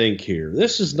trying to think here.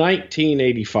 This is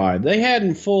 1985. They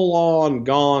hadn't full on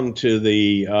gone to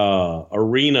the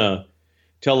arena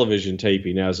television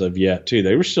taping as of yet, too.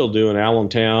 They were still doing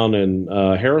Allentown and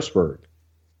Harrisburg.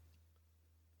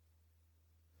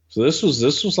 So this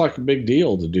was like a big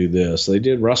deal to do this. They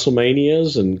did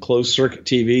WrestleManias and closed circuit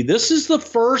TV. This is the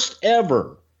first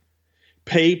ever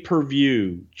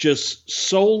pay-per-view, just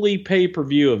solely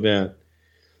pay-per-view event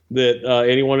that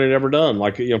anyone had ever done,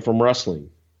 like, you know, from wrestling.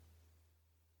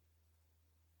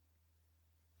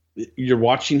 You're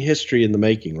watching history in the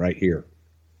making right here.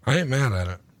 I ain't mad at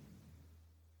it.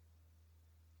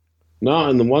 No,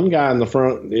 and the one guy in the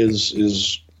front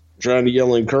is trying to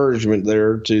yell encouragement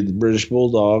there to the British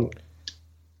Bulldog,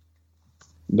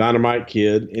 Dynamite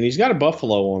Kid, and he's got a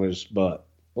buffalo on his butt.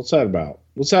 What's that about?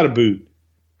 What's that a boot?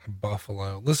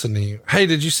 Buffalo. Listen to you. Hey,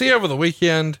 did you see over the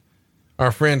weekend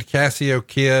our friend Cassio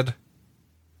Kid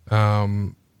put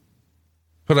out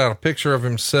a picture of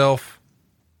himself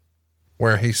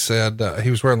where he said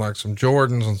he was wearing like some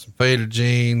Jordans and some faded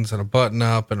jeans and a button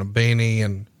up and a beanie,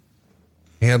 and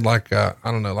he had like a,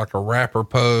 I don't know, like a rapper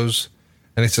pose.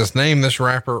 And he says, name this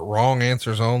rapper, wrong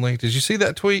answers only. Did you see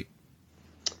that tweet?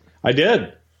 I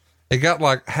did. It got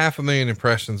like 500,000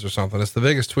 impressions or something. It's the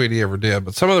biggest tweet he ever did,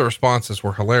 but some of the responses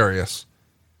were hilarious.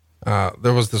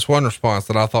 There was this one response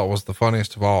that I thought was the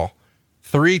funniest of all.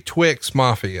 3 Twix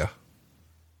Mafia.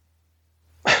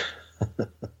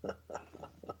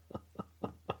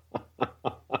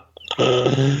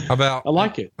 I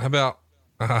like it. How about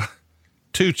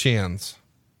 2 Chins?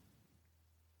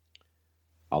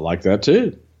 I like that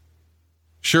too.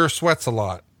 Sure sweats a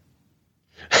lot.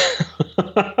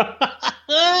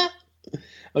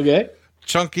 Okay.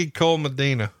 Chunky Cole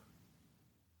Medina.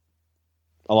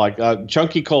 I like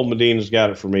Chunky Cole Medina's got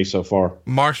it for me so far.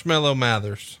 Marshmallow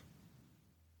Mathers.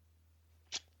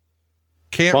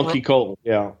 Funky Cole,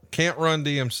 yeah. Can't Run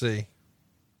DMC.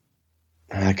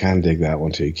 I kind of dig that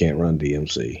one too. Can't Run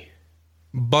DMC.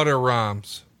 Butter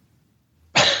Rhymes.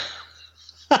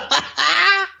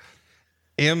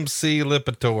 MC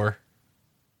Lipitor.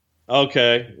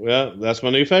 Okay, well, that's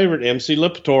my new favorite, MC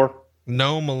Lipitor.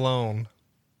 No Malone.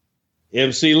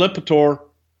 MC Lipitor.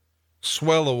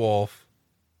 Swellowolf.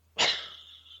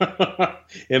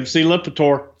 MC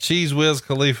Lipitor. Cheese Whiz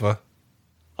Khalifa.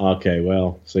 Okay,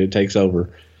 well, so it takes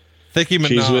over. Nicki Minaj.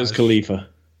 Cheese Whiz Khalifa.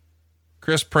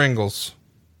 Chris Pringles.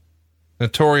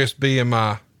 Notorious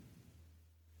BMI.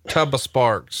 Tubba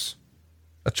Sparks.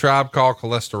 A Tribe Called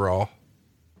Cholesterol.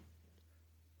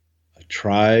 A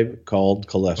Tribe Called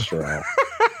Cholesterol.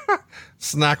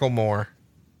 Snacklemore.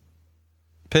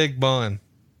 Pig Bun.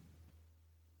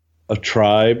 A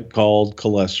Tribe Called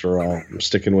Cholesterol. I'm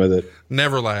sticking with it.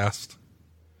 Neverlast.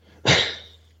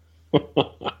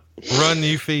 Run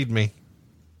You Feed Me.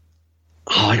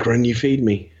 I like Run You Feed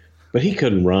Me. But he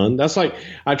couldn't run. That's like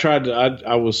I tried to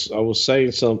I was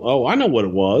saying I know what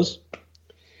it was.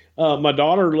 My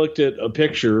daughter looked at a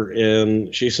picture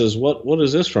and she says, What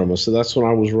is this from? I said, that's when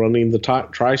I was running the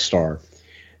TriStar.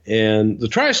 And the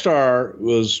TriStar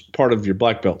was part of your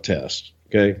black belt test.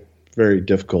 Okay. Very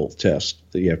difficult test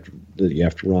that you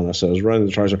have to run. I said, I was running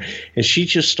the TriStar, and she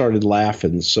just started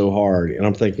laughing so hard. And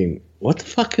I'm thinking,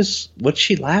 what's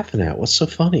she laughing at? What's so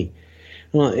funny?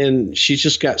 And she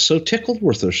just got so tickled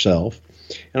with herself.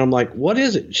 And I'm like, what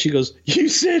is it? She goes, you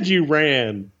said you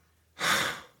ran.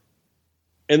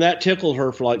 And that tickled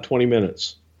her for like 20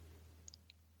 minutes.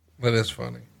 That is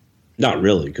funny. Not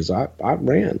really, because I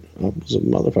ran. I was a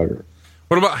motherfucker.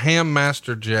 What about Ham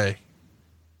Master J?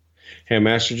 Ham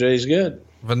Master J is good.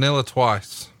 Vanilla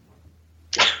Twice.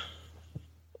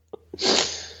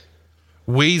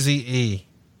 Wheezy E.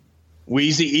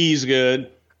 Wheezy E's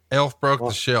good. Elf Broke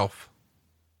the Shelf.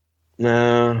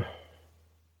 Nah.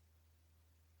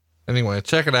 Anyway,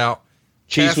 check it out.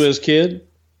 Cheese Whiz Kid.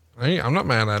 Hey, I'm not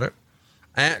mad at it.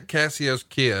 At Cassio's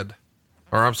Kid,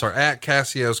 or I'm sorry, at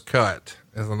Cassio's Cut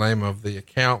is the name of the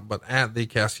account, but at the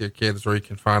Cassio Kid is where you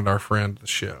can find our friend the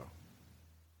show.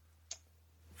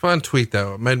 Fun tweet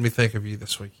though. It made me think of you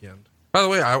this weekend. By the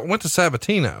way, I went to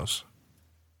Sabatino's.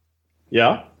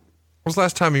 Yeah. When was the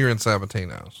last time you were in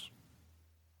Sabatino's?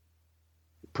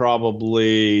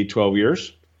 Probably 12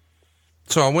 years.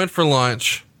 So I went for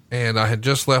lunch and I had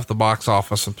just left the box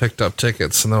office and picked up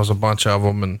tickets, and there was a bunch of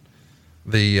them. And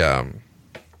the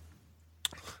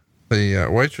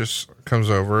waitress comes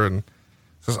over and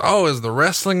says, "Oh, is the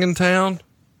wrestling in town?"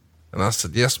 And I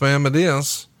said, "Yes, ma'am, it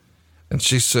is." And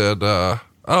she said, "Oh,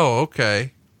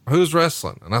 okay. Who's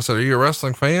wrestling?" And I said, "Are you a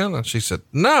wrestling fan?" And she said,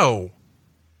 "No."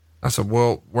 I said,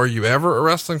 "Well, were you ever a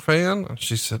wrestling fan?" And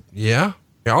she said, "Yeah.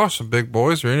 Y'all are some big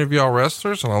boys. Are any of y'all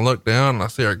wrestlers?" And I looked down and I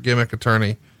see our gimmick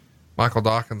attorney, Michael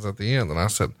Dawkins, at the end. And I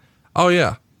said, "Oh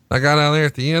yeah, that guy down there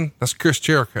at the end, that's Chris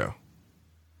Jericho."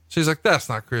 She's like, "That's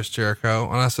not Chris Jericho."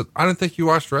 And I said, "I didn't think you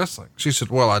watched wrestling." She said,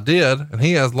 "Well, I did. And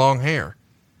he has long hair."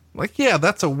 I'm like, "Yeah,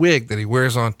 that's a wig that he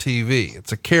wears on TV.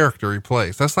 It's a character he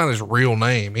plays. That's not his real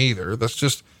name either. That's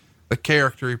just the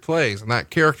character he plays. And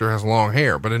that character has long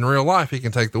hair, but in real life, he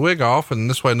can take the wig off, and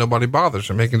this way nobody bothers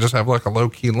him. He can just have like a low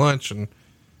key lunch and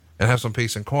have some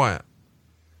peace and quiet."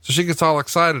 So she gets all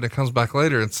excited and comes back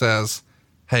later and says,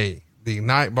 "Hey, the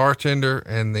night bartender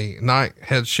and the night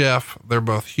head chef, they're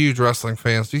both huge wrestling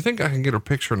fans. Do you think I can get a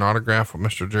picture and autograph with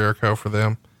Mr. Jericho for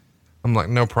them?" I'm like,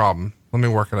 "No problem. Let me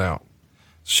work it out."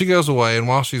 She goes away, and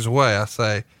while she's away, I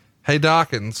say, "Hey,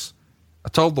 Dawkins, I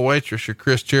told the waitress you're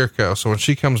Chris Jericho, so when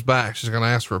she comes back, she's going to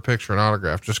ask for a picture and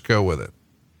autograph. Just go with it."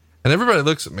 And everybody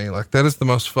looks at me like that is the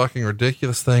most fucking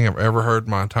ridiculous thing I've ever heard in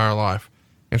my entire life.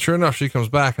 And sure enough, she comes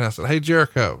back, and I said, "Hey,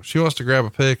 Jericho, she wants to grab a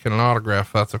pic and an autograph,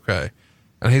 if that's okay."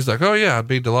 And he's like, "Oh yeah, I'd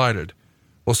be delighted."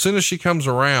 Well, as soon as she comes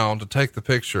around to take the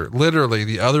picture, literally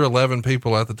the other 11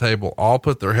 people at the table all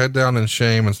put their head down in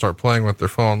shame and start playing with their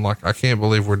phone. Like, I can't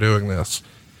believe we're doing this.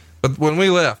 But when we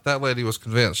left, that lady was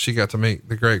convinced she got to meet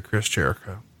the great Chris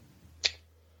Jericho.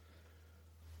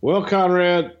 Well,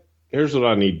 Conrad, here's what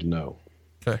I need to know.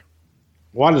 Okay.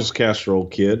 Why does Casserole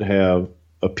Kid have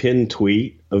a pinned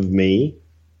tweet of me?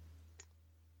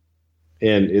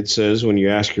 And it says, when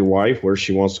you ask your wife where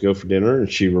she wants to go for dinner,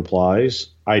 and she replies,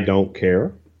 "I don't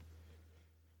care."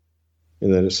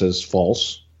 And then it says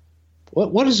false.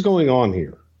 What is going on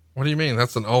here? What do you mean?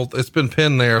 That's it's been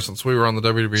pinned there since we were on the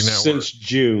WWE Network. Since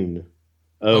June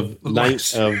of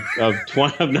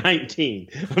 2018.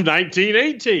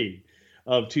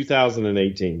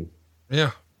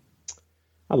 Yeah.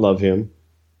 I love him.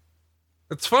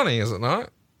 It's funny, is it not?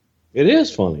 It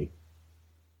is funny.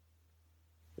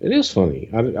 It is funny.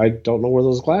 I don't know where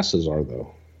those glasses are,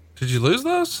 though. Did you lose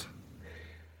those?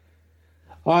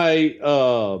 I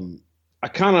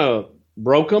kind of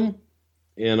broke them,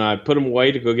 and I put them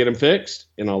away to go get them fixed,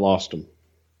 and I lost them.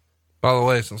 By the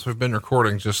way, since we've been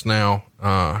recording just now,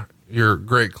 your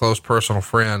great close personal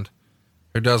friend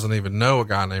who doesn't even know a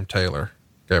guy named Taylor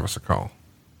gave us a call.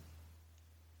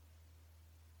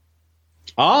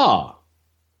 Ah.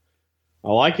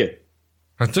 I like it.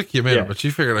 It took you a minute, Yeah. but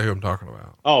you figured out who I'm talking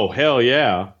about. Oh, hell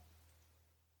yeah.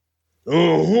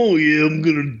 Oh, yeah, I'm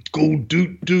gonna go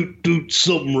doot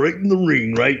something right in the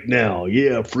ring right now.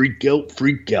 Yeah, freak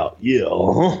out.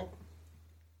 Yeah,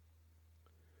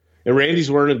 And Randy's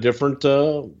wearing a different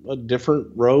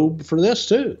robe for this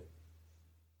too.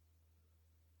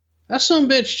 That son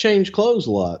of a bitch changed clothes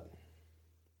a lot.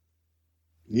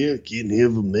 Yeah, can't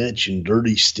have a matching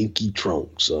dirty, stinky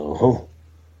trunks.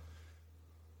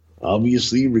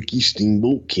 Obviously, Ricky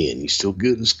Steamboat can. He's still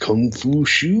got his kung fu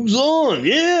shoes on.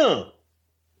 Yeah,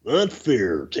 not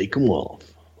fair. Take them off.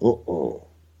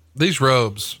 These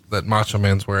robes that Macho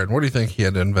Man's wearing, what do you think he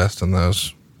had to invest in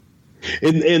those?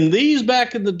 And these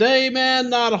back in the day,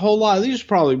 man, not a whole lot. These are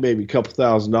probably maybe a couple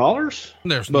 $1,000s.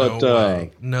 There's But, no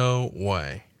way. No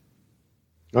way.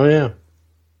 Oh yeah.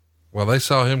 Well, they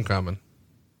saw him coming.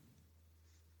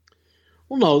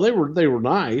 Well, no, they were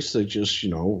nice. They just,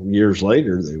 years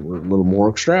later they were a little more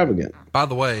extravagant. By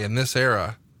the way, in this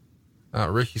era,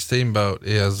 Ricky Steamboat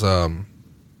is a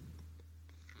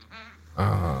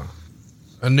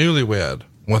newlywed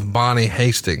with Bonnie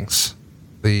Hastings,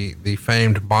 the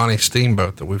famed Bonnie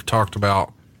Steamboat that we've talked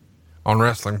about on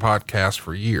wrestling podcasts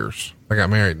for years. They got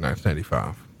married in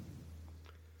 1985.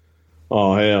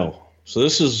 Oh hell! So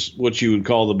this is what you would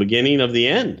call the beginning of the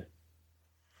end.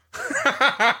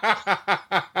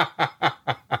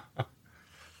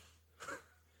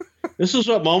 This is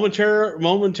what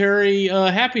momentary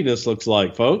happiness looks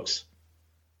like, folks.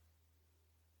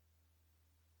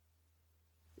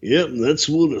 Yep, that's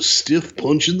what a stiff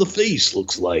punch in the face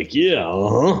looks like.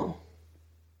 Yeah,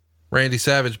 Randy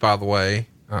Savage, by the way,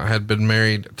 had been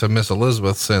married to Miss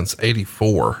Elizabeth since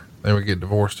 84. They would get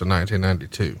divorced in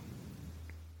 1992.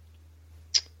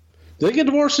 Did they get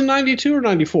divorced in 92 or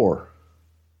 94?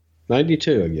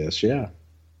 92, I guess, yeah.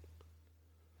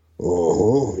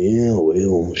 Yeah,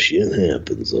 well, shit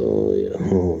happens. Oh, yeah.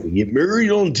 You get married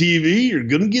on TV, you're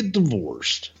going to get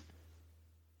divorced.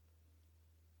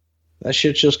 That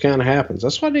shit just kind of happens.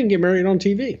 That's why I didn't get married on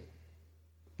TV.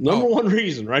 Number one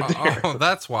reason right there. Oh,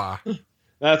 that's why.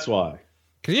 That's why.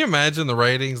 Can you imagine the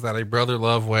ratings that a brother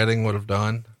love wedding would have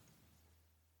done?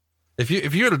 If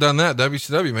you would have done that,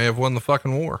 WCW may have won the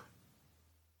fucking war.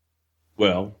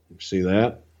 Well, you see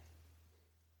that?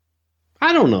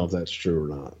 I don't know if that's true or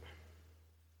not.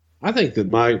 I think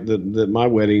that my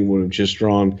wedding would have just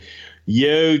drawn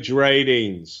huge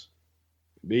ratings.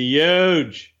 Be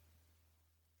huge.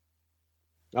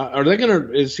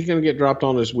 Is he gonna get dropped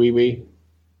on his wee-wee?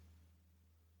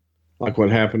 Like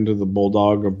what happened to the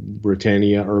Bulldog of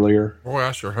Britannia earlier? Boy,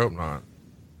 I sure hope not.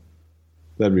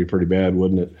 That'd be pretty bad,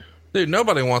 wouldn't it? Dude,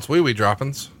 nobody wants wee-wee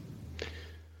droppings.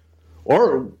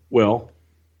 Or, well,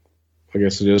 I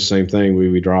guess it is the same thing,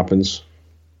 wee-wee droppings.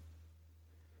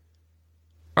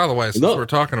 By the way, since we're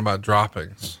talking about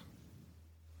droppings,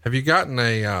 have you gotten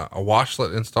a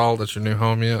washlet installed at your new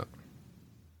home yet?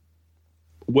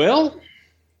 Well,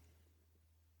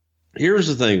 here's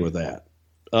the thing with that.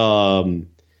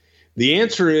 The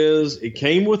answer is it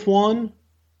came with one,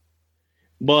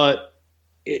 but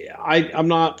I'm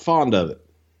not fond of it.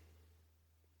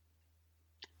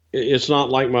 It's not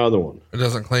like my other one. It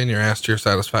doesn't clean your ass to your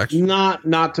satisfaction.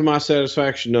 Not to my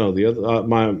satisfaction. No, the other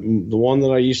the one that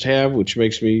I used to have, which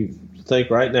makes me think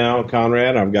right now,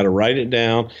 Conrad, I've got to write it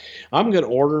down. I'm going to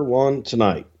order one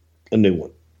tonight, a new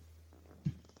one.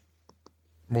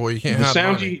 Boy, you can't The have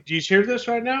sound. money. Do you hear this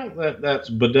right now? That's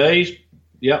bidets.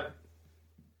 Yep.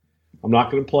 I'm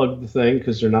not going to plug the thing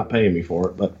because they're not paying me for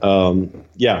it. But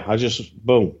yeah, I just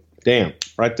boom, damn,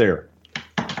 right there.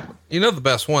 You know the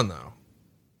best one though.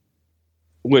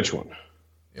 Which one?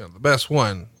 You know the best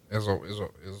one is a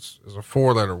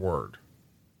 4-letter word.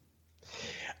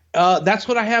 That's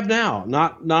what I have now.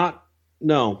 Not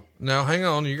no. No, hang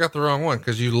on, you got the wrong one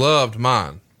because you loved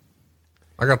mine.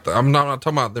 I'm not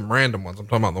talking about them random ones. I'm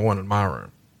talking about the one in my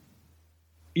room.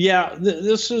 Yeah,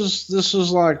 this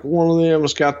is like one of them.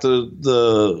 It's got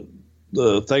the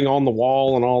thing on the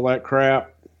wall and all that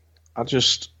crap. I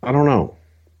don't know.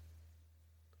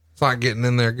 It's not getting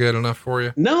in there good enough for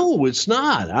you. No, it's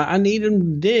not. I need them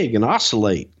to dig and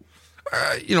oscillate.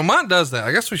 Mine does that.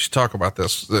 I guess we should talk about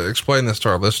this, explain this to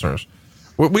our listeners.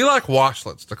 We like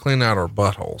washlets to clean out our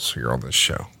buttholes here on this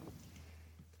show.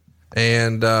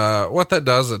 And, what that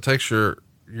does, it takes your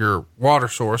water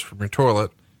source from your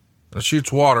toilet and it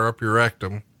shoots water up your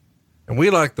rectum. And we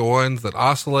like the ones that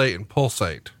oscillate and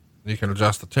pulsate. You can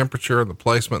adjust the temperature and the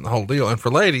placement and the whole deal. And for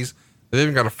ladies, they've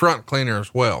even got a front cleaner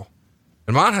as well.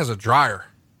 And mine has a dryer.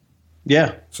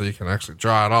 Yeah. So you can actually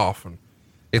dry it off. And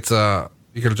it's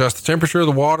you can adjust the temperature of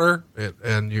the water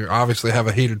and you obviously have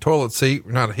a heated toilet seat.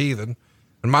 You're not a heathen.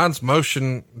 And mine's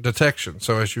motion detection.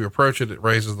 So as you approach it, it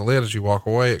raises the lid. As you walk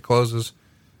away, it closes.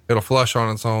 It'll flush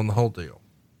on its own, the whole deal.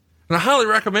 And I highly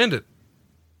recommend it.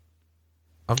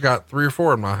 I've got 3 or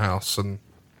 4 in my house, and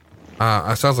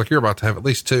it sounds like you're about to have at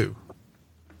least 2.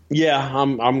 Yeah,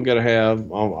 I'm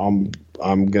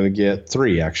gonna get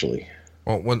 3 actually.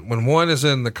 Well, when one is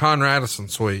in the Conradison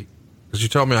suite, because you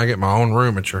told me I get my own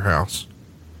room at your house.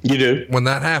 You do? When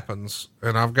that happens,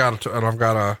 and I've got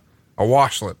a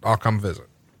washlet, I'll come visit.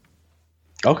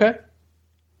 Okay.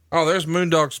 Oh, there's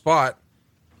Moondog Spot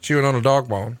chewing on a dog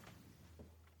bone.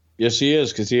 Yes, he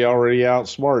is, because he already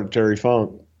outsmarted Terry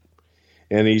Funk.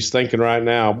 And he's thinking right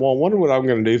now, well, I wonder what I'm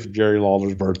going to do for Jerry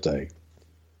Lawler's birthday.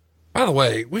 By the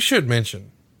way, we should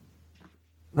mention,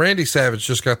 Randy Savage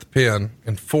just got the pin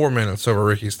in 4 minutes over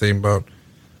Ricky Steamboat,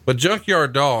 but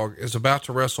Junkyard Dog is about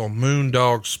to wrestle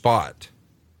Moondog Spot.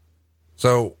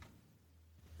 So,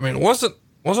 I mean, wasn't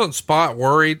Spot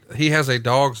worried? He has a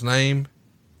dog's name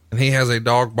and he has a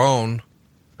dog bone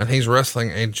and he's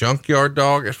wrestling a junkyard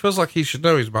dog. It feels like he should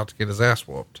know he's about to get his ass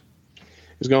whooped.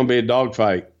 It's going to be a dog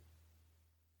fight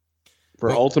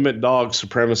for ultimate dog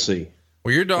supremacy.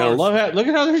 Well, your dog. Look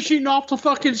at how they're shooting off the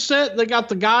fucking set. They got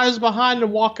the guys behind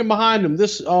them walking behind them.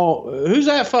 Who's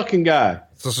that fucking guy?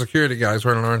 It's a security guy. He's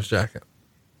wearing an orange jacket.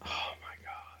 Oh my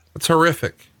God. It's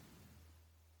horrific.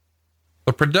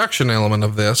 The production element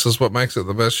of this is what makes it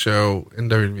the best show in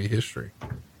WWE history.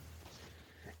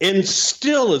 And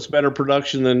still it's better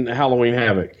production than Halloween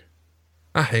Havoc.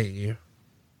 I hate you.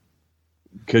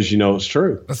 Because you know it's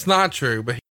true. That's not true,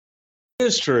 but It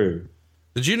is true.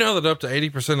 did you know that up to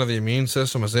 80% of the immune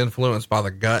system is influenced by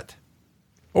the gut?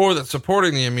 Or that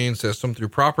supporting the immune system through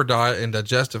proper diet and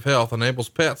digestive health enables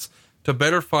pets to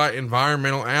better fight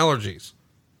environmental allergies?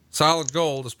 Solid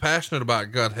Gold is passionate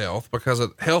about gut health because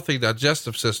a healthy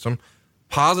digestive system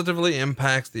positively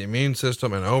impacts the immune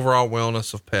system and overall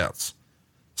wellness of pets.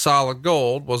 Solid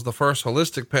Gold was the first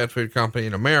holistic pet food company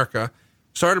in America,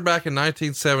 started back in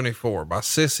 1974 by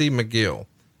Sissy McGill.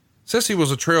 Sissy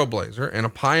was a trailblazer and a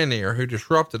pioneer who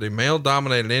disrupted a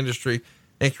male-dominated industry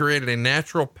and created a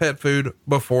natural pet food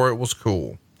before it was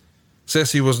cool.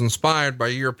 Sissy was inspired by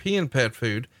European pet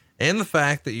food and the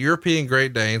fact that European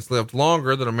Great Danes lived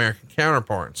longer than American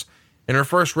counterparts. And her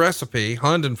first recipe,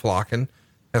 Hundenflocken,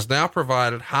 has now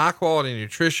provided high-quality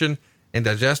nutrition and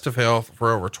digestive health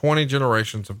for over 20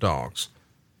 generations of dogs.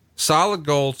 Solid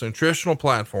Gold's nutritional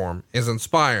platform is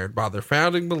inspired by their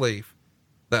founding belief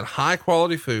that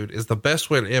high-quality food is the best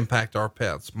way to impact our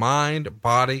pets' mind,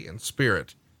 body, and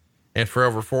spirit. And for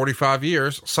over 45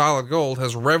 years, Solid Gold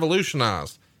has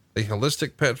revolutionized the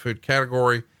holistic pet food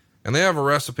category, and they have a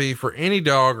recipe for any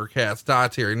dog or cat's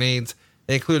dietary needs,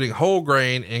 including whole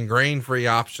grain and grain-free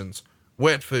options,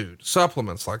 wet food,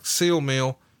 supplements like seal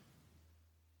meal,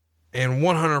 and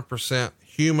 100%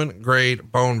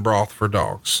 human-grade bone broth for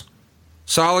dogs.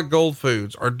 Solid Gold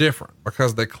foods are different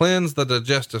because they cleanse the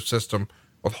digestive system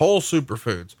with whole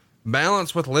superfoods,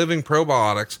 balanced with living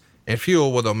probiotics, and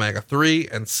fuel with omega-3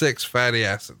 and 6 fatty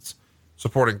acids,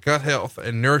 supporting gut health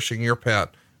and nourishing your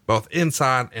pet both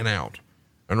inside and out.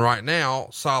 And right now,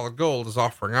 Solid Gold is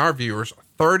offering our viewers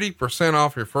 30%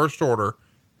 off your first order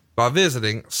by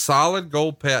visiting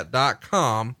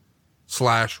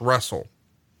solidgoldpet.com/wrestle.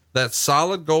 That's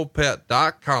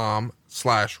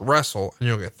solidgoldpet.com/wrestle, and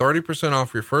you'll get 30%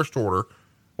 off your first order.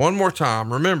 One more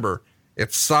time, remember,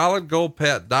 it's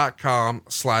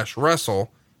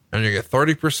solidgoldpet.com/wrestle, and you get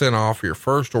 30% off your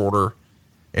first order.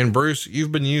 And Bruce,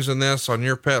 you've been using this on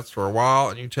your pets for a while,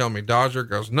 and you tell me Dodger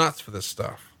goes nuts for this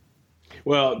stuff.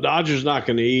 Well, Dodger's not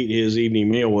going to eat his evening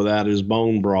meal without his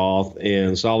bone broth,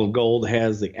 and Solid Gold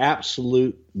has the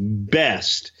absolute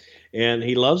best. And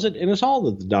he loves it, and it's all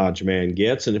that the Dodge man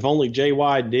gets. And if only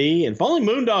JYD, and if only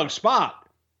Moondog Spot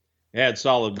had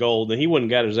Solid Gold, then he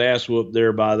wouldn't got his ass whooped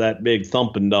there by that big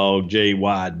thumping dog,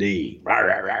 JYD. Rawr,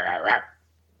 rawr, rawr, rawr.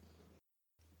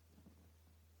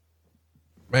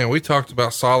 Man, we talked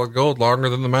about Solid Gold longer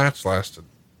than the match lasted.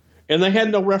 And they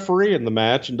had no referee in the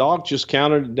match, and Dog just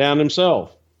counted it down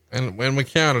himself. And when we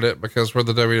counted it, because we're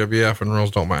the WWF and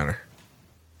rules don't matter.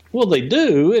 Well, they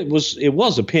do. It was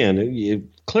a pin. It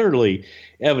clearly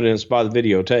evidenced by the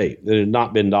videotape that it had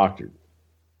not been doctored.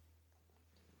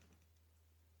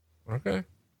 Okay.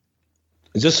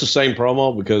 Is this the same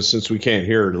promo? Because since we can't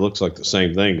hear it, it looks like the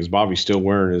same thing, because Bobby's still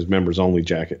wearing his members only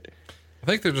jacket. I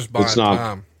think they're just buying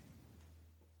time.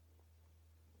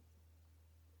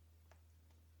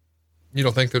 You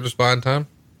don't think they're just buying time?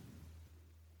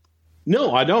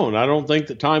 No, I don't. I don't think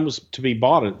that time was to be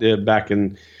bought back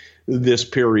in this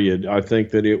period. I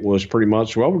think that it was pretty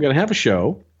much, well, we're going to have a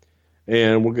show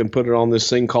and we're going to put it on this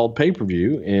thing called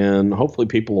pay-per-view, and hopefully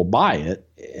people will buy it.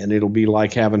 and it'll be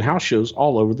like having house shows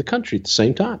all over the country at the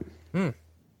same time.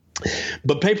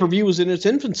 But pay-per-view was in its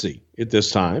infancy at this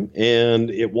time, and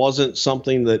it wasn't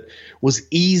something that was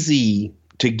easy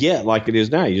to get like it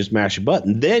is now. You just mash a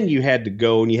button. Then you had to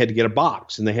go and you had to get a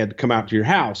box, and they had to come out to your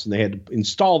house, and they had to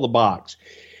install the box.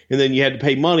 And then you had to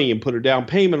pay money and put a down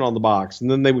payment on the box. And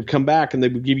then they would come back and they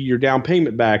would give you your down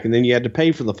payment back, and then you had to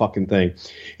pay for the fucking thing.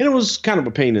 And it was kind of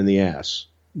a pain in the ass.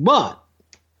 But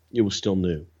it was still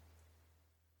new.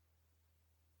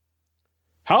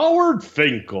 Howard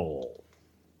Finkel.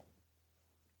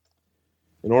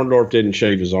 And Orndorff didn't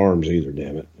shave his arms either,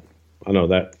 damn it. I know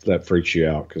that freaks you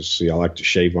out because, see, I like to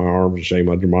shave my arms and shave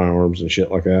under my arms and shit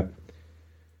like that.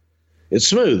 It's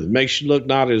smooth. It makes you look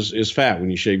not as fat when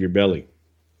you shave your belly.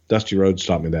 Dusty Rhodes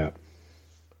taught me that.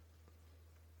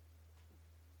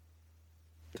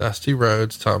 Dusty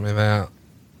Rhodes taught me that.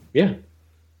 Yeah.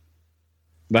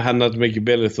 But how not to make your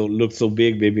belly look so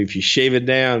big, baby. If you shave it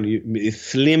down, it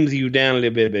slims you down a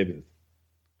little bit, baby.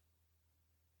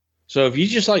 So if you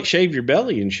just like shave your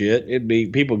belly and shit, it'd be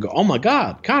people go, oh my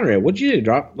God, Conrad, what'd you do?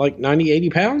 Drop like 90, 80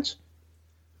 pounds?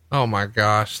 Oh my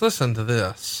gosh. Listen to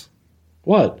this.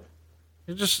 What?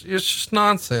 It's just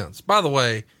nonsense. By the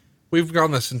way, we've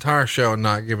gone this entire show and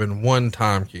not given one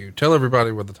time cue. Tell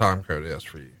everybody what the time code is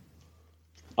for you.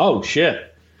 Oh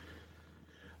shit.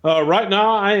 Right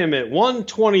now I am at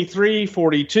 1:23,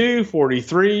 42,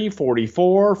 43,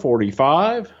 44,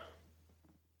 45.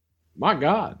 My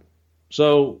God.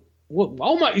 So,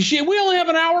 oh my shit, we only have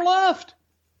an hour left.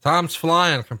 Time's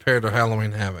flying compared to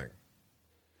Halloween Havoc.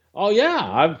 Oh yeah.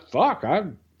 I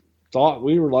thought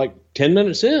we were like 10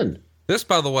 minutes in. This,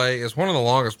 by the way, is one of the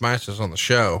longest matches on the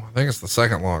show. I think it's the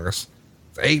second longest.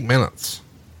 It's 8 minutes.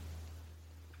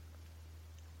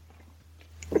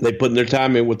 They putting their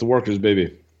time in with the workers,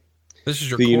 baby. This is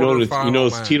your you notice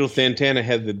match. Tito Santana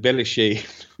had the belly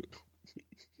shaved.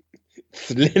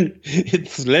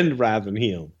 It's slenderizing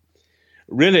him.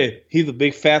 Really, he's a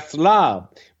big fat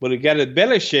slob, but he got his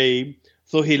belly shaved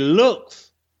so he looks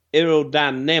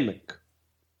aerodynamic.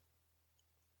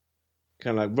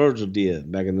 Kind of like Virgil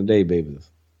did back in the day, babies.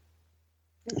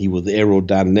 He was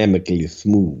aerodynamically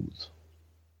smooth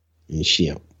and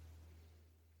shit.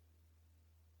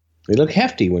 He looked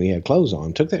hefty when he had clothes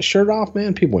on. Took that shirt off,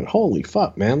 man. People went, holy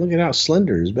fuck, man. Look at how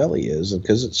slender his belly is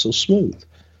because it's so smooth.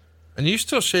 And you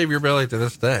still shave your belly to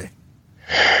this day.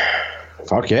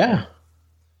 Fuck yeah.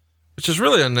 Which is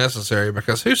really unnecessary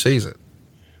because who sees it?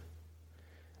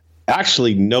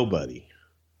 Actually, nobody.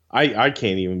 I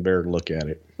can't even bear to look at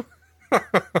it.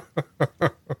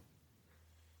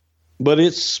 But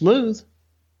it's smooth.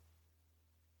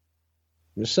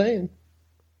 I'm just saying.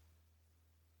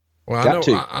 Well,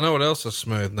 I know what else is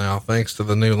smooth now, thanks to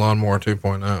the new Lawnmower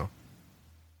 2.0.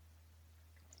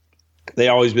 They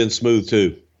always been smooth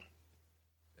too.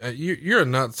 You're a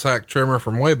nutsack trimmer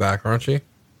from way back, aren't you?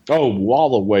 Oh, all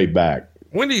the way back.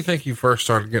 When do you think you first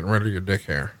started getting rid of your dick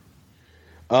hair?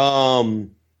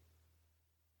 Junior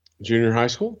high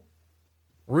school.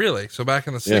 Really? So back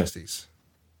in the 60s?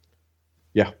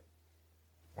 Yeah.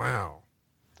 Wow.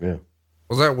 Yeah.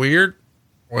 Was that weird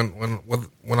when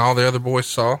all the other boys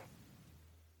saw?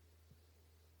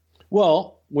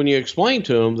 Well, when you explain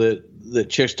to them that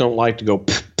chicks don't like to go,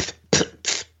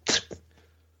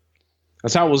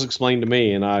 that's how it was explained to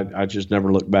me, and I just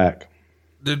never looked back.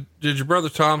 Did your brother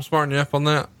Tom smarten you up on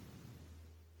that?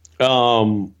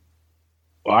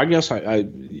 I guess a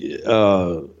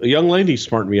young lady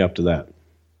smartened me up to that.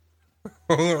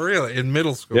 Oh, really? In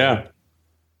middle school? Yeah.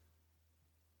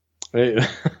 What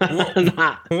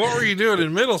were you doing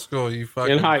in middle school? You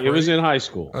fucking it was in high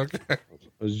school. Okay.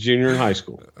 It was junior in high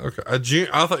school. Okay.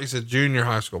 I thought you said junior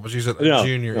high school, but you said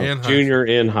junior in high junior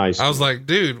school. In high school. I was like,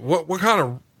 dude, what kind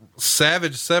of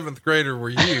savage seventh grader were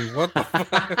you? What the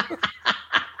fuck?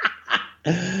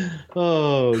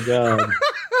 Oh God.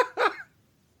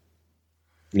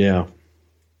 Yeah.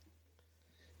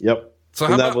 Yep.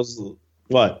 So was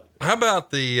what? How about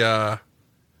there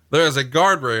is a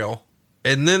guardrail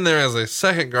and then there is a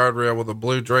second guardrail with a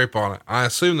blue drape on it. I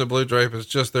assume the blue drape is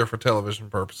just there for television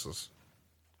purposes.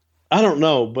 I don't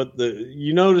know, but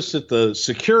you notice that the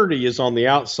security is on the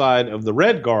outside of the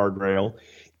red guardrail,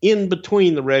 in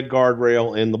between the red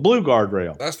guardrail and the blue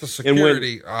guardrail. That's the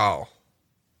security.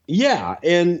 Yeah,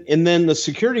 and then the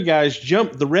security guys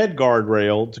jump the red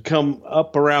guardrail to come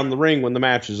up around the ring when the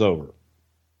match is over.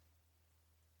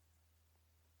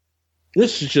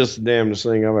 This is just the damnedest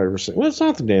thing I've ever seen. Well, it's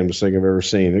not the damnedest thing I've ever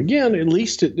seen. Again, at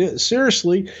least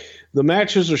seriously, the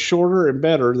matches are shorter and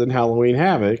better than Halloween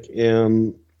Havoc,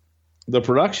 and the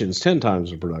production's 10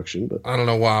 times the production. But I don't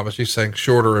know why, but she's saying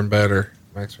shorter and better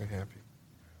makes me happy.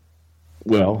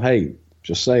 Well, hey,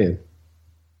 Just saying.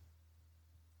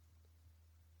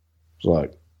 It's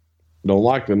like, don't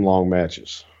like them long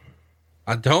matches.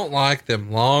 I don't like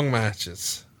them long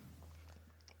matches.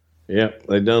 Yep,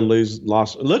 they done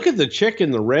lost. Look at the chick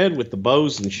in the red with the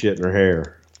bows and shit in her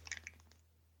hair.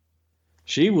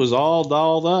 She was all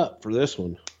dolled up for this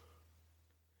one.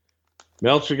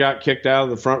 Meltzer got kicked out of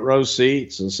the front row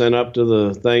seats and sent up to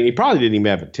the thing. He probably didn't even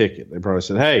have a ticket. They probably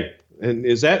said, "Hey, and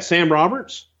is that Sam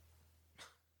Roberts?"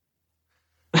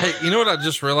 Hey, you know what I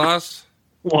just realized?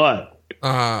 What?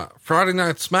 Friday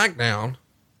Night SmackDown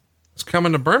is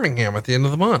coming to Birmingham at the end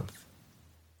of the month.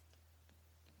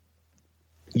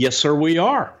 Yes, sir, we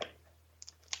are.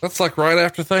 That's like right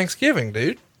after Thanksgiving,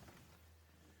 dude.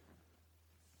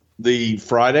 The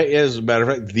Friday, as a matter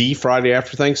of fact, the Friday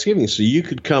after Thanksgiving. So you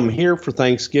could come here for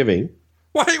Thanksgiving.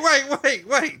 Wait.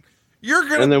 You're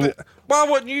going to, why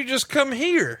wouldn't you just come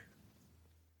here?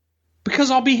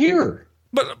 Because I'll be here.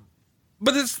 But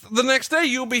it's the next day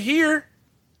you'll be here.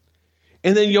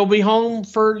 And then you'll be home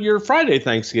for your Friday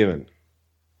Thanksgiving.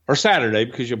 Or Saturday,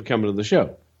 because you'll be coming to the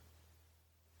show.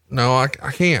 No, I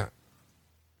can't.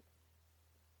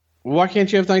 Why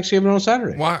can't you have Thanksgiving on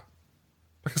Saturday? Why?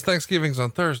 Because Thanksgiving's on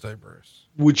Thursday, Bruce.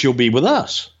 Which you'll be with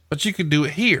us. But you could do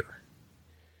it here.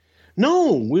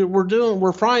 No,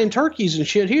 we're frying turkeys and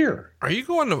shit here. Are you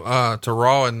going to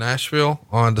Raw in Nashville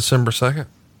on December 2nd?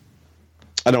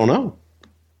 I don't know.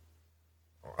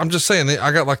 I'm just saying that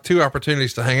I got like 2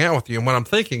 opportunities to hang out with you. And what I'm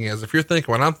thinking is, if you're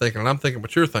thinking what I'm thinking and I'm thinking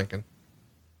what you're thinking,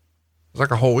 it's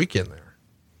like a whole weekend there.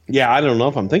 Yeah, I don't know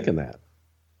if I'm thinking that.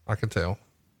 I can tell.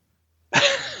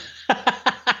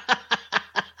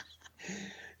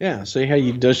 Yeah, see how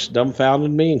you just dumbfounded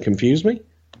me and confused me?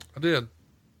 I did.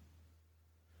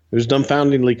 It was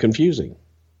dumbfoundingly confusing.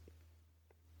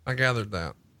 I gathered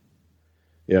that.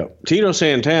 Yeah. Tito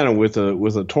Santana with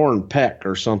a torn pec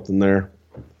or something there.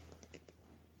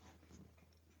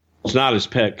 It's not his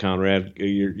pec, Conrad.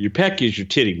 Your pec is your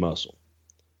titty muscle.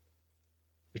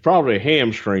 It's probably a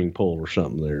hamstring pull or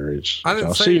something there. I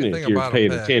didn't say anything if you're about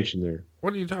paying a pec. attention there.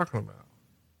 What are you talking about?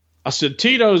 I said,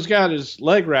 Tito's got his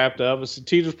leg wrapped up. I said,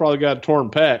 Tito's probably got a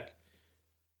torn pec.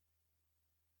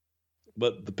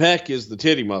 But the pec is the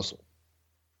titty muscle.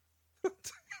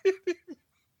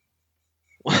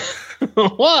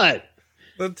 What?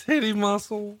 The titty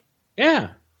muscle? Yeah.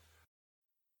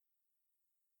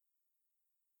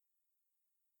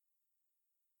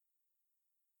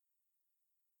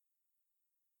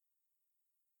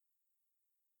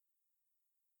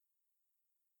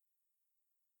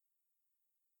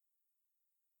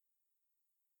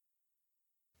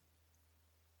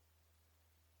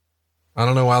 I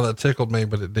don't know why that tickled me,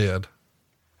 but it did.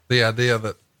 The idea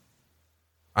that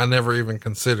I never even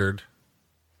considered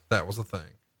that was a thing.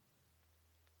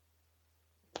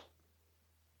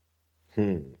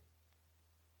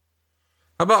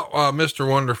 How about Mr.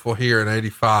 Wonderful here in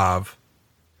 85?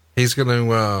 He's going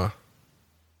to,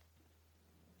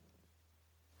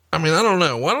 I mean, I don't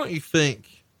know. Why don't you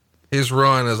think his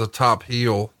run as a top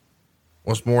heel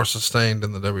was more sustained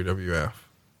in the WWF?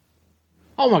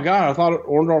 Oh my God. I thought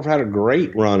Orndorff had a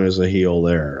great run as a heel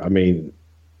there. I mean,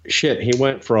 shit. He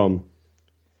went from,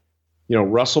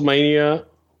 WrestleMania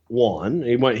 1.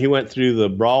 He went through the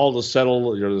brawl to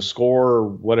settle the score or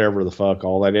whatever the fuck,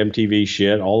 all that MTV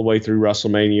shit, all the way through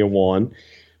WrestleMania 1.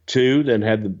 2, then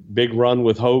had the big run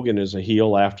with Hogan as a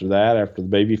heel after that, after the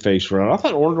babyface run. I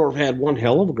thought Orndorff had one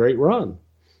hell of a great run.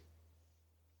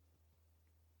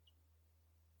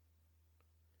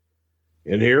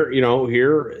 And here's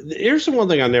the one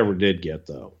thing I never did get,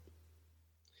 though.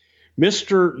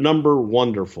 Mr. Number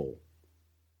Wonderful.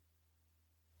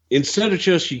 Instead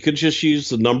of you could just use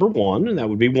the number 1, and that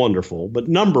would be wonderful, but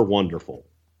Number Wonderful.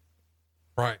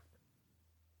 Right.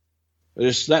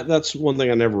 That's one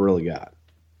thing I never really got.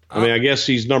 I mean, I guess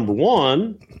he's number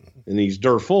 1, and he's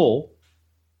Durful.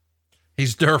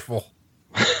 He's Durful.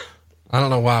 I don't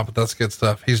know why, but that's good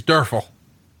stuff. He's Durful.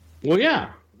 Well, yeah.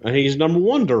 And he's number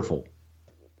 1 Durful.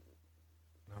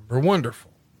 Number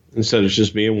Wonderful. Instead of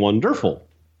just being Wonderful.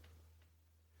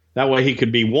 That way he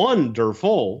could be 1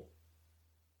 Durful.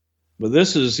 But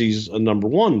he's a number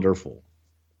 1 Durful.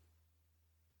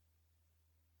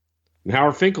 And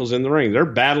Howard Finkel's in the ring. They're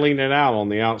battling it out on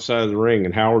the outside of the ring,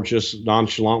 and Howard just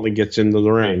nonchalantly gets into the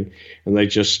ring, and they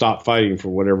just stop fighting for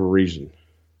whatever reason.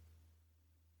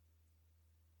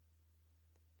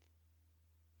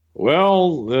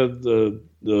 Well,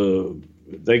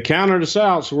 they counted us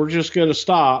out, so we're just going to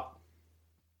stop.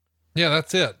 Yeah,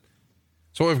 that's it.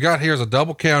 So what we've got here is a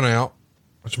double count out,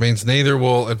 which means neither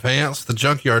will advance. The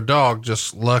Junkyard Dog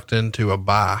just lucked into a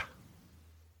bye.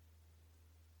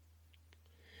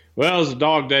 Well, it was a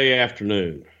dog day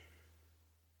afternoon.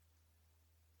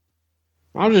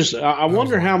 I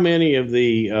wonder how many of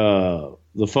the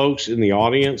folks in the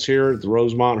audience here at the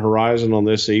Rosemont Horizon on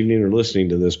this evening are listening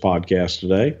to this podcast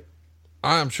today.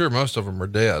 I'm sure most of them are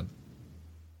dead.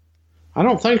 I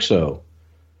don't think so.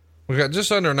 We got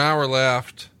just under an hour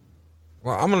left.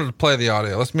 Well, I'm going to play the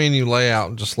audio. Let's me and you lay out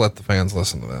and just let the fans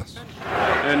listen to this.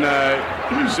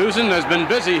 And Susan has been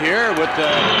busy here with.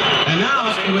 And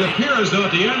now it would appear as though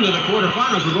at the end of the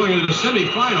quarterfinals we're going into the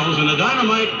semifinals, and the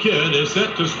Dynamite Kid is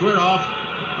set to square off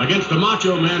against the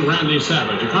Macho Man Randy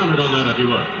Savage. A comment on that, if you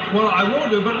would. Well, I will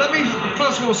do, but let me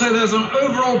first of all say there's an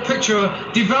overall picture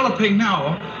developing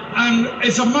now, and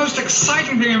it's the most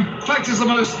exciting thing. In fact, it's the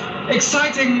most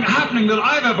exciting happening that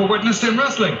I've ever witnessed in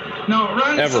wrestling. Now,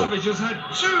 Randy Savage has had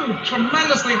two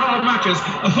tremendously hard matches,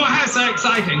 and why I say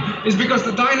exciting is because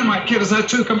the Dynamite Kid has had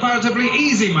two comparatively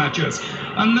easy matches,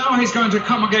 and now he's going to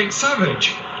come against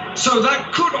Savage. So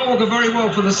that could augur very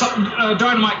well for the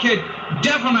Dynamite Kid.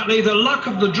 Definitely the luck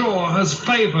of the draw has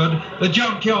favored the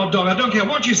Junkyard Dog. I don't care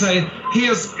what you say, he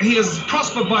is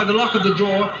prospered by the luck of the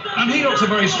draw, and he looks a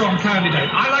very strong candidate.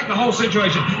 I like the whole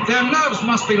situation. Their nerves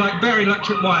must be like very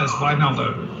electric wires by now,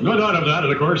 though. No doubt of that,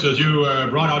 and of course, as you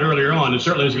brought out earlier on, it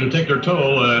certainly is going to take their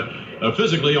toll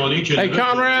physically on each individual.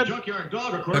 Hey, Conrad. The Junkyard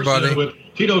Dog, of course, with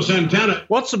Tito Santana.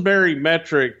 What's a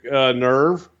barometric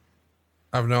nerve?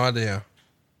 I have no idea.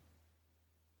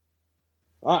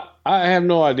 I have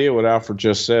no idea what Alfred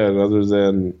just said, other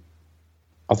than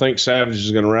I think Savage is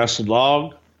going to wrestle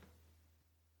Dog.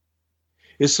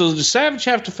 So does Savage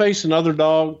have to face another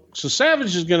dog? So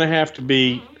Savage is going to have to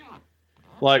be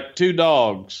like two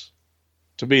dogs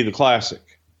to be the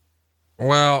classic.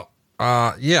 Well,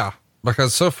 yeah,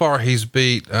 because so far he's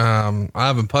beat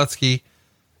Ivan Putski.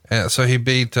 So he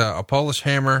beat a Polish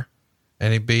Hammer,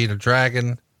 and he beat a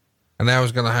Dragon, and now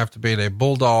he's going to have to beat a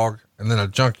Bulldog and then a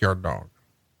Junkyard Dog.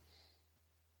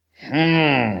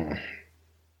 It's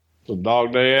a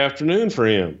dog day afternoon for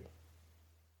him.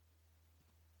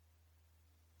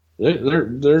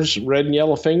 There's red and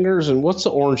yellow fingers, and what's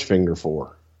the orange finger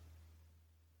for?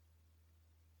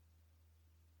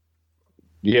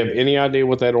 Do you have any idea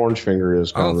what that orange finger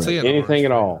is? I don't see it. Anything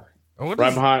at all? Oh,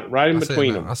 right behind, right in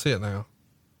between them. I see it now.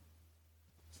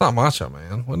 It's not Macho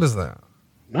Man. What is that?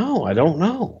 No, I don't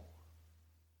know.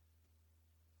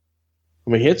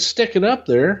 I mean, it's sticking up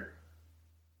there.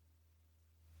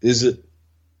 Is it?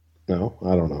 No,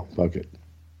 I don't know. Fuck it.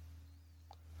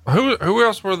 Who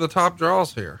else were the top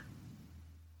draws here?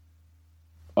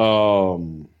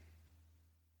 JYD,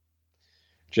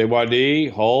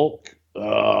 Hulk,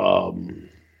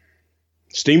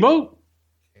 Steamboat.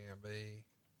 Can't be.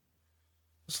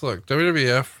 Let's look.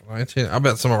 WWF 19. I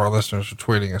bet some of our listeners are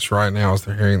tweeting us right now as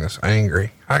they're hearing this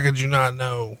angry. How could you not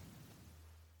know?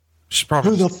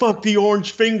 Who the fuck the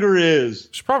orange finger is?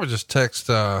 Should probably just text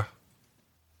Zack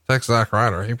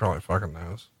Ryder. He probably fucking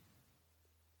knows.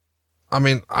 I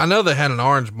mean, I know they had an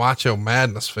orange Macho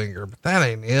Madness finger, but that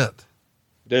ain't it.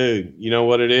 Dude, you know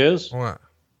what it is? What?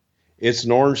 It's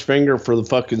an orange finger for the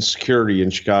fucking security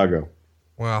in Chicago.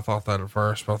 Well, I thought that at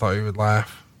first, but I thought you would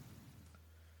laugh.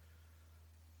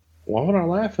 Why would I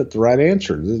laugh at the right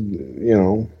answer? You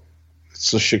know,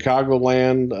 it's a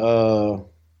Chicagoland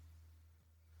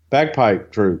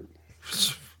bagpipe troupe.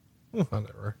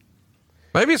 Whatever.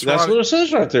 Maybe it's that's what it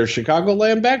says right there.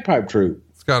 Chicagoland bagpipe troupe.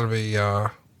 It's got to be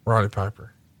Roddy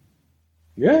Piper.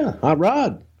 Yeah, Hot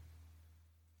Rod.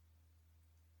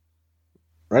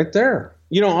 Right there.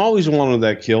 You know, I always wanted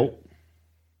that kilt.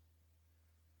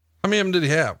 How many of them did he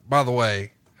have? By the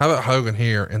way, how about Hogan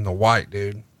here in the white,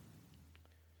 dude?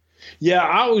 Yeah,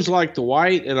 I always liked the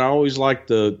white, and I always liked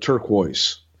the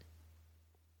turquoise.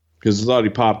 Because I thought he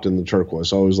popped in the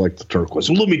turquoise. I always liked the turquoise.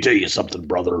 Well, let me tell you something,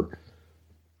 brother.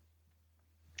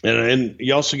 And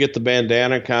you also get the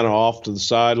bandana kind of off to the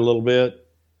side a little bit,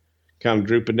 kind of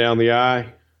drooping down the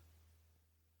eye.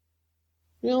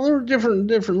 You know, there were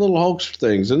different little Hulkster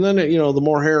things. And then, you know, the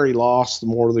more hair he lost, the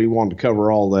more that he wanted to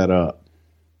cover all that up.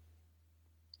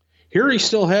 Here he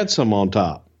still had some on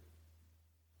top.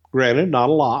 Granted, not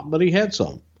a lot, but he had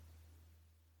some.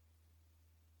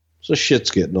 So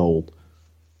shit's getting old.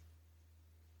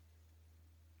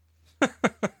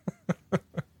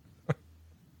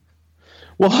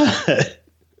 What?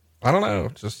 I don't know.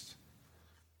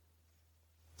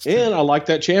 And I like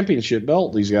that championship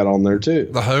belt he's got on there too.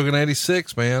 The Hogan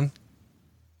 86, man.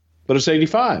 But it's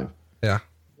 85. Yeah.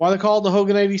 Why they call it the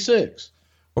Hogan 86?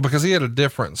 Well, because he had a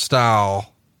different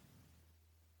style.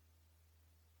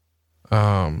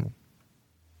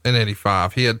 In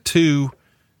 85, he had two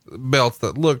belts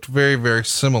that looked very, very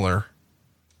similar.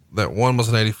 That one was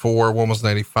an 84, one was an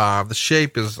 85. The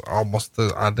shape is almost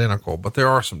identical, but there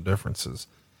are some differences.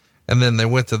 And then they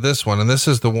went to this one, and this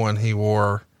is the one he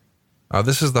wore.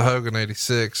 This is the Hogan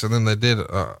 86. And then they did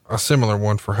a similar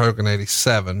one for Hogan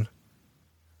 87.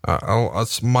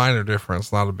 It's a minor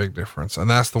difference, not a big difference. And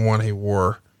that's the one he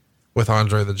wore with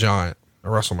Andre the Giant at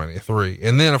WrestleMania 3.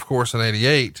 And then of course in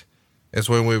 88 is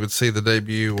when we would see the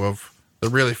debut of the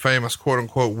really famous quote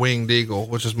unquote Winged Eagle,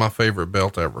 which is my favorite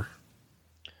belt ever.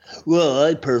 Well,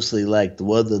 I personally like the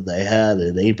one that they had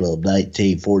in April of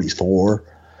 1944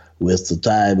 with the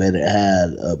time when it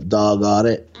had a dog on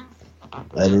it.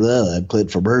 I don't know. I'm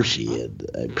Clint from Hershey, and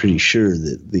I'm pretty sure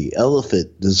that the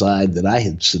elephant design that I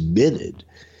had submitted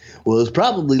was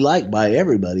probably liked by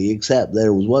everybody, except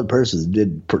there was one person that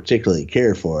didn't particularly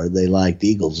care for it. They liked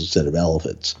eagles instead of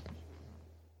elephants.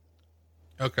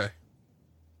 Okay.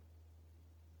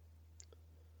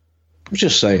 I'm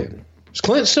just saying. Is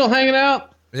Clint still hanging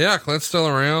out? Yeah, Clint's still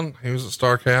around. He was at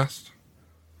StarCast.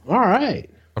 All right.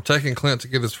 I'm taking Clint to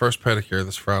get his first pedicure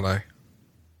this Friday.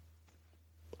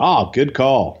 Oh, good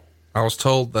call. I was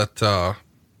told that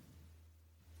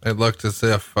it looked as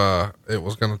if it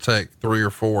was going to take 3 or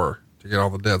 4 to get all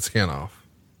the dead skin off.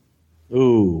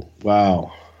 Ooh,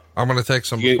 wow. I'm going to take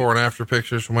some before and after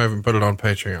pictures from Wave and put it on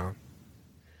Patreon.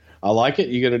 I like it.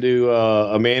 You going to do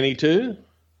a mani too?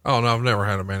 Oh, no, I've never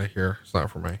had a manicure. It's not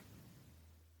for me.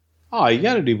 Oh, you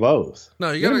got to do both.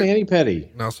 No, you got got a mani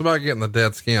pedi. No, it's about getting the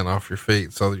dead skin off your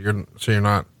feet so that you're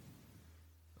not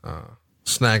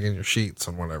snagging your sheets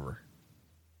and whatever.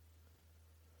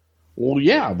 Well,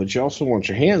 yeah, but you also want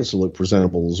your hands to look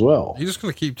presentable as well. You just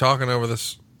going to keep talking over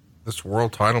this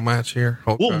world title match here?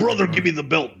 Well, brother, give me the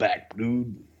belt back,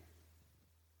 dude.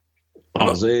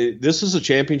 This is a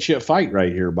championship fight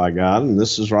right here, by God. And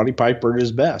this is Roddy Piper at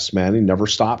his best, man. He never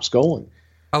stops going.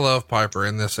 I love Piper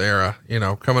in this era,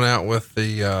 coming out with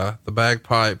the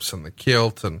bagpipes and the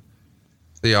kilt and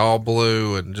the all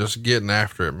blue and just getting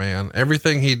after it, man.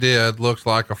 Everything he did looked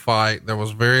like a fight. There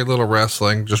was very little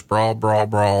wrestling, just brawl, brawl,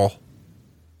 brawl.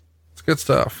 It's good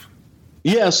stuff.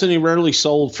 Yes. And he rarely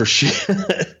sold for shit.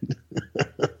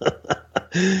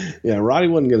 Yeah. Roddy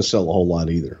wasn't going to sell a whole lot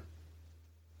either.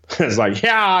 It's like,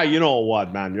 yeah, you know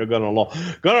what, man, you're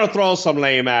gonna throw some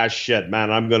lame ass shit, man.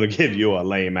 I'm gonna give you a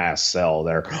lame ass sell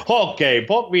there. Okay,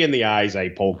 poke me in the eyes. I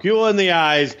poke you in the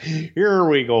eyes. Here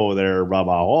we go there,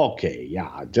 Bubba. Okay,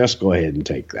 yeah, just go ahead and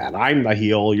take that. I'm the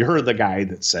heel. You're the guy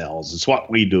that sells. It's what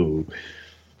we do.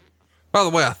 By the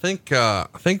way, I think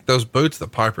those boots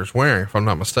that Piper's wearing, if I'm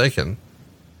not mistaken,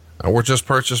 were just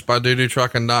purchased by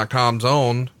DoodooTrucking.com's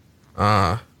own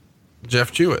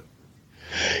Jeff Jewett.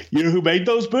 You know who made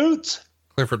those boots?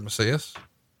 Clifford Macias.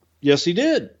 Yes, he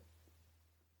did.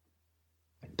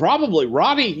 Probably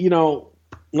Roddy,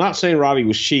 not saying Roddy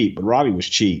was cheap, but Roddy was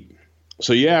cheap.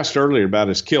 So you asked earlier about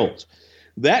his kilt.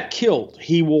 That kilt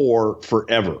he wore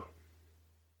forever.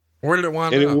 Where did it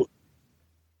wind up?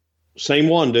 Same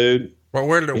one, dude. Well,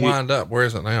 where did it wind up? Where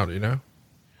is it now? Do you know?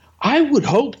 I would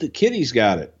hope that Kitty's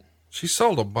got it. She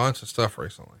sold a bunch of stuff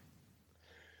recently.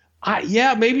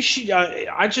 Yeah, maybe she.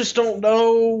 I just don't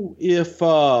know if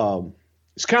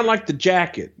it's kind of like the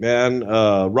jacket, man.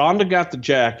 Rhonda got the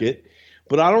jacket,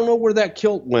 but I don't know where that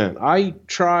kilt went. I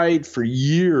tried for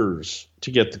years to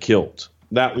get the kilt,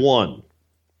 that one,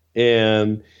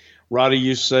 and Roddy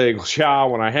used to say, "Yeah,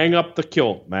 when I hang up the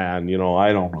kilt, man,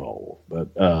 I don't know."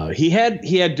 But he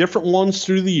had different ones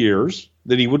through the years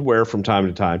that he would wear from time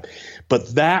to time,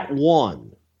 but that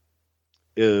one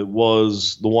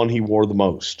was the one he wore the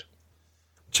most.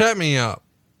 Chat me up.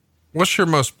 What's your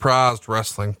most prized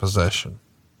wrestling possession?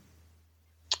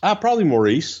 Probably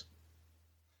Maurice.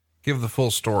 Give the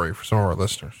full story for some of our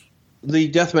listeners. The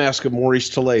death mask of Maurice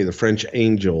Tillet, the French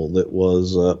angel that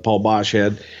was Paul Bosch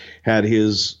had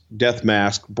his death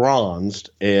mask bronzed,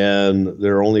 and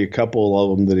there are only a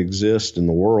couple of them that exist in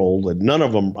the world, and none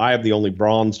of them. I have the only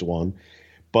bronzed one,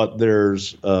 but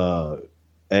there's a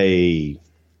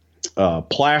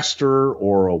plaster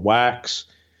or a wax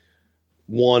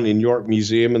one in York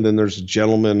Museum, and then there's a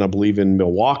gentleman, I believe, in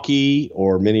Milwaukee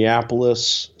or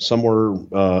Minneapolis, somewhere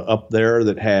up there,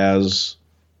 that has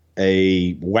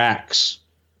a wax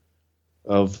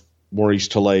of Maurice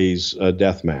Tillet's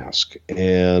death mask,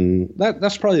 and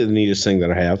that's probably the neatest thing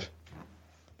that I have.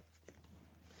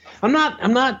 I'm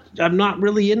not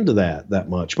really into that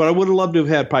much, but I would have loved to have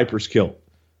had Piper's kilt.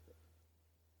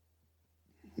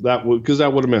 Because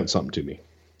that would have meant something to me.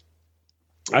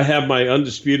 I have my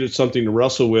undisputed something to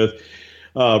wrestle with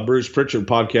Bruce Pritchard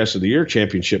Podcast of the Year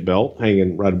championship belt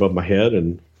hanging right above my head,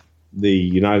 and the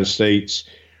United States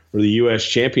or the U.S.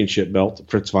 championship belt that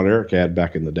Fritz von Erich had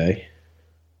back in the day.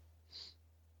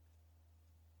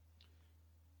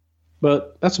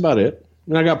 But that's about it.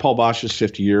 And I got Paul Bosch's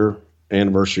 50-year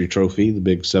anniversary trophy, the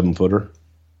big 7-footer.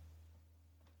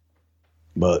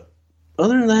 But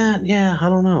other than that, yeah, I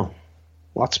don't know.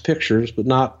 Lots of pictures, but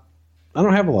I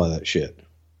don't have a lot of that shit.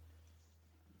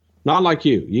 Not like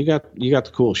you. You got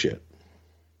the cool shit.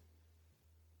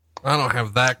 I don't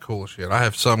have that cool shit. I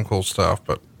have some cool stuff,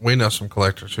 but we know some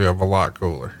collectors who have a lot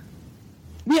cooler.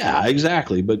 Yeah,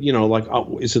 exactly. But like,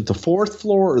 is it the 4th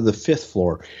floor or the 5th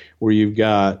floor where you've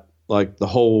got like the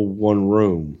whole one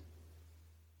room?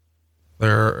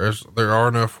 There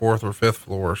are no 4th or 5th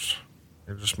floors.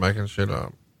 You're just making shit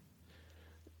up.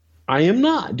 I am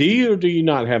not. Do you or do you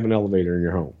not have an elevator in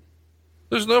your home?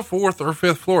 There's no 4th or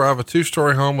 5th floor. I have a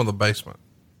 2-story home with a basement.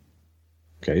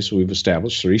 Okay, so we've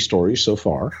established 3 stories so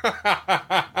far.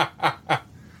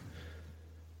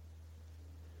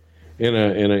 in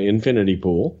an infinity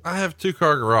pool. I have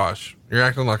 2-car garage. You're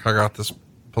acting like I got this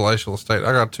palatial estate.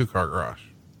 I got a 2-car garage.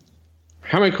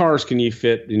 How many cars can you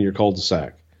fit in your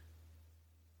cul-de-sac?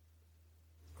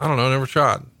 I don't know. Never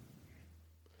tried.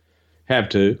 Have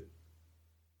to.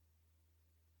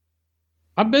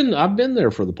 I've been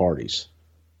there for the parties.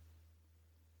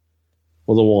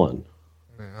 Well, the one.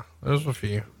 Yeah, there's a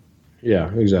few.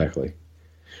 Yeah, exactly.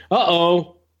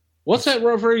 Uh-oh. What's that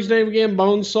referee's name again?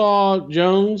 Bonesaw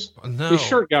Jones? No. His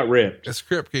shirt got ripped. It's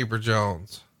Crypt Keeper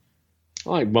Jones. I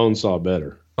like Bonesaw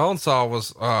better. Bonesaw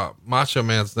was Macho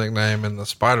Man's nickname in the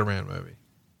Spider-Man movie.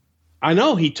 I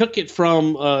know. He took it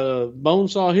from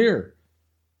Bonesaw here.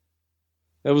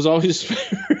 That was always his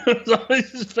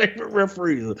favorite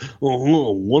referee. Oh,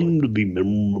 I want him to be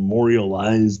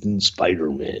memorialized in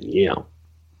Spider-Man. Yeah.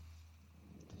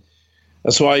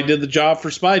 That's why he did the job for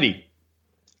Spidey.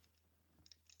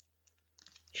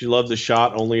 She loved the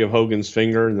shot only of Hogan's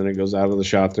finger, and then it goes out of the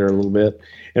shot there a little bit.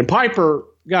 And Piper,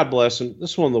 God bless him,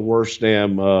 this is one of the worst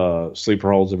damn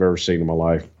sleeper holds I've ever seen in my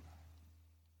life.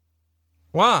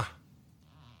 Why?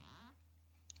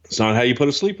 It's not how you put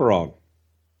a sleeper on.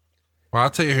 Well, I'll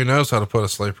tell you who knows how to put a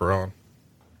sleeper on.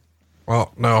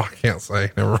 Well, no, I can't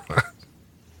say. Never mind.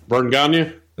 Vern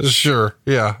Gagne? Sure.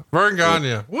 Yeah. Vern Gagne.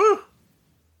 Yeah. Woo.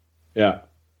 Yeah.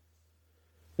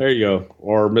 There you go.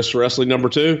 Or Mr. Wrestling number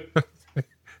 2.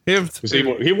 Him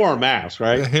too. He wore a mask,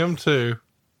 right? Yeah, him too.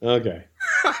 Okay.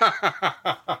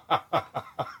 I'm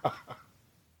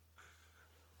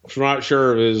not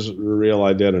sure of his real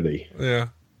identity. Yeah.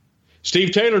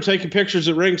 Steve Taylor taking pictures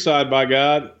at ringside, by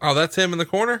God. Oh, that's him in the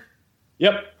corner?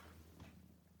 Yep.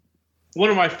 One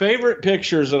of my favorite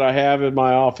pictures that I have in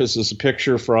my office is a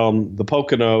picture from the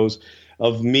Poconos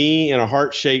of me in a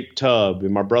heart-shaped tub,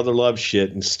 and my brother loves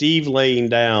shit, and Steve laying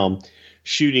down,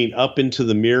 shooting up into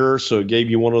the mirror, so it gave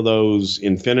you one of those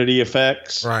infinity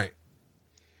effects. Right.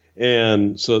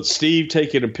 And so it's Steve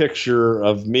taking a picture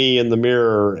of me in the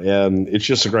mirror, and it's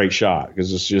just a great shot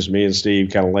because it's just me and Steve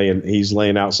kind of he's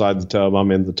laying outside the tub,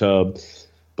 I'm in the tub,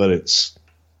 but it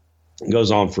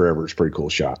goes on forever. It's a pretty cool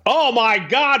shot. Oh my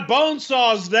God,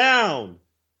 Bonesaw's down.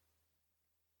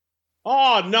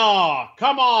 Oh no,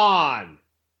 come on.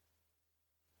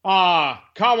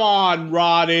 Come on,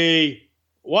 Roddy.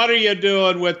 What are you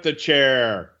doing with the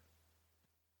chair?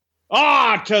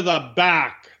 To the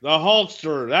back. The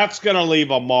holster. That's going to leave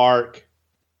a mark.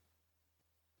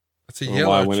 It's a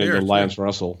yellow I went chair. into Lance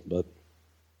Russell, but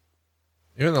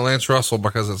you're in the Lance Russell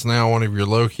because it's now one of your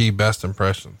low-key best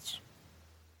impressions.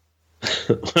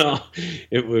 Well,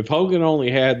 if Hogan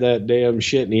only had that damn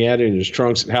shit and he had it in his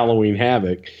trunks at Halloween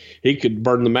Havoc, he could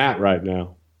burn the mat right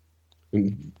now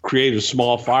and create a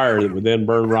small fire that would then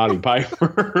burn Roddy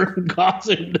Piper and cause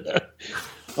him to.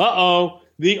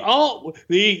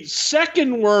 The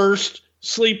second worst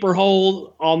sleeper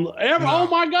hold on ever. No, oh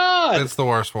my God. It's the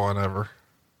worst one ever.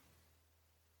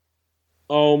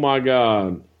 Oh my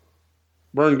God.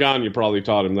 Vern Gagne probably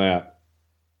taught him that.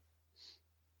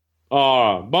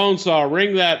 Bonesaw,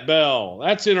 ring that bell.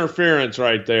 That's interference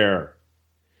right there.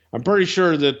 I'm pretty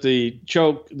sure that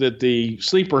the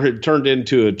sleeper had turned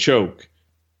into a choke.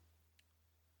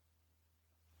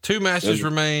 2 matches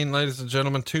remain, ladies and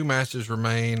gentlemen. 2 matches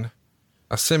remain.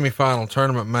 A semifinal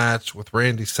tournament match with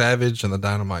Randy Savage and the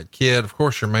Dynamite Kid. Of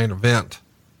course, your main event,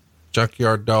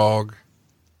 Junkyard Dog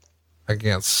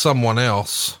against someone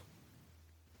else.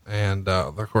 And,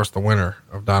 of course, the winner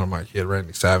of Dynamite Kid,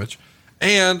 Randy Savage.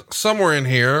 And somewhere in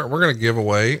here, we're going to give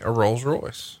away a Rolls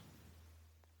Royce.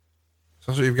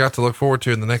 So that's what you've got to look forward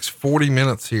to in the next 40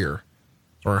 minutes here.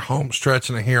 We're home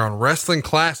stretching it here on Wrestling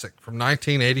Classic from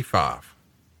 1985.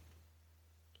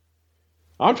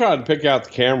 I'm trying to pick out the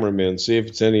cameramen, see if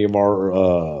it's any of our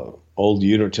old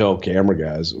Unitel camera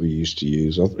guys that we used to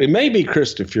use. It may be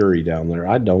Chris DeFury down there.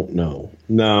 I don't know.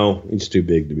 No, he's too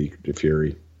big to be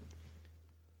DeFury.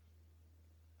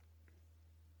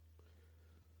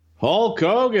 Hulk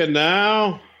Hogan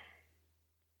now.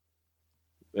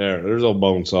 There's old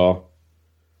Bonesaw.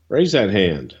 Raise that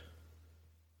hand.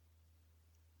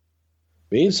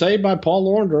 Being saved by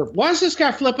Paul Orndorff. Why is this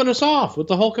guy flipping us off with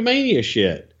the Hulkamania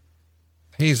shit?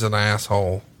 He's an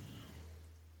asshole.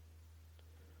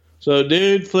 So,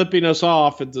 dude, flipping us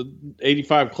off at the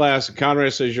 85 Classic.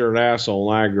 Conrad says you're an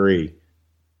asshole, and I agree.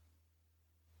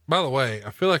 By the way,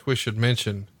 I feel like we should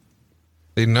mention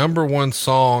the number one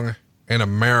song in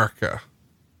America,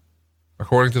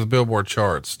 according to the Billboard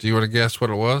charts. Do you want to guess what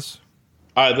it was?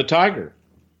 The Tiger.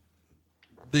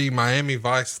 The Miami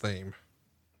Vice theme.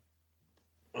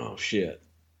 Oh, shit.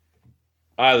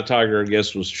 Eye of the Tiger, I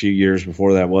guess, was a few years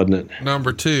before that, wasn't it?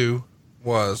 Number 2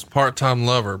 was Part-Time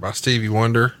Lover by Stevie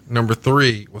Wonder. Number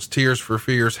 3 was Tears for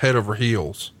Fears, Head Over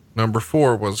Heels. Number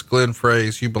 4 was Glenn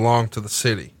Frey's You Belong to the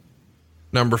City.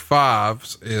 Number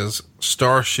 5 is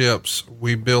Starship's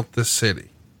We Built This City.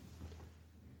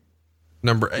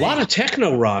 Number 8. A lot of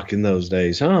techno rock in those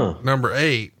days, huh? Number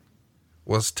 8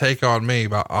 was Take On Me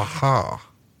by Aha.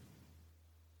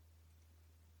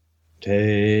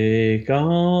 Take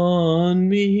on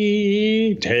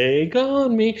me, take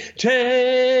on me,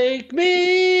 take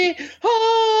me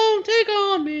home, take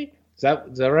on me. Is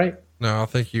that right? No, I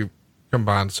think you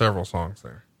combined several songs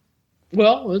there.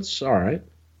 Well, it's all right.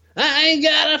 I ain't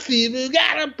got a fever,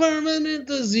 got a permanent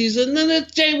disease, and then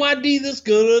it's JYD that's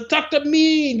gonna talk to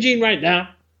me, Gene, right now.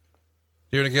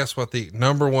 You want to guess what the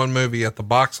number one movie at the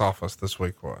box office this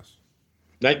week was?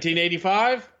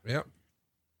 1985? Yep.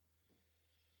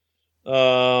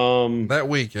 That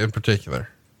week in particular.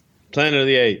 Planet of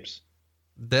the Apes.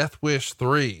 Death Wish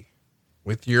 3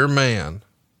 with your man,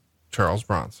 Charles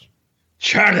Bronson.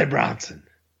 Charlie Bronson.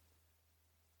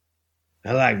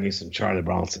 I like me some Charlie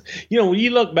Bronson. You know, when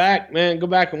you look back, man, go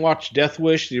back and watch Death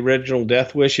Wish, the original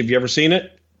Death Wish. Have you ever seen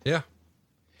it? Yeah.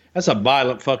 That's a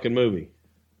violent fucking movie.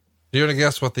 Do you want to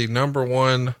guess what the number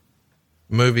one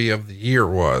movie of the year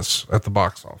was at the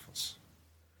box office?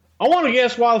 I want to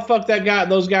guess why the fuck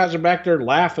those guys are back there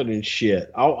laughing and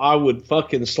shit. I would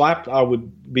fucking I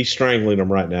would be strangling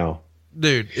them right now.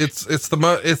 Dude, it's the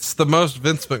most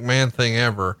Vince McMahon thing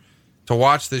ever to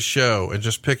watch this show and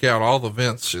just pick out all the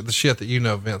shit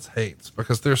that Vince hates,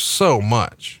 because there's so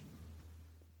much.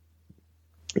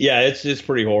 Yeah, it's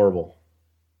pretty horrible.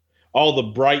 All the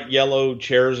bright yellow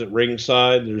chairs at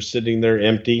ringside, they're sitting there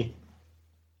empty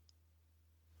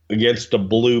against a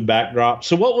blue backdrop.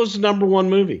 So what was the number one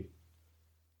movie?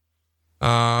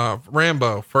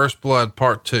 Rambo, First Blood,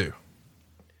 Part 2.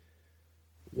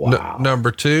 Wow.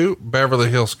 Number 2, Beverly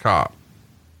Hills Cop.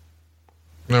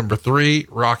 Number 3,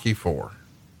 Rocky 4.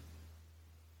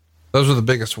 Those are the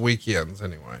biggest weekends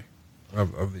anyway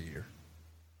of the year.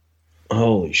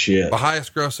 Holy shit. The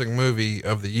highest grossing movie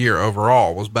of the year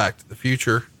overall was Back to the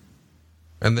Future.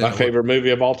 And then my favorite movie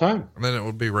of all time. And then it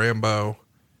would be Rambo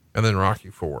and then Rocky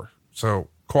 4. So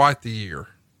quite the year.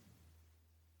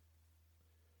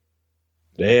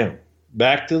 Damn.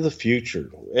 Back to the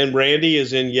Future. And Randy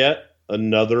is in yet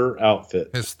another outfit.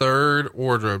 His third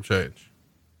wardrobe change.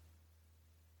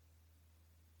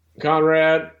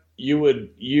 Conrad, you are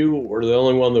the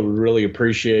only one that would really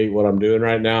appreciate what I'm doing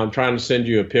right now. I'm trying to send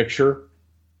you a picture.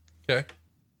 Okay.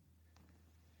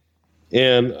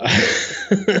 And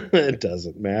it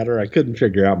doesn't matter. I couldn't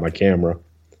figure out my camera.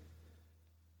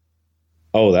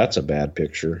 Oh, that's a bad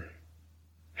picture.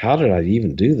 How did I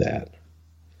even do that?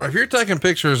 If you're taking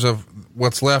pictures of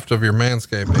what's left of your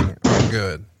manscaping, I'm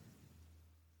good.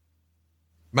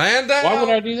 Man down. Why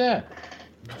would I do that?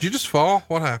 Did you just fall?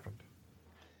 What happened?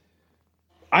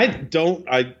 I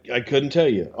couldn't tell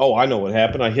you. Oh, I know what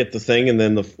happened. I hit the thing and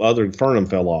then the other Fernum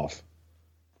fell off.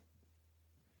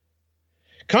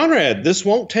 Conrad, this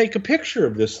won't take a picture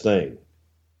of this thing.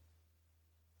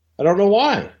 I don't know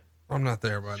why. I'm not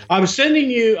there, buddy. I'm sending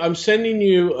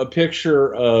you a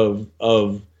picture of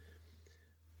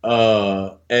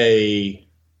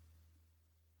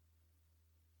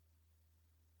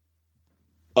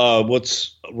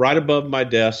what's right above my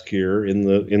desk here in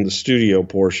the studio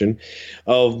portion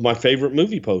of my favorite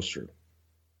movie poster.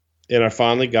 And I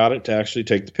finally got it to actually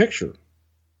take the picture.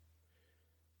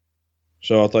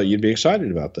 So I thought you'd be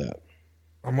excited about that.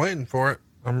 I'm waiting for it.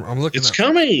 I'm looking. It's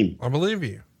coming. I believe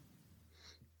you.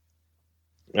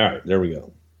 All right, there we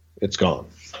go. It's gone.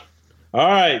 All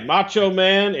right, Macho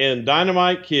Man and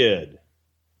Dynamite Kid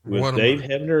with Dave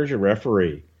Hebner as your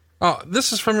referee. Oh,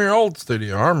 this is from your old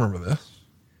studio. I remember this.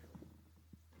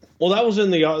 Well, that was in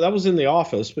the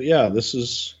office, but yeah, this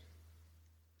is.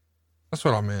 That's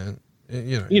what I meant.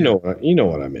 You know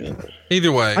what I meant.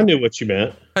 Either way, I knew what you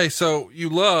meant. Hey, so you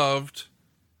loved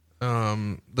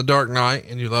The Dark Knight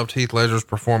and you loved Heath Ledger's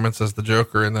performance as the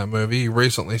Joker in that movie. You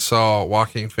recently saw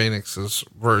Joaquin Phoenix's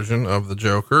version of the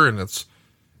Joker, and it's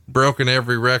broken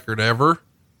every record ever.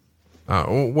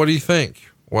 What do you think?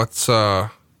 What's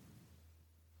your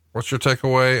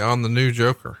takeaway on the new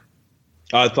Joker?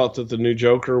 I thought that the new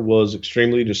Joker was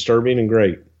extremely disturbing and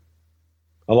great.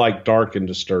 I like dark and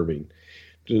disturbing.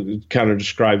 It kind of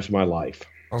describes my life.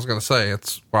 I was going to say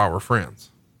it's why we're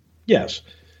friends. Yes.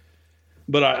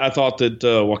 But I thought that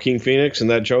Joaquin Phoenix and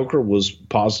that Joker was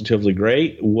positively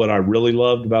great. What I really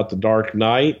loved about The Dark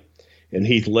Knight and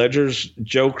Heath Ledger's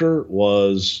Joker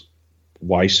was,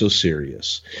 why so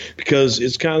serious? Because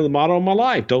it's kind of the motto of my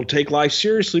life. Don't take life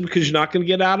seriously because you're not going to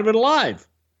get out of it alive.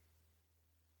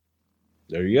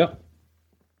 There you go.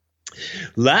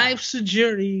 Life's a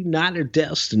journey, not a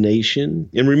destination.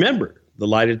 And remember, the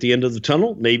light at the end of the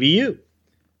tunnel may be you.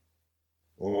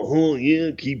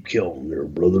 Yeah, keep killing there,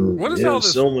 brother. What is all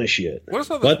this? So much shit. What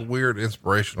is all this weird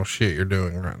inspirational shit you're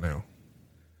doing right now?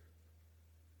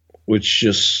 Which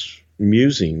just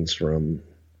musings from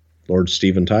Lord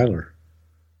Steven Tyler.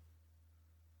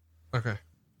 Okay.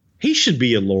 He should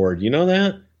be a lord. You know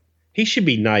that? He should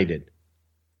be knighted.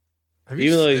 Have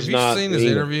you seen his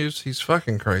interviews? He's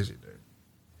fucking crazy, dude.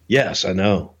 Yes, I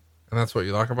know. And that's what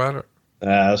you like about it?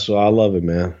 That's why I love it,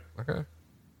 man. Okay.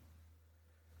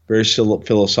 Very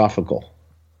philosophical.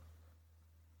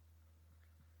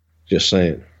 Just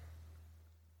saying.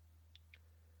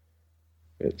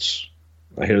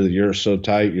 I hear that you're so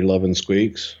tight, you're loving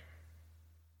squeaks.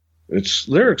 It's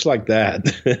lyrics like that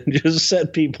just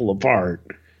set people apart.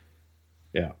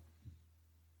 Yeah.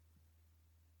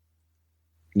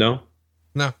 No,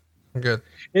 I'm good.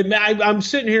 I'm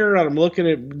sitting here and I'm looking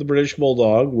at the British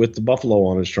Bulldog with the buffalo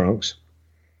on his trunks.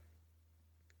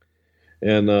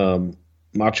 And,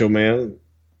 Macho Man,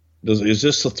 is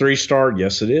this a 3-star?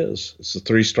 Yes, it is. It's a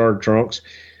 3-star trunks,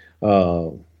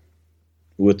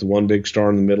 with the one big star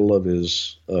in the middle of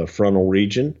his frontal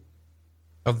region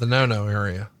of the no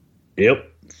area. Yep.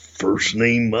 First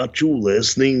name Macho,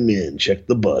 last name Man. Check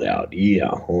the butt out.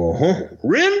 Yeah.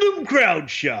 Random crowd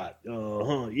shot.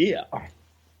 Yeah.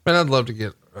 Man, I'd love to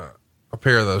get a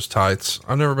pair of those tights.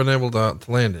 I've never been able to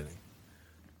land any.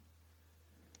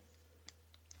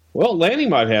 Well, Lanny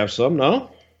might have some,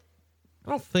 no? I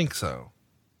don't think so.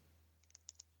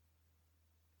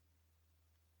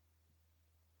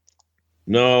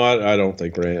 No, I don't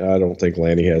think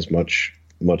Lanny has much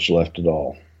left at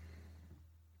all.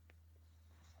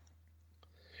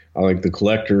 I think the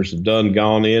collectors have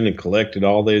gone in and collected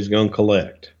all they's going to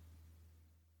collect.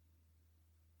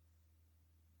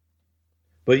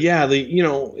 But yeah,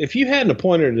 if you hadn't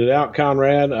pointed it out,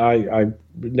 Conrad, I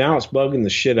now it's bugging the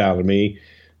shit out of me.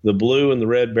 The blue and the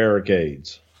red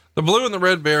barricades. The blue and the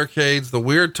red barricades, the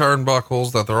weird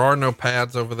turnbuckles, that there are no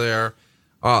pads over there.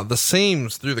 The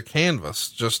seams through the canvas,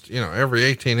 just, every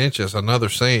 18 inches, another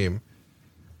seam.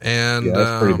 And yeah,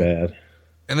 that's pretty bad.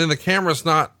 And then the camera's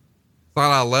not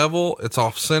eye level. It's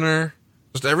off center.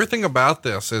 Just everything about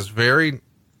this is very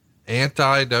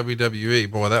anti WWE.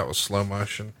 Boy, that was slow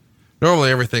motion. Normally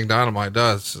everything Dynamite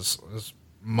does is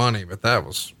money, but that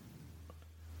was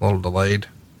a little delayed.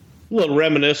 A little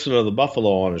reminiscent of the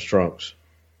buffalo on his trunks.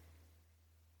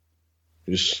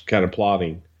 Just kind of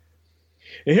plotting.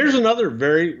 And here's another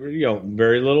very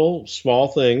little small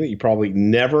thing that you probably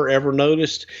never ever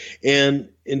noticed. And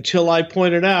until I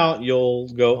point it out, you'll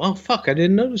go, oh fuck, I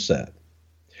didn't notice that.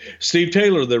 Steve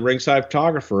Taylor, the ringside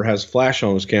photographer, has flash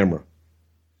on his camera.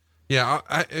 Yeah.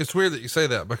 It's weird that you say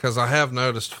that because I have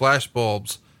noticed flash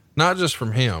bulbs, not just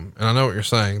from him. And I know what you're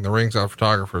saying. The ringside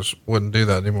photographers wouldn't do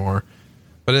that anymore.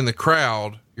 But in the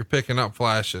crowd, you're picking up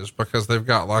flashes because they've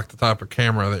got like the type of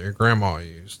camera that your grandma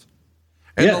used.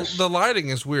 And yes. the lighting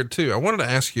is weird too. I wanted to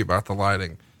ask you about the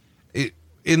lighting.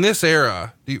 In this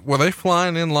era, were they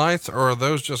flying in lights or are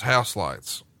those just house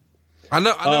lights? I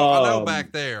know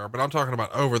back there, but I'm talking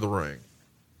about over the ring.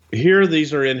 Here,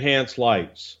 these are enhanced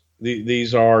lights.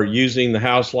 These are using the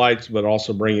house lights, but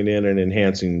also bringing in and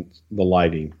enhancing the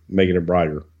lighting, making it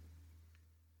brighter.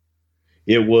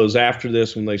 It was after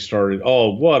this when they started. Oh,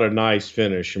 what a nice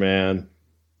finish, man.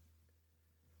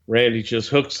 Randy just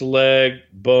hooks the leg.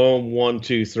 Boom. 1,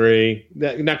 2, 3.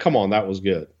 Now, come on. That was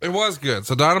good. It was good.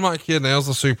 So Dynamite Kid nails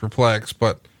the superplex,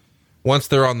 but once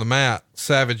they're on the mat,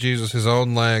 Savage uses his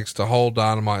own legs to hold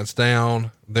Dynamite's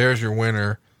down. There's your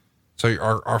winner. So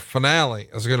our finale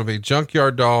is going to be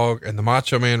Junkyard Dog and the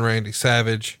Macho Man Randy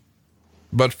Savage.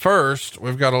 But first,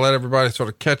 we've got to let everybody sort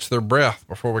of catch their breath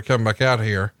before we come back out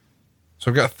here. So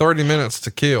we've got 30 minutes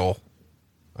to kill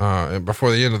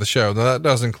before the end of the show. Now that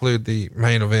does include the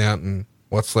main event and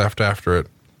what's left after it.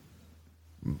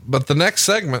 But the next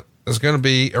segment is going to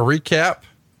be a recap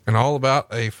and all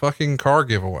about a fucking car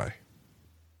giveaway.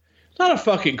 It's not a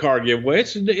fucking car giveaway.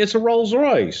 It's a Rolls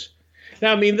Royce.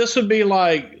 Now, I mean, this would be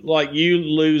like you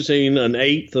losing an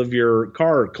eighth of your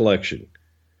car collection.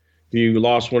 You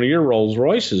lost one of your Rolls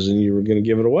Royces and you were going to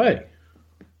give it away.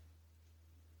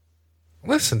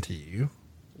 Listen to you.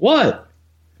 What?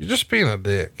 You're just being a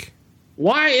dick.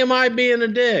 Why am I being a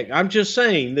dick? I'm just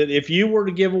saying that if you were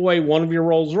to give away one of your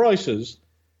Rolls Royces,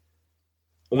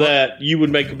 that you would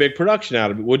make a big production out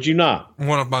of it, would you not?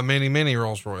 One of my many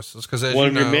Rolls Royces. Because as one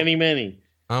you know, of your many.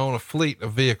 I own a fleet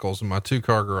of vehicles in my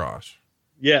 2-car garage.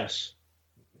 Yes.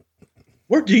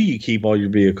 Where do you keep all your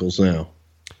vehicles now?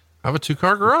 I have a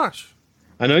 2-car garage.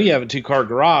 I know you have a 2-car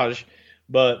garage,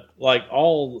 but like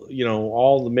all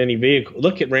the many vehicles.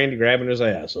 Look at Randy grabbing his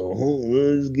ass.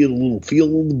 Let's get a little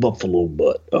feel of the buffalo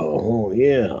butt. Oh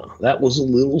yeah, that was a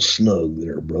little snug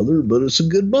there, brother, but it's a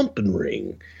good bumping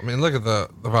ring. I mean, look at the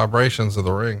vibrations of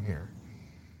the ring here.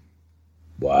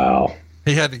 Wow.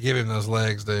 He had to give him those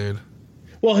legs, dude.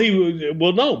 Well,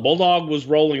 no, Bulldog was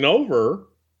rolling over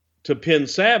to pin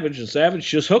Savage, and Savage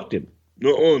just hooked him.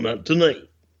 No, not tonight.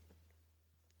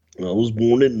 I was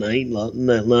born at night, not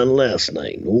last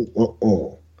night.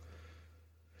 No,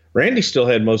 Randy still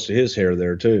had most of his hair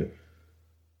there, too.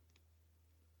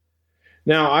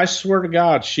 Now, I swear to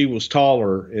God, she was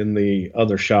taller in the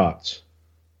other shots.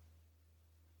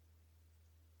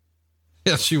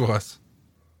 Yes, she was.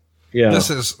 Yeah. This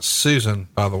is Susan,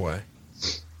 by the way.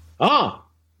 Ah,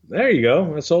 there you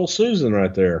go. That's old Susan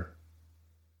right there.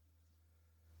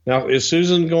 Now, is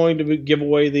Susan going to give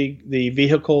away the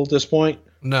vehicle at this point?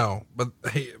 No, but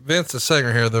Vince is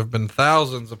saying here, there have been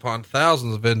thousands upon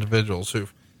thousands of individuals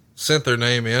who've sent their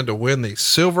name in to win the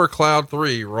Silver Cloud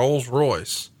 3 Rolls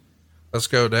Royce. Let's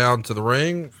go down to the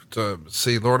ring to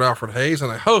see Lord Alfred Hayes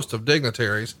and a host of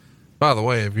dignitaries. By the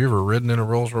way, have you ever ridden in a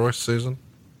Rolls Royce, Susan?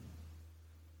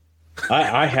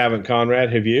 I haven't,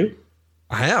 Conrad. Have you?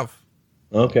 I have.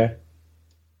 Okay.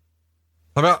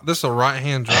 How about this? A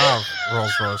right-hand drive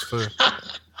Rolls Royce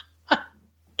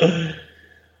too.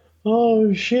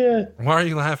 Oh shit! Why are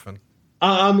you laughing?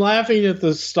 I'm laughing at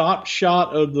the stop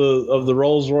shot of the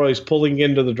Rolls Royce pulling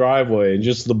into the driveway and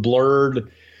just the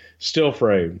blurred still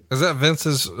frame. Is that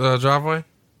Vince's driveway?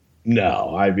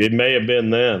 No, it may have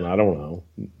been then. I don't know.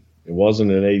 It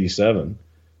wasn't in '87.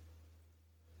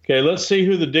 Okay, let's see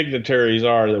who the dignitaries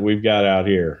are that we've got out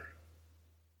here.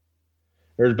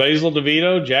 There's Basil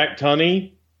DeVito, Jack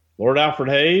Tunney, Lord Alfred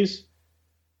Hayes.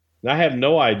 And I have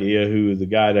no idea who the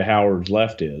guy to Howard's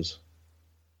left is.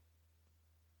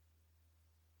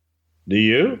 Do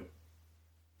you?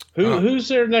 Who's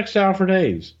there next to Alfred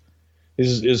Hayes?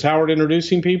 Is Howard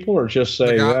introducing people or just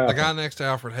say the guy next to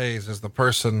Alfred Hayes is the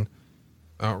person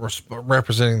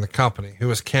representing the company who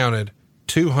has counted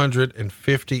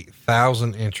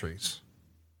 250,000 entries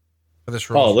for this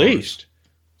Rolls Royce. At least.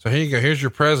 So here you go. Here's your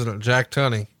president, Jack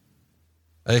Tunney,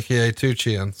 aka Two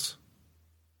Chins.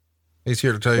 He's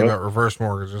here to tell you about reverse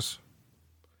mortgages.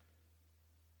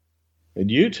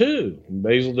 And you too.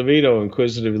 Basil DeVito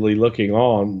inquisitively looking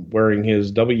on, wearing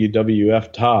his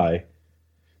WWF tie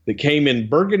that came in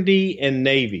burgundy and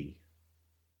navy.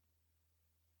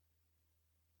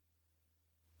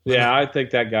 Yeah, I think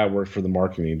that guy worked for the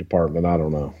marketing department. I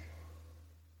don't know.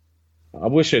 I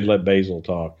wish they'd let Basil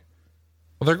talk.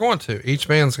 Well, they're going to. Each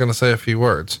man's going to say a few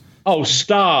words. Oh,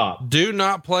 stop. Do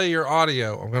not play your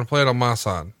audio. I'm going to play it on my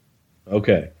side.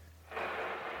 Okay.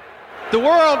 The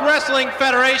World Wrestling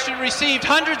Federation received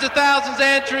hundreds of thousands of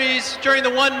entries during the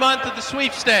 1 month of the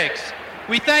sweepstakes.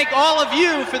 We thank all of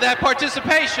you for that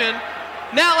participation.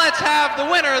 Now let's have the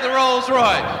winner of the Rolls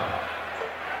Royce.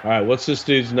 All right, what's this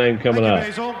dude's name coming up?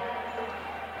 Basil.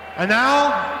 And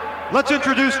now, let's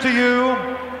introduce to you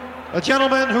a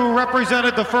gentleman who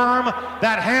represented the firm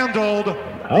that handled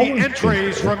the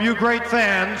entries from you great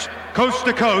fans, coast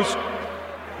to coast,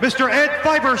 Mr. Ed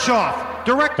Fibershoff,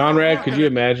 director. Conrad, could you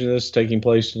imagine this taking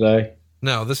place today?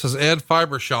 No, this is Ed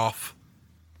Fibershoff.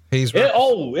 He's Ed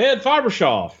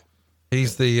Fibershoff.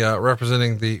 He's the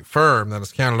representing the firm that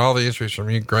has counted all the entries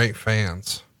from you great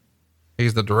fans.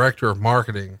 He's the director of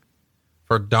marketing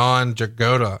for Don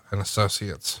Jagoda and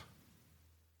Associates.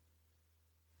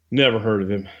 Never heard of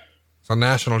him. It's a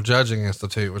National Judging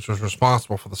Institute, which was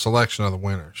responsible for the selection of the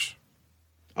winners.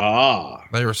 Ah.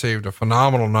 They received a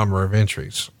phenomenal number of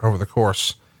entries over the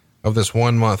course of this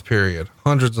 1 month period.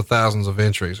 Hundreds of thousands of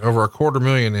entries, over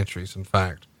 250,000 entries, in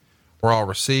fact, were all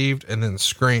received and then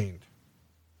screened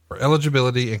for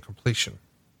eligibility and completion.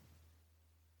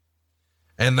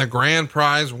 And the grand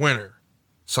prize winner,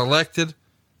 selected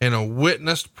in a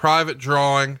witnessed private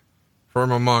drawing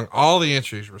from among all the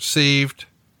entries received,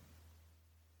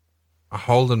 I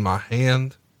hold in my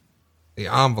hand the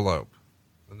envelope,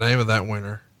 the name of that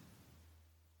winner.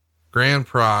 Grand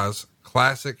prize,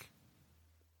 classic.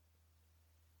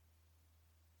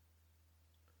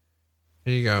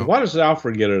 Here you go. Why does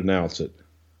Alfred get to announce it?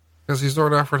 Because he's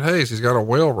Lord Alfred Hayes. He's got a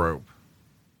whale rope.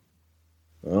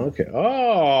 Okay.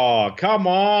 Oh, come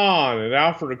on. And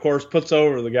Alfred, of course, puts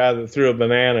over the guy that threw a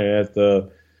banana at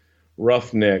the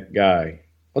roughneck guy.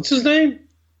 What's his name?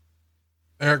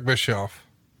 Eric Bischoff.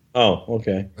 Oh,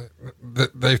 okay.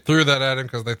 They threw that at him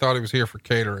because they thought he was here for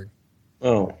catering.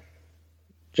 Oh,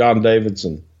 John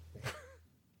Davidson. How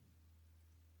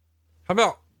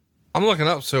about, I'm looking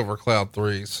up Silver Cloud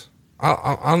 3s.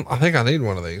 I think I need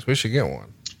one of these. We should get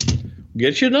one.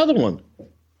 Get you another one.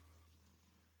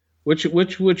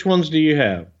 Which ones do you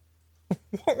have?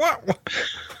 What?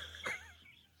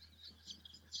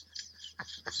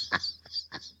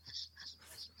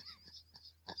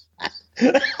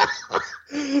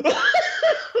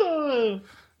 You're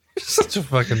such a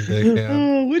fucking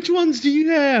dickhead. Which ones do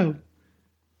you have?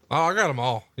 Oh, I got them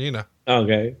all. You know.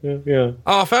 Okay. Yeah.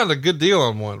 Oh, I found a good deal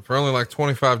on one for only like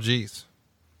 25 G's.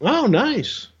 Oh,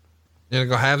 nice. You gonna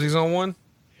go halvesies on one?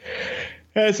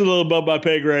 That's a little above my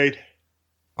pay grade.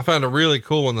 I found a really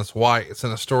cool one that's white. It's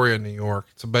in Astoria, New York.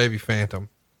 It's a baby Phantom.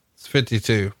 It's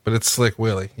 52, but it's Slick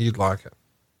Willie. You'd like it.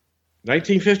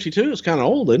 1952 is kind of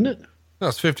old, isn't it? No,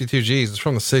 it's 52 G's. It's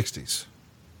from the 60s.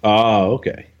 Oh,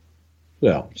 okay.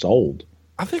 Well, it's old.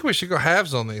 I think we should go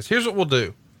halves on these. Here's what we'll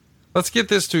do. Let's get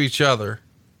this to each other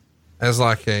as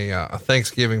like a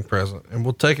Thanksgiving present, and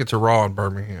we'll take it to Raw in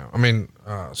Birmingham.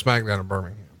 SmackDown in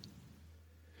Birmingham.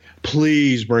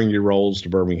 Please bring your rolls to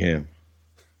Birmingham.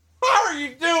 How are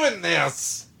you doing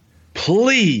this?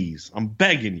 Please. I'm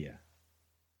begging you.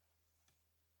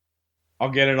 I'll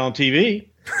get it on TV.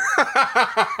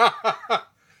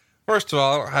 First of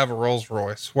all, I don't have a Rolls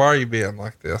Royce. Why are you being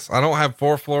like this? I don't have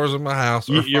 4 floors in my house.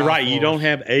 You're right. Floors. You don't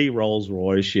have a Rolls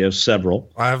Royce. You have several.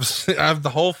 I have the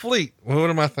whole fleet. What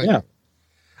am I thinking? Yeah.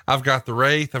 I've got the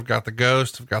Wraith. I've got the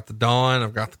Ghost. I've got the Dawn.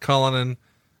 I've got the Cullinan.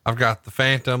 I've got the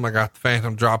Phantom. I got the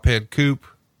Phantom Drophead Coupe.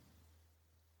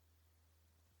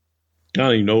 I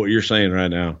don't even know what you're saying right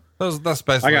now. That's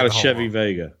basically. I got a Chevy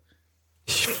Vega.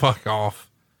 Fuck off.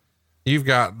 You've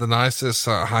got the nicest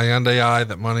Hyundai i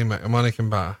that money can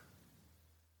buy.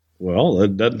 Well,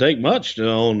 it doesn't take much to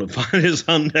own the finest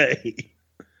Hyundai.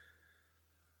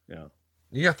 Yeah.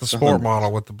 You got the sport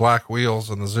model with the black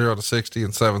wheels and the 0 to 60 in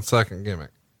 7-second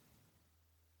gimmick.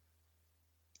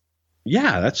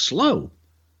 Yeah, that's slow.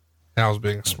 I was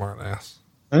being a smart ass.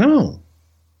 I know.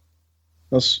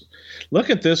 Look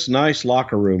at this nice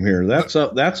locker room here.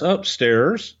 That's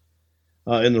upstairs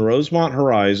in the Rosemont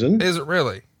Horizon. Is it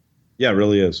really? Yeah, it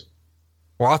really is.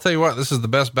 Well, I'll tell you what, this is the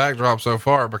best backdrop so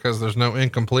far because there's no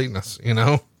incompleteness, you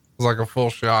know? It's like a full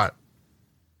shot.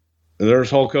 And there's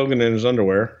Hulk Hogan in his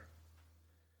underwear.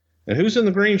 And who's in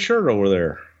the green shirt over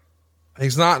there?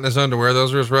 He's not in his underwear.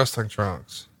 Those are his wrestling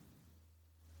trunks.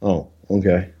 Oh,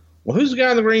 okay. Well, who's the guy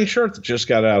in the green shirt that just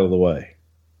got out of the way?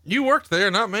 You worked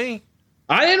there, not me.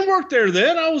 I didn't work there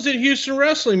then. I was in Houston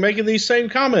Wrestling making these same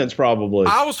comments probably.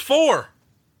 I was 4.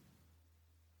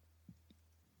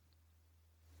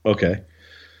 Okay.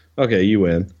 Okay, you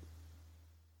win.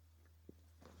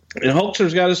 And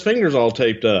Hulkster's got his fingers all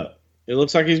taped up. It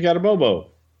looks like he's got a bobo.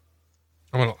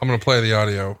 I'm gonna play the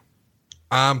audio.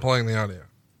 I'm playing the audio.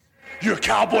 Your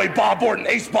cowboy Bob Orton,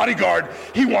 ace bodyguard,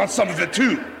 he wants some of it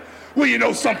too. Well, you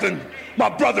know something? My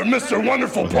brother, Mr.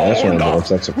 Wonderful Paul Orndorff,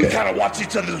 that's okay. we kind of watch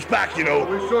each other's back, you know.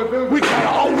 We kind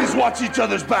of always watch each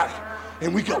other's back.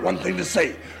 And we got one thing to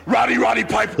say. Roddy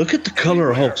Piper. Look at the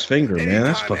color of Hulk's finger, man.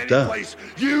 That's fucked up.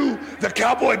 You, the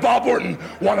cowboy Bob Orton,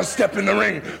 want to step in the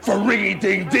ring for ringy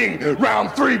ding ding.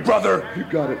 Round 3, brother. You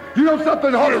got it. You know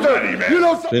something, Hulk? Ready, man. You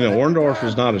know something. You know, Orndorff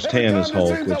is not as tan as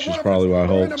Hulk, which is probably why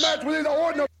Hulk's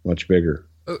much bigger.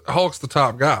 Hulk's the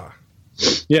top guy.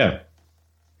 Yeah.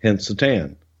 Hence the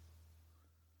tan.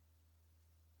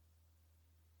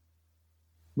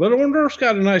 But Orndorff's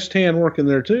got a nice tan working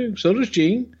there too. So does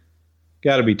Gene.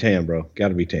 Got to be tan, bro. Got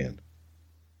to be tan.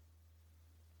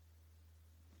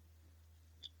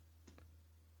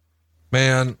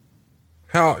 Man,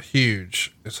 how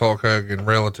huge is Hulk Hogan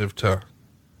relative to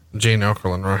Gene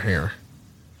Okerlund right here?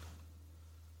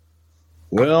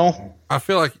 Well, I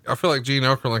feel like Gene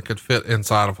Okerlund could fit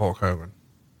inside of Hulk Hogan.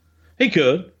 He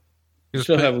could. You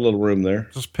still have a little room there.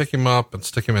 Just pick him up and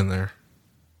stick him in there.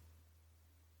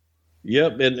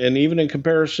 Yep, and even in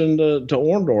comparison to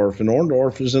Orndorff, and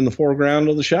Orndorff is in the foreground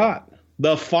of the shot.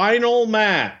 The final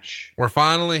match. We're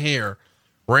finally here.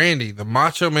 Randy, the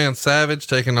Macho Man Savage,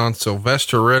 taking on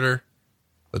Sylvester Ritter.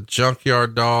 the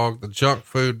Junkyard Dog, the Junk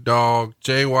Food Dog,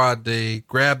 JYD,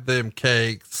 Grab Them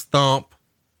Cakes, Stump.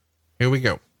 Here we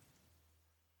go.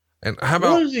 And how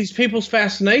about what is these people's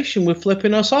fascination with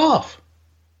flipping us off?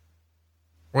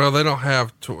 Well, they don't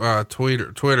have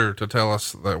Twitter to tell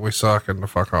us that we suck and to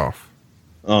fuck off.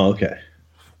 Oh, okay.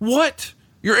 What?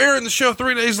 You're airing the show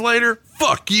 3 days later?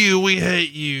 Fuck you. We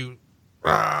hate you.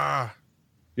 Ah.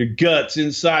 Your guts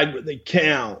inside, but they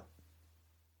count.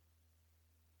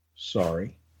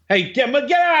 Sorry. Hey, get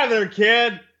out of there,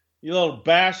 kid. You little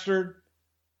bastard.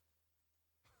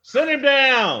 Sit him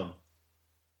down.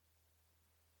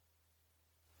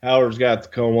 Howard's got the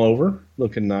comb over,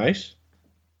 looking nice.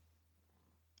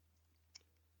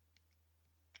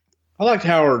 I liked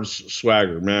Howard's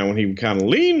swagger, man, when he would kind of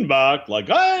lean back like,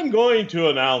 I'm going to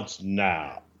announce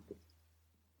now.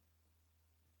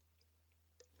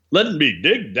 Let me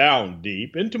dig down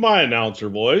deep into my announcer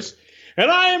voice,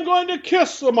 and I am going to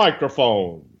kiss the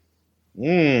microphone.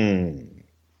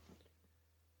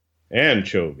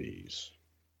 Anchovies.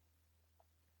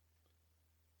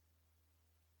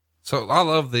 So I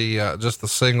love the, just the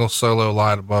single solo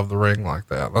light above the ring like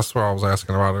that. That's what I was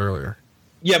asking about earlier.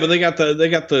 Yeah, but they got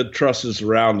the trusses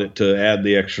around it to add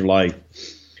the extra light.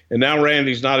 And now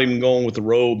Randy's not even going with the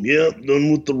robe. Yep,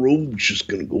 done with the robe. Just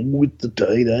gonna go with the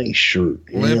tie-dye shirt.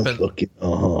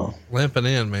 Limping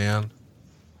in, man.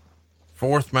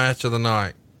 4th match of the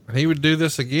night. And he would do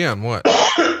this again, what?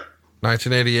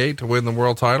 1988 to win the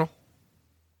world title?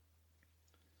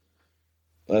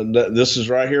 This is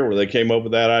right here where they came up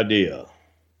with that idea.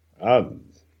 What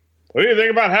do you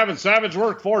think about having Savage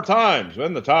work 4 times,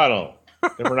 win the title?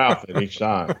 Different outfit each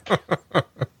time.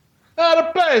 Out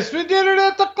of place. We did it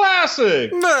at the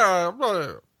Classic.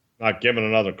 No. Not giving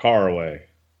another car away.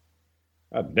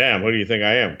 God damn, who do you think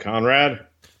I am, Conrad?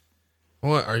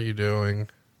 What are you doing?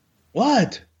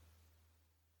 What?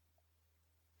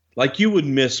 Like you would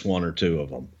miss 1 or 2 of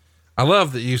them. I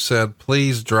love that you said,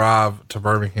 please drive to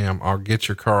Birmingham. I'll get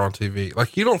your car on TV.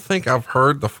 Like, you don't think I've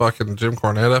heard the fucking Jim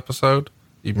Cornette episode?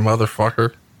 You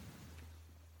motherfucker.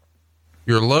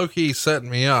 You're low-key setting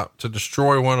me up to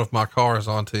destroy one of my cars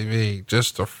on TV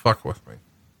just to fuck with me.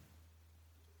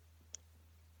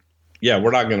 Yeah,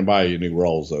 we're not going to buy you new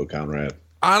Rolls though, Conrad.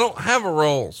 I don't have a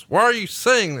Rolls. Why are you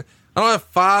saying that? I don't have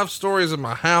 5 stories in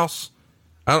my house.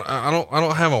 I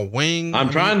don't have a wing. I'm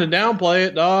trying to downplay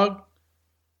it, dog.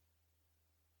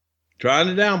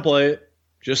 Trying to downplay it.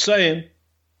 Just saying.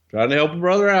 Trying to help a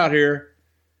brother out here.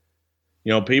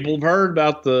 You know, people have heard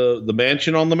about the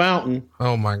mansion on the mountain.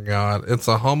 Oh my God. It's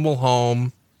a humble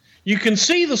home. You can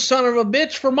see the son of a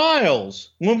bitch for miles.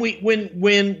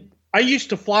 When I used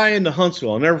to fly into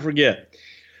Huntsville, I'll never forget,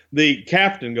 the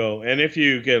captain go, and if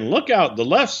you can look out the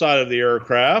left side of the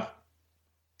aircraft,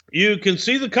 you can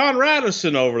see the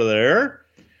Conradison over there.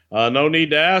 No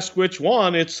need to ask which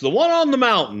one. It's the one on the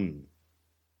mountain.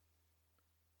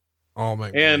 Oh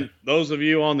my God. And those of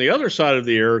you on the other side of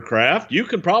the aircraft, you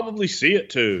can probably see it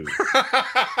too.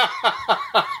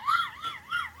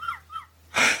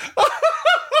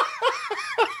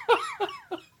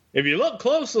 If you look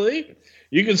closely,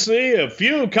 you can see a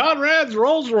few Conrad's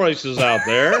Rolls Royces out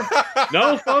there.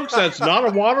 No, folks, that's not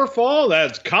a waterfall.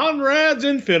 That's Conrad's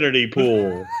infinity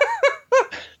pool.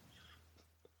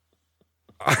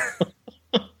 How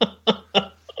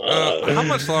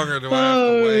much longer do I have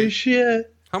to wait?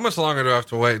 Shit. How much longer do I have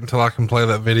to wait until I can play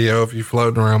that video of you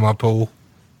floating around my pool?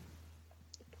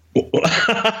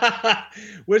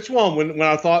 Which one? When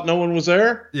I thought no one was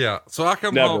there? Yeah. So I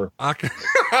come Never.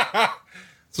 home.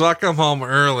 So I come home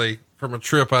early from a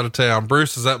trip out of town.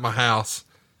 Bruce is at my house.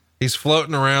 He's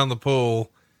floating around the pool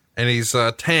and he's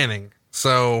tanning.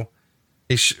 So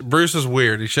Bruce is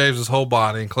weird. He shaves his whole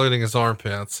body, including his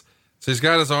armpits. So he's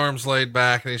got his arms laid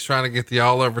back and he's trying to get the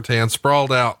all over tan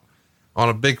sprawled out on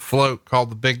a big float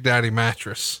called the Big Daddy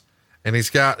mattress. And he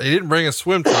didn't bring a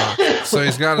swim trunk. So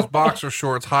he's got his boxer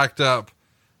shorts hiked up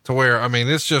to where, I mean,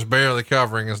 it's just barely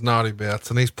covering his naughty bits.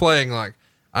 And he's playing like,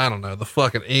 I don't know, the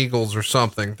fucking Eagles or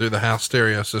something through the house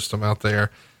stereo system out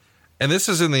there. And this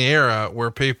is in the era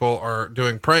where people are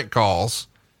doing prank calls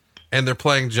and they're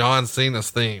playing John Cena's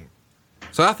theme.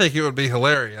 So I think it would be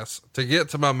hilarious to get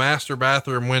to my master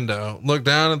bathroom window, look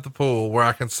down at the pool where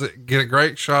I can get a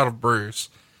great shot of Bruce.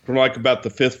 From like about the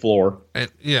 5th floor. And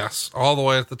yes, all the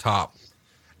way at the top.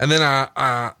 And then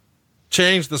I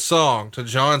change the song to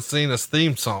John Cena's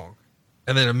theme song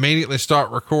and then immediately start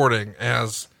recording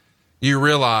as you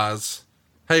realize,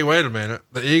 hey, wait a minute.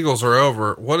 The Eagles are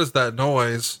over. What is that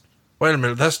noise? Wait a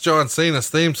minute. That's John Cena's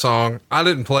theme song. I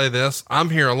didn't play this. I'm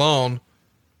here alone.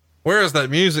 Where is that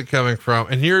music coming from?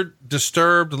 And you're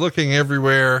disturbed, looking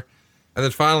everywhere. And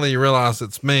then finally you realize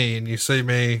it's me and you see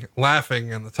me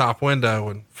laughing in the top window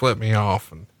and flip me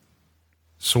off and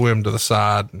swim to the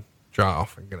side and dry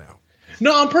off and get out.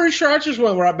 No, I'm pretty sure I just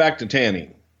went right back to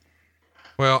tanning.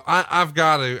 Well, I've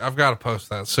got to post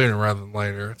that sooner rather than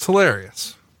later. It's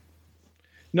hilarious.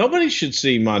 Nobody should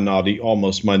see my naughty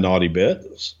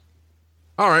bits.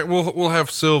 All right. We'll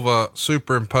have Silva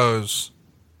superimpose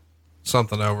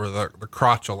something over the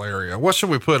crotchal area. What should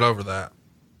we put over that?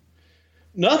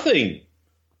 Nothing.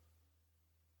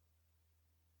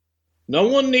 No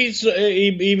one needs to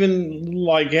even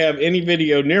like have any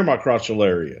video near my crotchal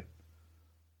area.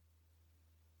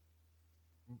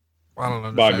 I don't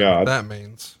know. By God. What that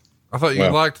means. I thought you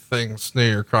liked things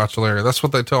near your crotchal area. That's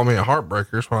what they told me at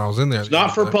Heartbreakers when I was in there. It's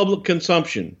not for public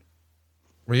consumption.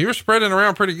 Well, you were spreading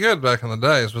around pretty good back in the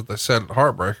day, is what they said at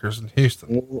Heartbreakers in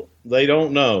Houston. Well, they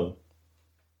don't know.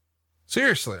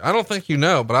 Seriously, I don't think you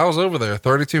know, but I was over there,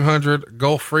 3200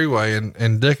 Gulf Freeway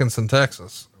in Dickinson,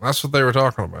 Texas. That's what they were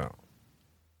talking about.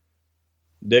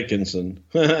 Dickinson.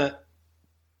 Is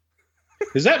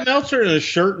that Meltzer in his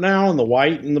shirt now in the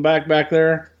white in the back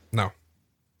there? No.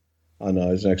 Oh,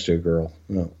 no, he's next to a girl.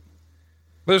 No.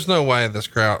 There's no way this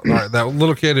crowd, all right, that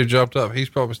little kid who jumped up, he's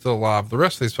probably still alive. The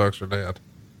rest of these folks are dead.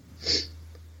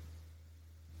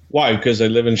 Why? Because they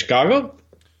live in Chicago?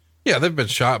 Yeah, they've been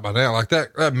shot by now. Like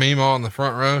that Meemaw in the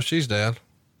front row, she's dead.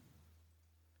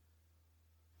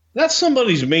 That's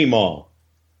somebody's Meemaw.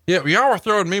 Yeah, y'all were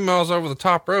throwing Meemaws over the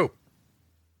top rope.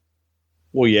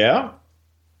 Well, yeah.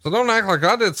 So don't act like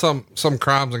I did some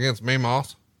crimes against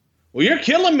Meemaws. Well, you're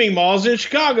killing Meemaws in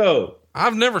Chicago.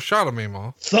 I've never shot a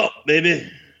Meemaw. What's up, baby?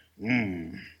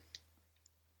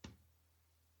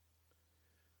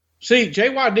 See,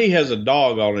 JYD has a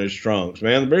dog on his trunks,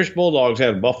 man. The British Bulldogs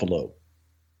had a buffalo.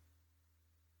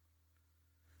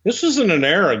 This was in an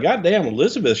era. Goddamn,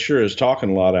 Elizabeth sure is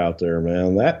talking a lot out there,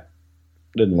 man. That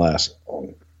didn't last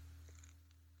long.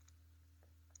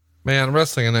 Man,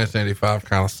 wrestling in 1985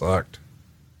 kind of sucked.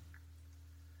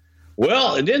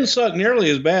 Well, it didn't suck nearly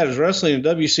as bad as wrestling in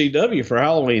WCW for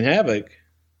Halloween Havoc.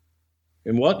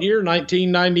 In what year?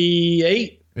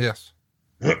 1998? Yes.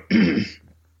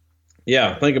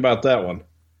 Yeah, think about that one.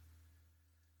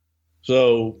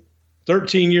 So,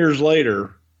 13 years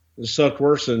later, it sucked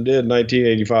worse than it did in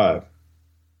 1985.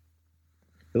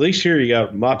 At least here you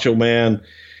got Macho Man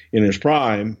in his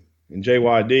prime and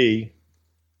JYD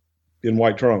in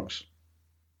white trunks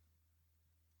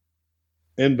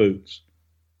and boots.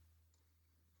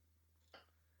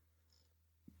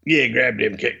 Yeah, grabbed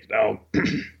him, kicked the dog.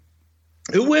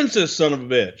 Who wins this son of a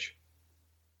bitch?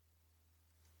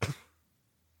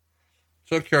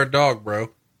 Junkyard Dog, bro.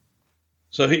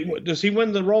 So does he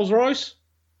win the Rolls Royce?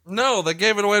 No, they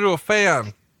gave it away to a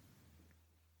fan.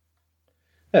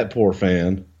 That poor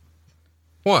fan.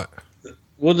 What?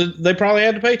 Well, they probably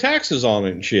had to pay taxes on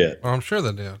it and shit. Well, I'm sure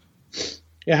they did.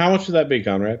 Yeah, how much would that be,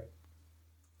 Conrad?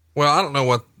 Well, I don't know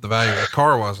what the value of the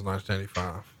car was in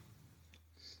 1985.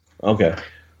 Okay.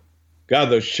 God,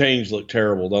 those chains look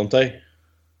terrible, don't they?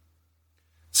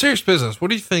 Serious business. What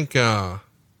do you think,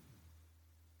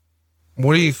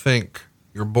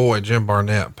 your boy Jim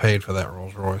Barnett paid for that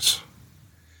Rolls Royce?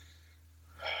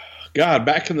 God,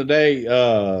 back in the day,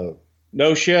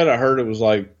 no shit, I heard it was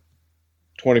like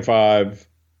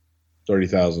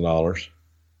 $30,000.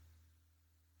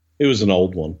 It was an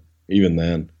old one, even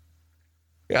then.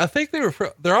 Yeah, I think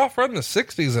they're all from the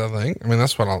 60s, I think. I mean,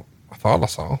 that's what I thought I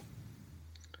saw.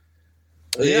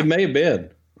 Yeah. It may have been.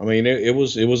 I mean, it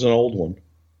was an old one.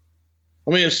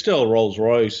 I mean, it's still a Rolls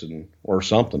Royce or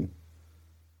something.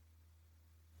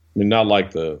 I mean, not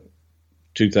like the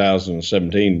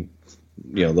 2017,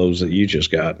 those that you just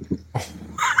got.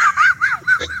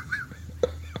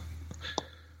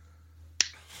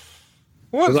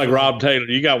 It's like Rob Taylor.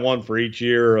 You got one for each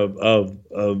year of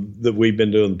that we've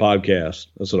been doing the podcast.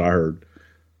 That's what I heard.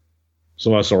 So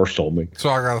my source told me.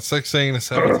 So I got a 16, a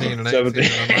 17, an 18, and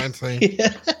a 19.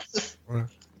 Yeah.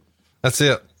 That's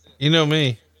it. You know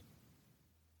me.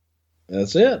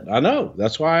 That's it. I know.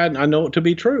 That's why I know it to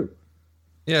be true.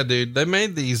 Yeah, dude. They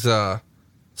made these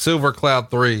Silver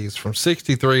Cloud 3s from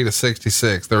 63 to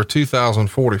 66. There were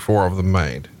 2,044 of them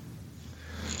made.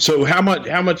 So how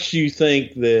much do you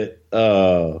think that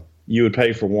you would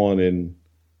pay for one in?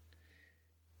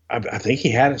 I think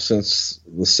he had it since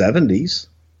the 70s.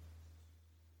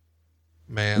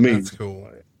 Man, that's cool.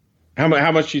 How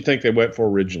much do you think they went for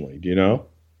originally? Do you know?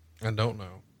 I don't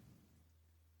know.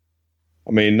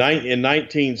 I mean, in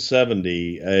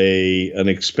 1970, an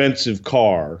expensive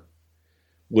car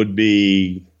would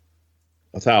be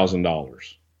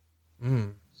 $1,000.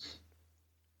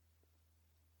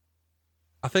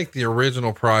 I think the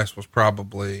original price was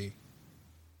probably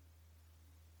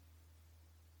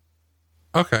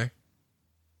Okay.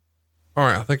 All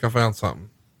right. I think I found something.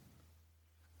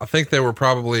 I think they were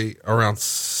probably around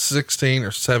 $16,000 or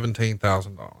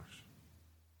 $17,000.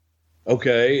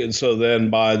 Okay. And so then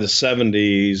by the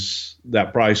 70s,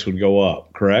 that price would go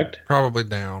up, correct? Probably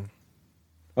down.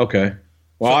 Okay.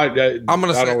 Well, so I'm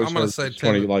going to say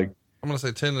 20, I'm going to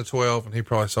say 10 to 12, and he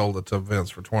probably sold it to Vince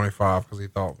for 25 because he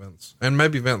thought Vince, and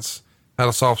maybe Vince had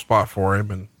a soft spot for him.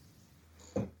 And,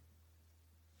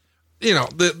 you know,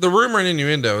 the rumor and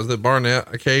innuendo is that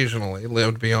Barnett occasionally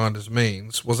lived beyond his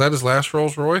means. Was that his last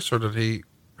Rolls Royce, or did he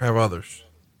have others?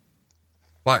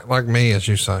 Like me, as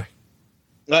you say.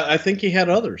 I think he had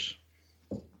others.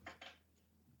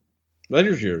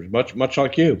 Later years, much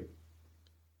like you.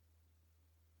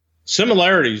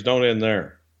 Similarities don't end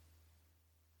there.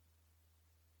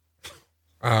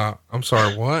 I'm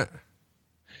sorry, what?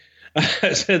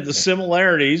 I said the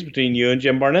similarities between you and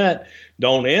Jim Barnett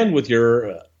don't end with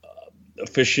your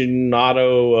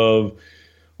aficionado of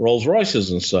Rolls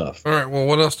Royces and stuff. All right. Well,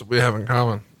 what else do we have in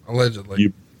common?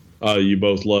 Allegedly. You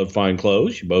both love fine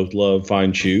clothes. You both love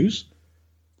fine shoes.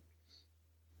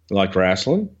 You like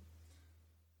wrestling.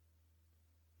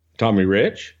 Tommy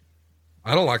Rich.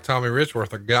 I don't like Tommy Rich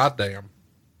worth a goddamn.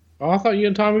 Oh, I thought you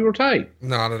and Tommy were tight.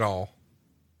 Not at all.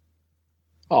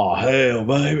 Oh, hell,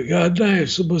 baby. Goddamn.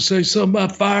 Somebody say something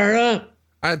about Fire Up.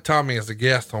 I had Tommy as a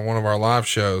guest on one of our live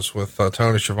shows with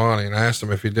Tony Schiavone, and I asked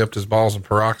him if he dipped his balls in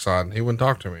peroxide, and he wouldn't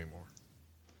talk to me anymore.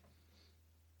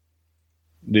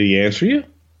 Did he answer you?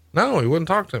 No, he wouldn't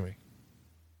talk to me.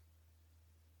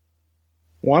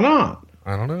 Why not?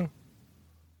 I don't know.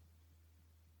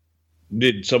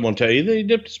 Did someone tell you that he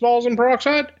dipped his balls in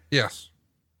peroxide? Yes.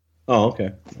 Oh,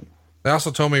 okay. They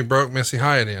also told me he broke Missy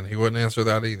Hyatt in. He wouldn't answer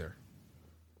that either.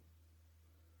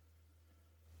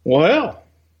 Well,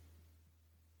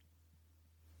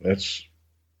 that's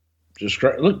just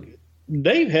great. Look,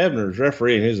 Dave Hebner's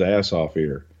refereeing his ass off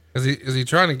here. Is he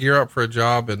trying to gear up for a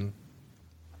job in,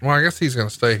 well, I guess he's going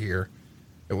to stay here.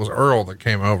 It was Earl that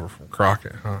came over from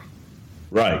Crockett, huh?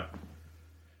 Right.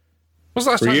 When was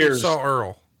the last time you saw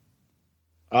Earl?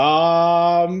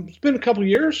 It's been a couple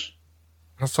years.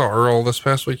 I saw Earl this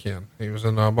past weekend. He was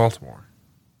in Baltimore.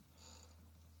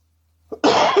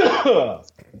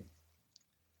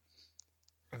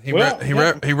 He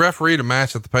refereed a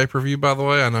match at the pay-per-view, by the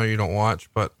way. I know you don't watch,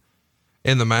 but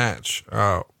in the match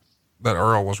that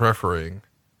Earl was refereeing,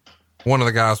 one of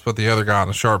the guys put the other guy on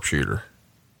a sharpshooter.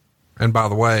 And by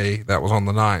the way, that was on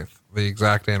the 9th, the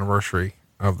exact anniversary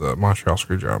of the Montreal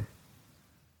Screwjob.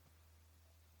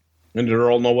 And did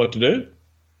Earl know what to do?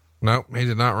 Nope, he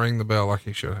did not ring the bell like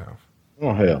he should have.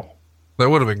 Oh, hell. That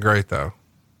would have been great, though.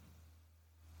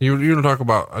 You want to talk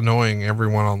about annoying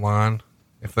everyone online?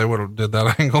 If they would have did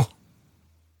that angle,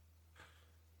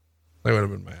 they would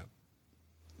have been mad.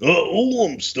 Oh,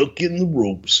 I'm stuck in the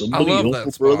rope. Somebody help that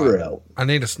my brother out. I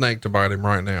need a snake to bite him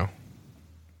right now.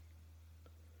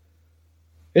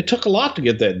 It took a lot to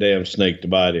get that damn snake to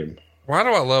bite him. Why do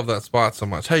I love that spot so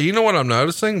much? Hey, you know what I'm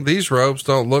noticing? These ropes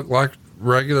don't look like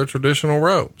regular traditional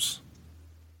ropes.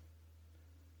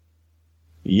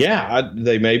 Yeah,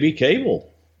 they may be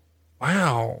cable.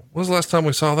 Wow. When was the last time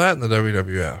we saw that in the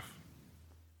WWF?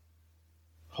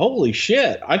 Holy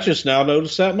shit. I just now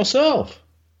noticed that myself.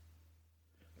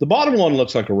 The bottom one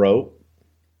looks like a rope.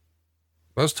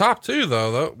 Those top two,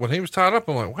 though, when he was tied up,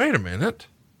 I'm like, wait a minute.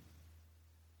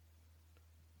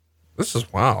 This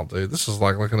is wild, dude. This is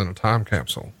like looking in a time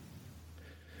capsule.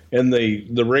 And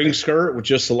the ring skirt with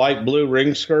just the light blue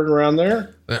ring skirt around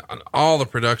there. All the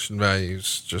production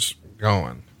values just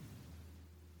going.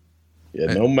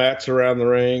 Yeah, no mats around the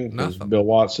ring. Nothing. Bill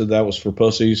Watts said that was for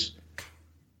pussies.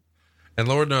 And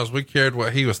Lord knows we cared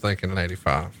what he was thinking in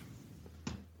 85.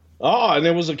 Oh, and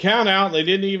there was a count out. They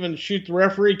didn't even shoot the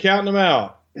referee counting them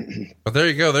out. But there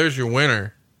you go. There's your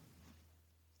winner.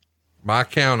 By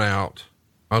count out.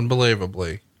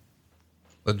 Unbelievably.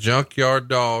 The Junkyard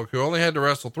Dog, who only had to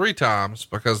wrestle 3 times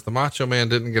because the Macho Man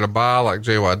didn't get a bye like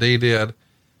JYD did.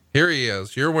 Here he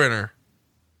is, your winner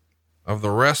of the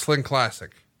Wrestling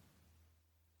Classic.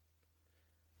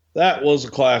 That was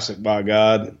a classic, by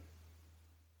God.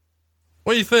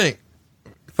 What do you think?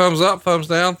 Thumbs up, thumbs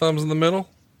down, thumbs in the middle?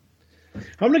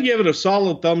 I'm going to give it a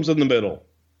solid thumbs in the middle.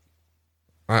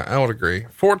 I would agree.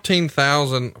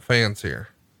 14,000 fans here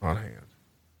on hand.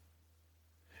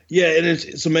 Yeah, and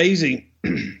it's amazing.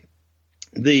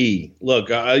 They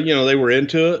were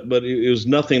into it, but it was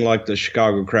nothing like the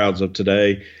Chicago crowds of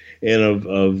today and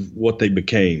of what they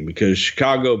became, because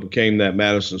Chicago became that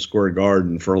Madison Square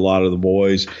Garden for a lot of the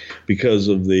boys because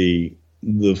of the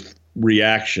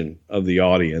reaction of the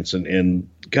audience, and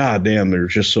goddamn, they're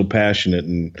just so passionate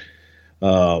and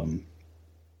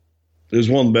it was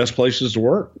one of the best places to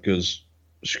work because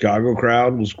the Chicago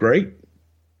crowd was great.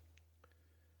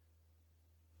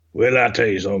 Well, I tell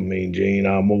you something, Mean Gene.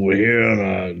 I'm over here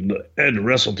and I had to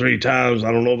wrestle 3 times.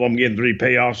 I don't know if I'm getting 3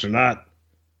 payoffs or not.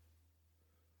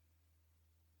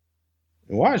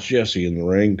 And why is Jesse in the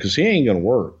ring? Because he ain't going to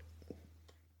work.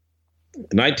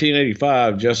 In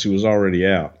 1985, Jesse was already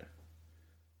out.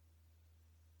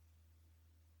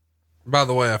 By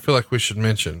the way, I feel like we should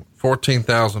mention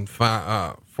 14,000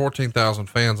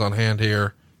 fans on hand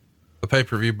here. The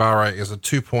pay-per-view buy rate is a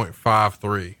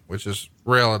 2.53, which is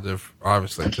relative,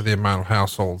 obviously, to the amount of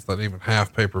households that even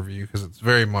have pay-per-view, because it's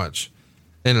very much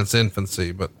in its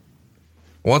infancy. But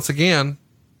once again,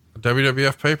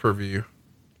 WWF pay-per-view,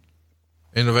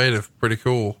 innovative, pretty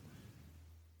cool.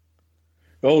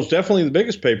 Oh, it was definitely the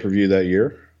biggest pay-per-view that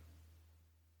year.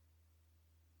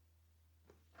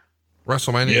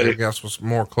 WrestleMania, I guess, was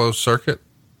more closed circuit.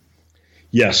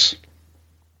 Yes.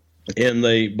 And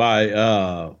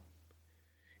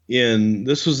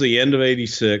this was the end of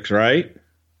 86, right?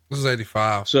 This is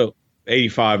 85. So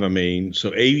 85, I mean.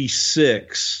 So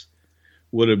 86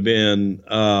 would have been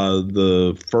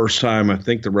the first time I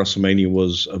think the WrestleMania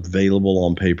was available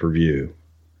on pay-per-view.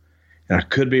 And I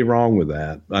could be wrong with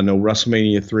that. I know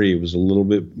WrestleMania 3 was a little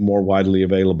bit more widely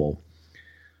available.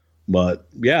 But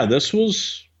yeah, this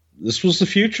was the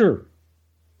future.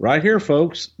 Right here,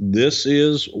 folks. This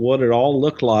is what it all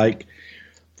looked like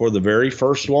for the very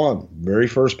first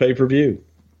pay-per-view.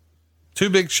 2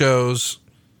 big shows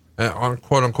on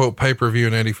quote unquote pay-per-view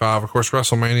in 85. Of course,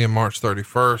 WrestleMania March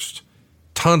 31st.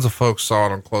 Tons of folks saw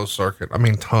it on closed circuit. I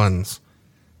mean, tons.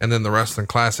 And then the Wrestling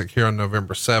Classic here on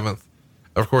November 7th.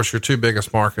 Of course, your 2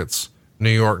 biggest markets, New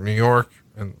York,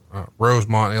 and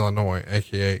Rosemont, Illinois,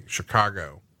 aka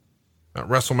Chicago.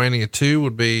 WrestleMania 2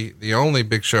 would be the only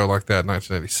big show like that in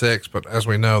 1986, but as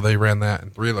we know, they ran that in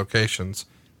 3 locations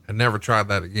and never tried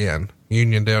that again.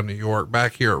 Uniondale, New York,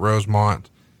 back here at Rosemont,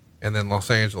 and then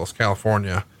Los Angeles,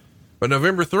 California. But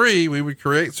November 3, we would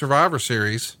create Survivor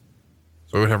Series.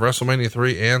 So we would have WrestleMania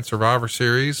 3 and Survivor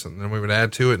Series, and then we would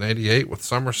add to it in 88 with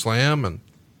SummerSlam, and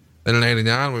then in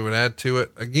 89, we would add to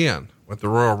it again with the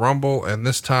Royal Rumble, and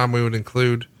this time we would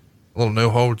include a little no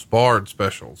holds barred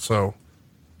special. So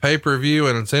pay-per-view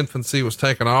in its infancy was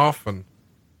taken off. And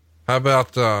how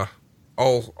about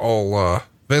old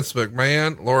Vince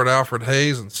McMahon, Lord Alfred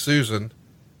Hayes, and Susan?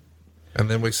 And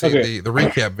then we see the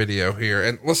recap video here,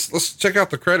 and let's check out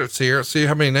the credits here. See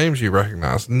how many names you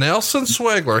recognize. Nelson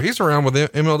Swegler, he's around with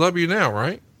MLW now,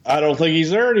 right? I don't think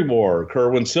he's there anymore.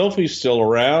 Kerwin Silfy's still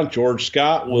around. George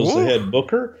Scott was the head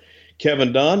booker.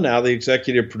 Kevin Dunn, now the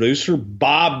executive producer.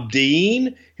 Bob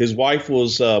Dean, his wife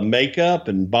was makeup,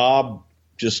 and Bob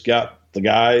just got the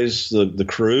guys, the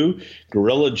crew.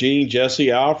 Gorilla Gene, Jesse,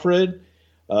 Alfred.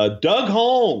 Doug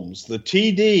Holmes, the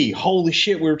TD. Holy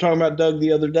shit, we were talking about Doug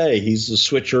the other day. He's the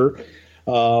switcher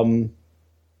in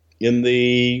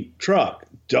the truck.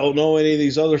 Don't know any of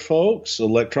these other folks.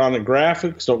 Electronic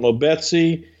Graphics. Don't know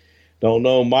Betsy. Don't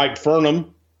know Mike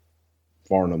Farnham.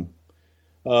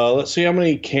 Let's see how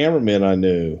many cameramen I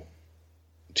knew.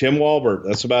 Tim Walbert.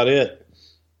 That's about it.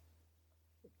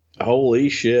 Holy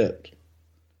shit.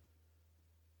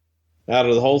 Out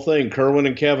of the whole thing, Kerwin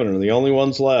and Kevin are the only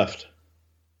ones left.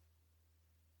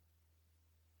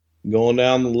 Going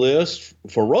down the list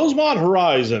for Rosemont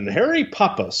Horizon, Harry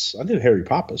Pappas. I knew Harry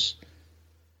Pappas.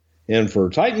 And for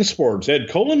Titan Sports, Ed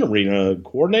Colin, arena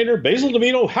coordinator, Basil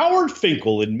DeVito, Howard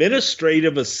Finkel,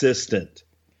 administrative assistant.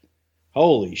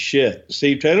 Holy shit.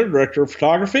 Steve Taylor, director of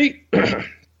photography.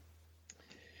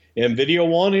 And Video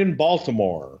One in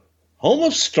Baltimore, home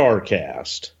of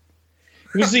StarCast.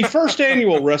 It was the first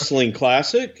annual wrestling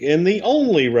classic and the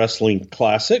only wrestling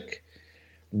classic.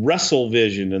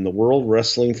 WrestleVision and the World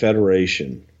Wrestling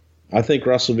Federation. I think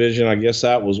WrestleVision, I guess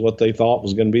that was what they thought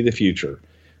was going to be the future.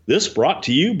 This brought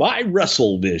to you by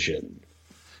WrestleVision.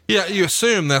 Yeah, you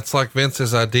assume that's like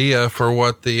Vince's idea for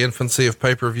what the infancy of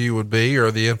pay-per-view would be,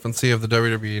 or the infancy of the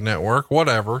WWE Network,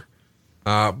 whatever.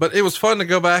 But it was fun to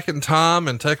go back in time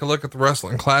and take a look at the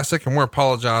Wrestling Classic, and we're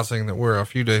apologizing that we're a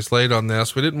few days late on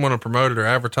this. We didn't want to promote it or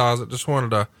advertise it, just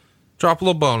wanted to drop a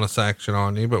little bonus action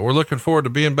on you, but we're looking forward to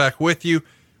being back with you.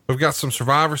 We've got some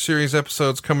Survivor Series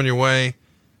episodes coming your way,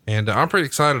 and I'm pretty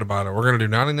excited about it. We're going to do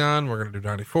 99. We're going to do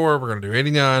 94. We're going to do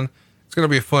 89. It's going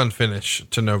to be a fun finish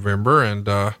to November.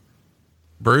 And,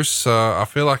 Bruce, I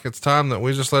feel like it's time that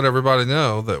we just let everybody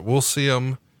know that we'll see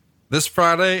them this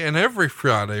Friday and every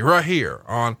Friday right here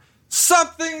on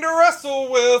Something to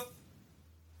Wrestle With.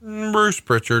 Bruce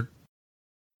Pritchard.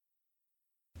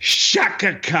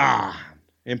 Shaka Khan.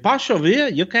 And para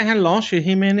chover, you can launch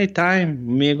him anytime,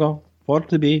 amigo.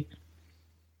 Pode be.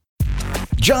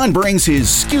 John brings his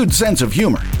skewed sense of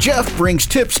humor. Jeff brings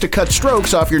tips to cut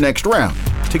strokes off your next round.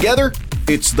 Together,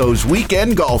 it's those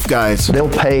weekend golf guys. They'll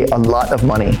pay a lot of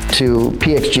money to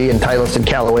PXG and Titleist and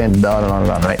Callaway and on and on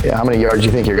and on, right? How many yards do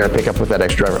you think you're going to pick up with that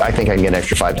extra driver? I think I can get an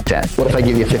extra 5 to 10. What if I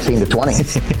give you 15 to 20?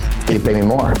 You pay me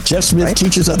more. Jeff Smith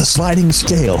teaches on the sliding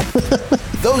scale.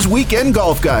 Those Weekend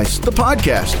Golf Guys, the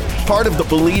podcast, part of the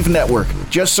Believe Network.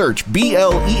 Just search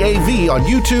BLEAV on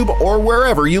YouTube or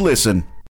wherever you listen.